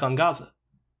attack on Gaza.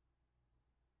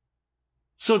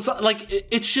 So it's like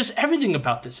it's just everything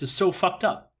about this is so fucked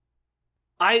up.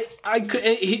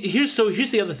 Here's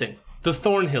the other thing. The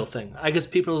Thornhill thing. I guess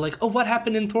people are like, oh, what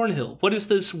happened in Thornhill? What is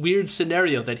this weird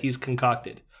scenario that he's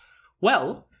concocted?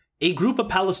 Well, a group of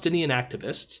Palestinian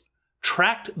activists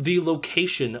tracked the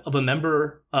location of a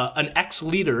member, an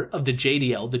ex-leader of the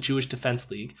JDL, the Jewish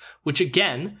Defense League, which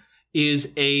again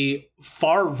is a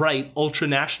far-right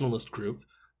ultranationalist group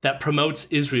that promotes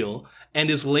Israel and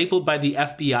is labeled by the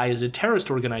FBI as a terrorist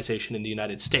organization in the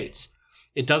United States.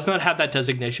 It does not have that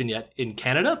designation yet in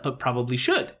Canada, but probably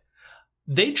should.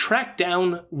 They tracked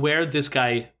down where this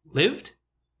guy lived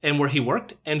and where he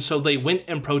worked, and so they went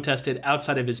and protested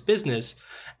outside of his business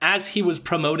as he was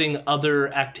promoting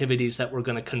other activities that were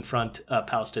going to confront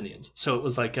Palestinians. So it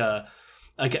was like a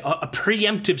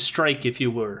preemptive strike, if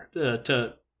you were,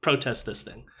 to protest this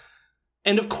thing.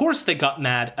 And of course they got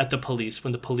mad at the police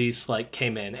when the police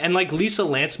came in. And Lisa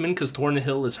Lantzman, because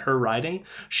Thornhill is her riding,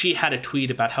 she had a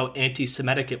tweet about how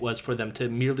anti-Semitic it was for them to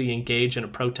merely engage in a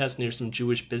protest near some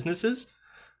Jewish businesses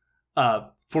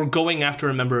for going after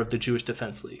a member of the Jewish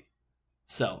Defense League.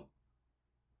 So,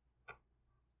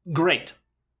 great.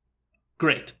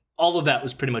 All of that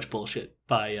was pretty much bullshit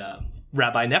by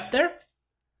Rabbi Neff there.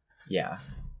 Yeah.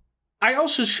 I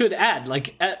also should add,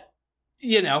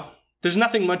 there's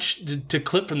nothing much to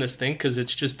clip from this thing because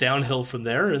it's just downhill from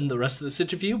there in the rest of this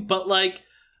interview. But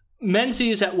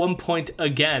Menzies at one point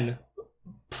again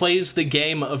plays the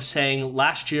game of saying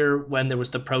last year when there was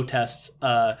the protests,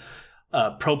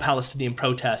 pro-Palestinian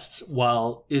protests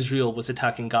while Israel was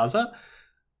attacking Gaza,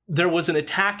 there was an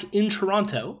attack in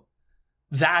Toronto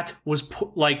that was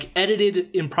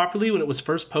edited improperly when it was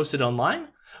first posted online,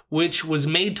 which was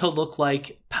made to look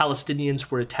like Palestinians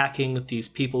were attacking these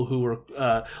people who were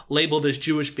labeled as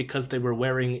Jewish because they were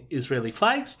wearing Israeli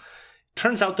flags.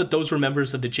 Turns out that those were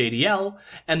members of the JDL,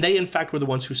 and they in fact were the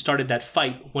ones who started that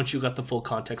fight once you got the full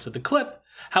context of the clip.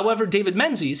 However, David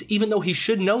Menzies, even though he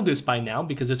should know this by now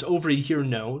because it's over a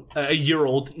year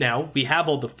old now, we have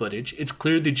all the footage. It's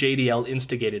clear the JDL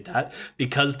instigated that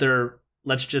because they're,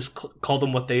 let's just call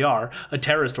them what they are, a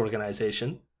terrorist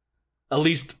organization. At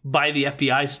least by the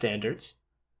FBI standards.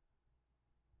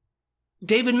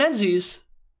 David Menzies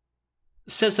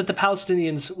says that the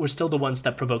Palestinians were still the ones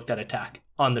that provoked that attack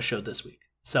on the show this week.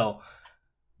 So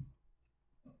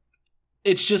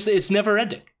it's never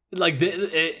ending.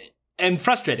 And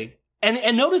frustrating.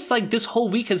 And notice this whole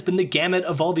week has been the gamut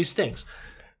of all these things.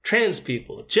 Trans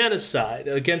people, genocide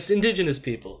against indigenous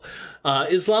people,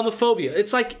 Islamophobia.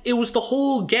 It's it was the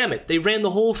whole gamut. They ran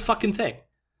the whole fucking thing.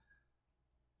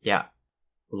 Yeah.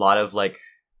 A lot of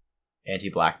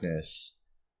anti-blackness,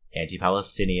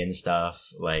 anti-Palestinian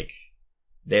stuff.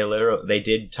 They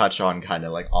did touch on kind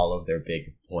of all of their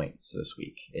big points this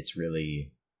week. It's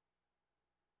really,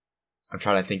 I'm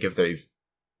trying to think if they've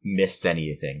missed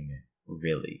anything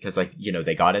really, because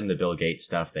they got in the Bill Gates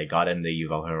stuff, they got in the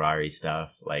Yuval Harari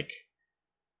stuff.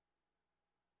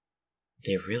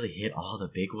 They really hit all the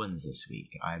big ones this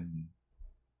week. I'm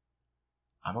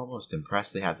almost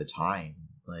impressed they had the time.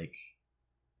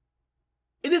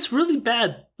 It is really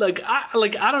bad.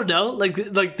 I don't know.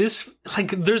 This.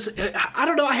 There's. I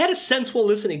don't know. I had a sense while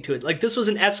listening to it. This was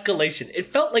an escalation. It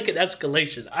felt like an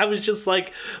escalation. I was just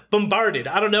bombarded.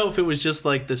 I don't know if it was just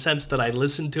the sense that I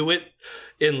listened to it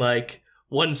in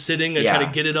one sitting and try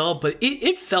to get it all, but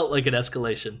it felt like an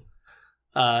escalation.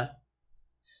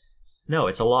 No,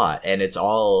 it's a lot, and it's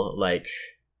all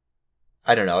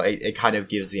I don't know. It kind of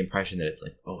gives the impression that it's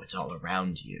oh, it's all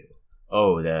around you.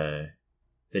 Oh, the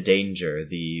danger,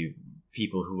 the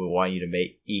people who want you to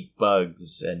eat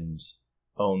bugs and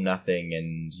own nothing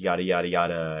and yada yada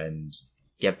yada and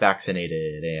get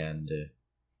vaccinated and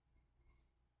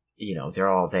they're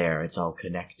all there. It's all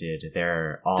connected.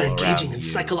 They're engaging in you.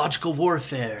 Psychological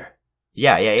warfare.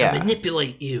 Yeah. To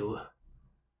manipulate you.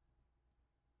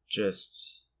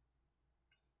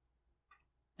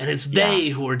 And it's they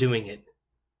who are doing it.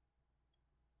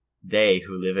 They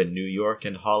who live in New York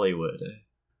and Hollywood.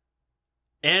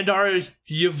 And our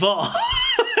Yuval.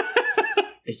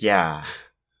 Yeah.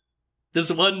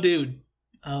 This one dude.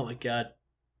 Oh my god.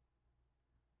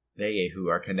 They who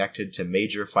are connected to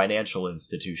major financial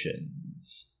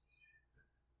institutions.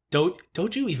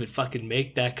 Don't you even fucking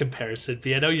make that comparison,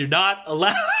 Piano. You're not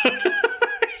allowed.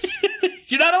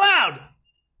 You're not allowed.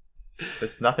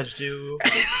 It's nothing to do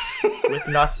with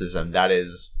Nazism. That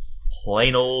is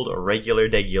plain old, regular,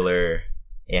 degular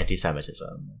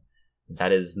anti-Semitism.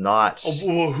 That is not...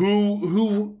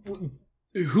 Who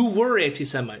were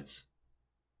anti-Semites?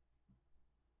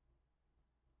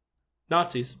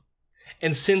 Nazis.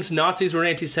 And since Nazis were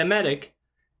anti-Semitic,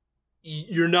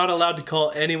 you're not allowed to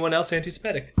call anyone else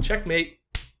anti-Semitic. Checkmate.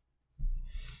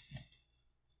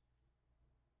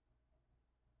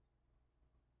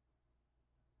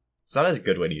 It's not as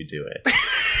good when you do it.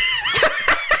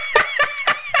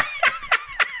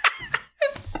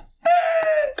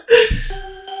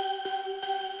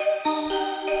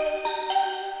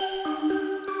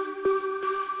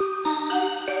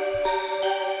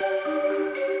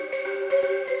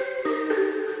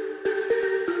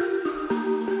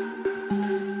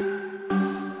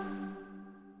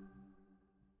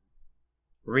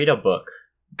 Read a book.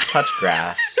 Touch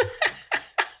grass.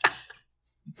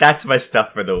 That's my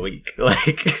stuff for the week.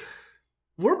 Like,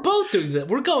 we're both doing that.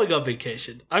 We're going on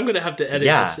vacation. I'm gonna have to edit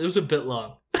this. It was a bit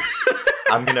long.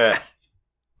 I'm gonna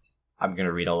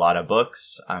read a lot of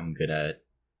books. I'm gonna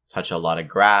touch a lot of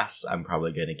grass. I'm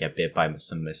probably gonna get bit by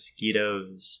some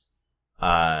mosquitoes.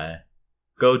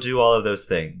 Go do all of those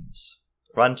things.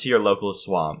 Run to your local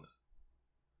swamp.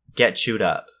 Get chewed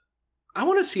up. I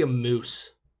want to see a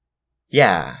moose.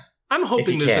 Yeah. I'm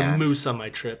hoping there's a moose on my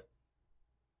trip.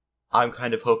 I'm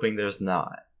kind of hoping there's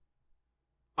not.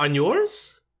 On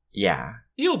yours? Yeah.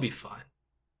 You'll be fine.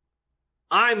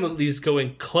 I'm at least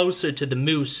going closer to the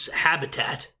moose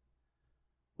habitat.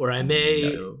 Where I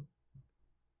may... No.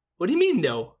 What do you mean,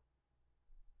 no?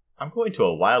 I'm going to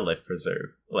a wildlife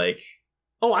preserve. Like...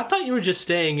 Oh, I thought you were just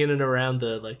staying in and around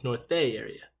the, North Bay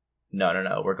area.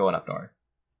 No. We're going up north.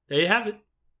 There you have it.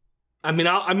 I'm in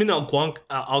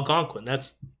Algonquin.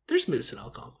 There's moose in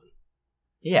Algonquin.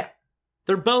 Yeah.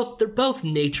 They're both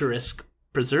nature-esque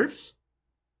preserves.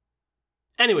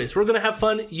 Anyways, we're gonna have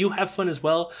fun. You have fun as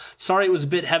well. Sorry it was a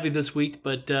bit heavy this week,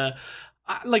 but I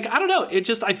don't know.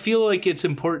 I feel like it's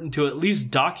important to at least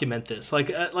document this.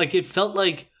 Like it felt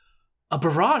like a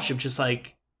barrage of just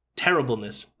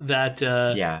terribleness that.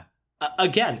 Yeah.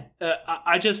 Again,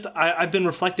 I've been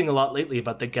reflecting a lot lately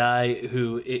about the guy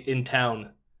who in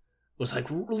town was like,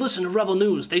 listen to Rebel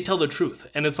News, they tell the truth.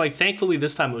 And it's like, thankfully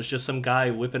this time it was just some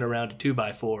guy whipping around a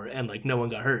 2x4 and no one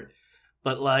got hurt.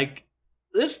 But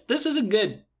this isn't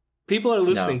good. People are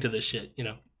listening to this shit, you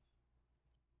know.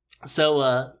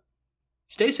 So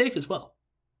stay safe as well.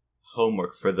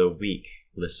 Homework for the week,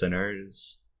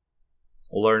 listeners.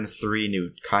 Learn 3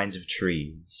 new kinds of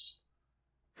trees.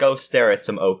 Go stare at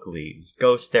some oak leaves.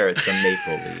 Go stare at some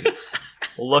maple leaves.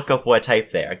 Look up what type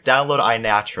they are. Download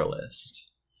iNaturalist.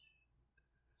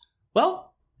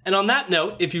 Well, and on that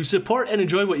note, if you support and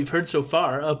enjoy what you've heard so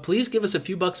far, please give us a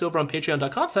few bucks over on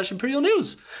patreon.com/Imperial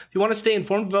News. If you want to stay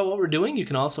informed about what we're doing, you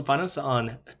can also find us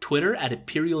on Twitter at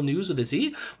Imperial News with a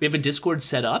Z. We have a Discord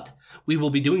set up. We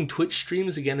will be doing Twitch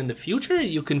streams again in the future.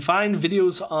 You can find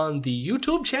videos on the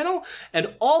YouTube channel,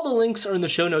 and all the links are in the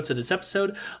show notes of this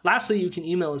episode. Lastly, you can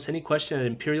email us any question at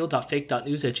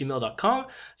imperial.fake.news@gmail.com.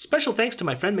 Special thanks to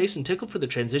my friend Mason Tickle for the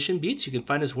transition beats. You can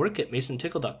find his work at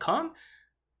masontickle.com.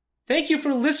 Thank you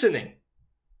for listening.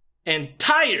 And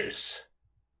tires!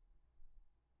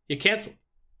 You canceled.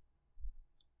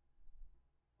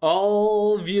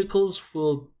 All vehicles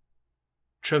will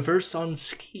traverse on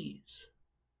skis.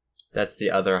 That's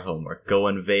the other homework. Go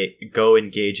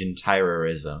engage in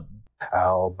terrorism.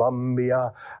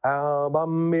 Albumbia,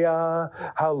 Albumbia,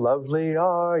 how lovely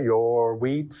are your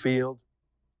wheat fields.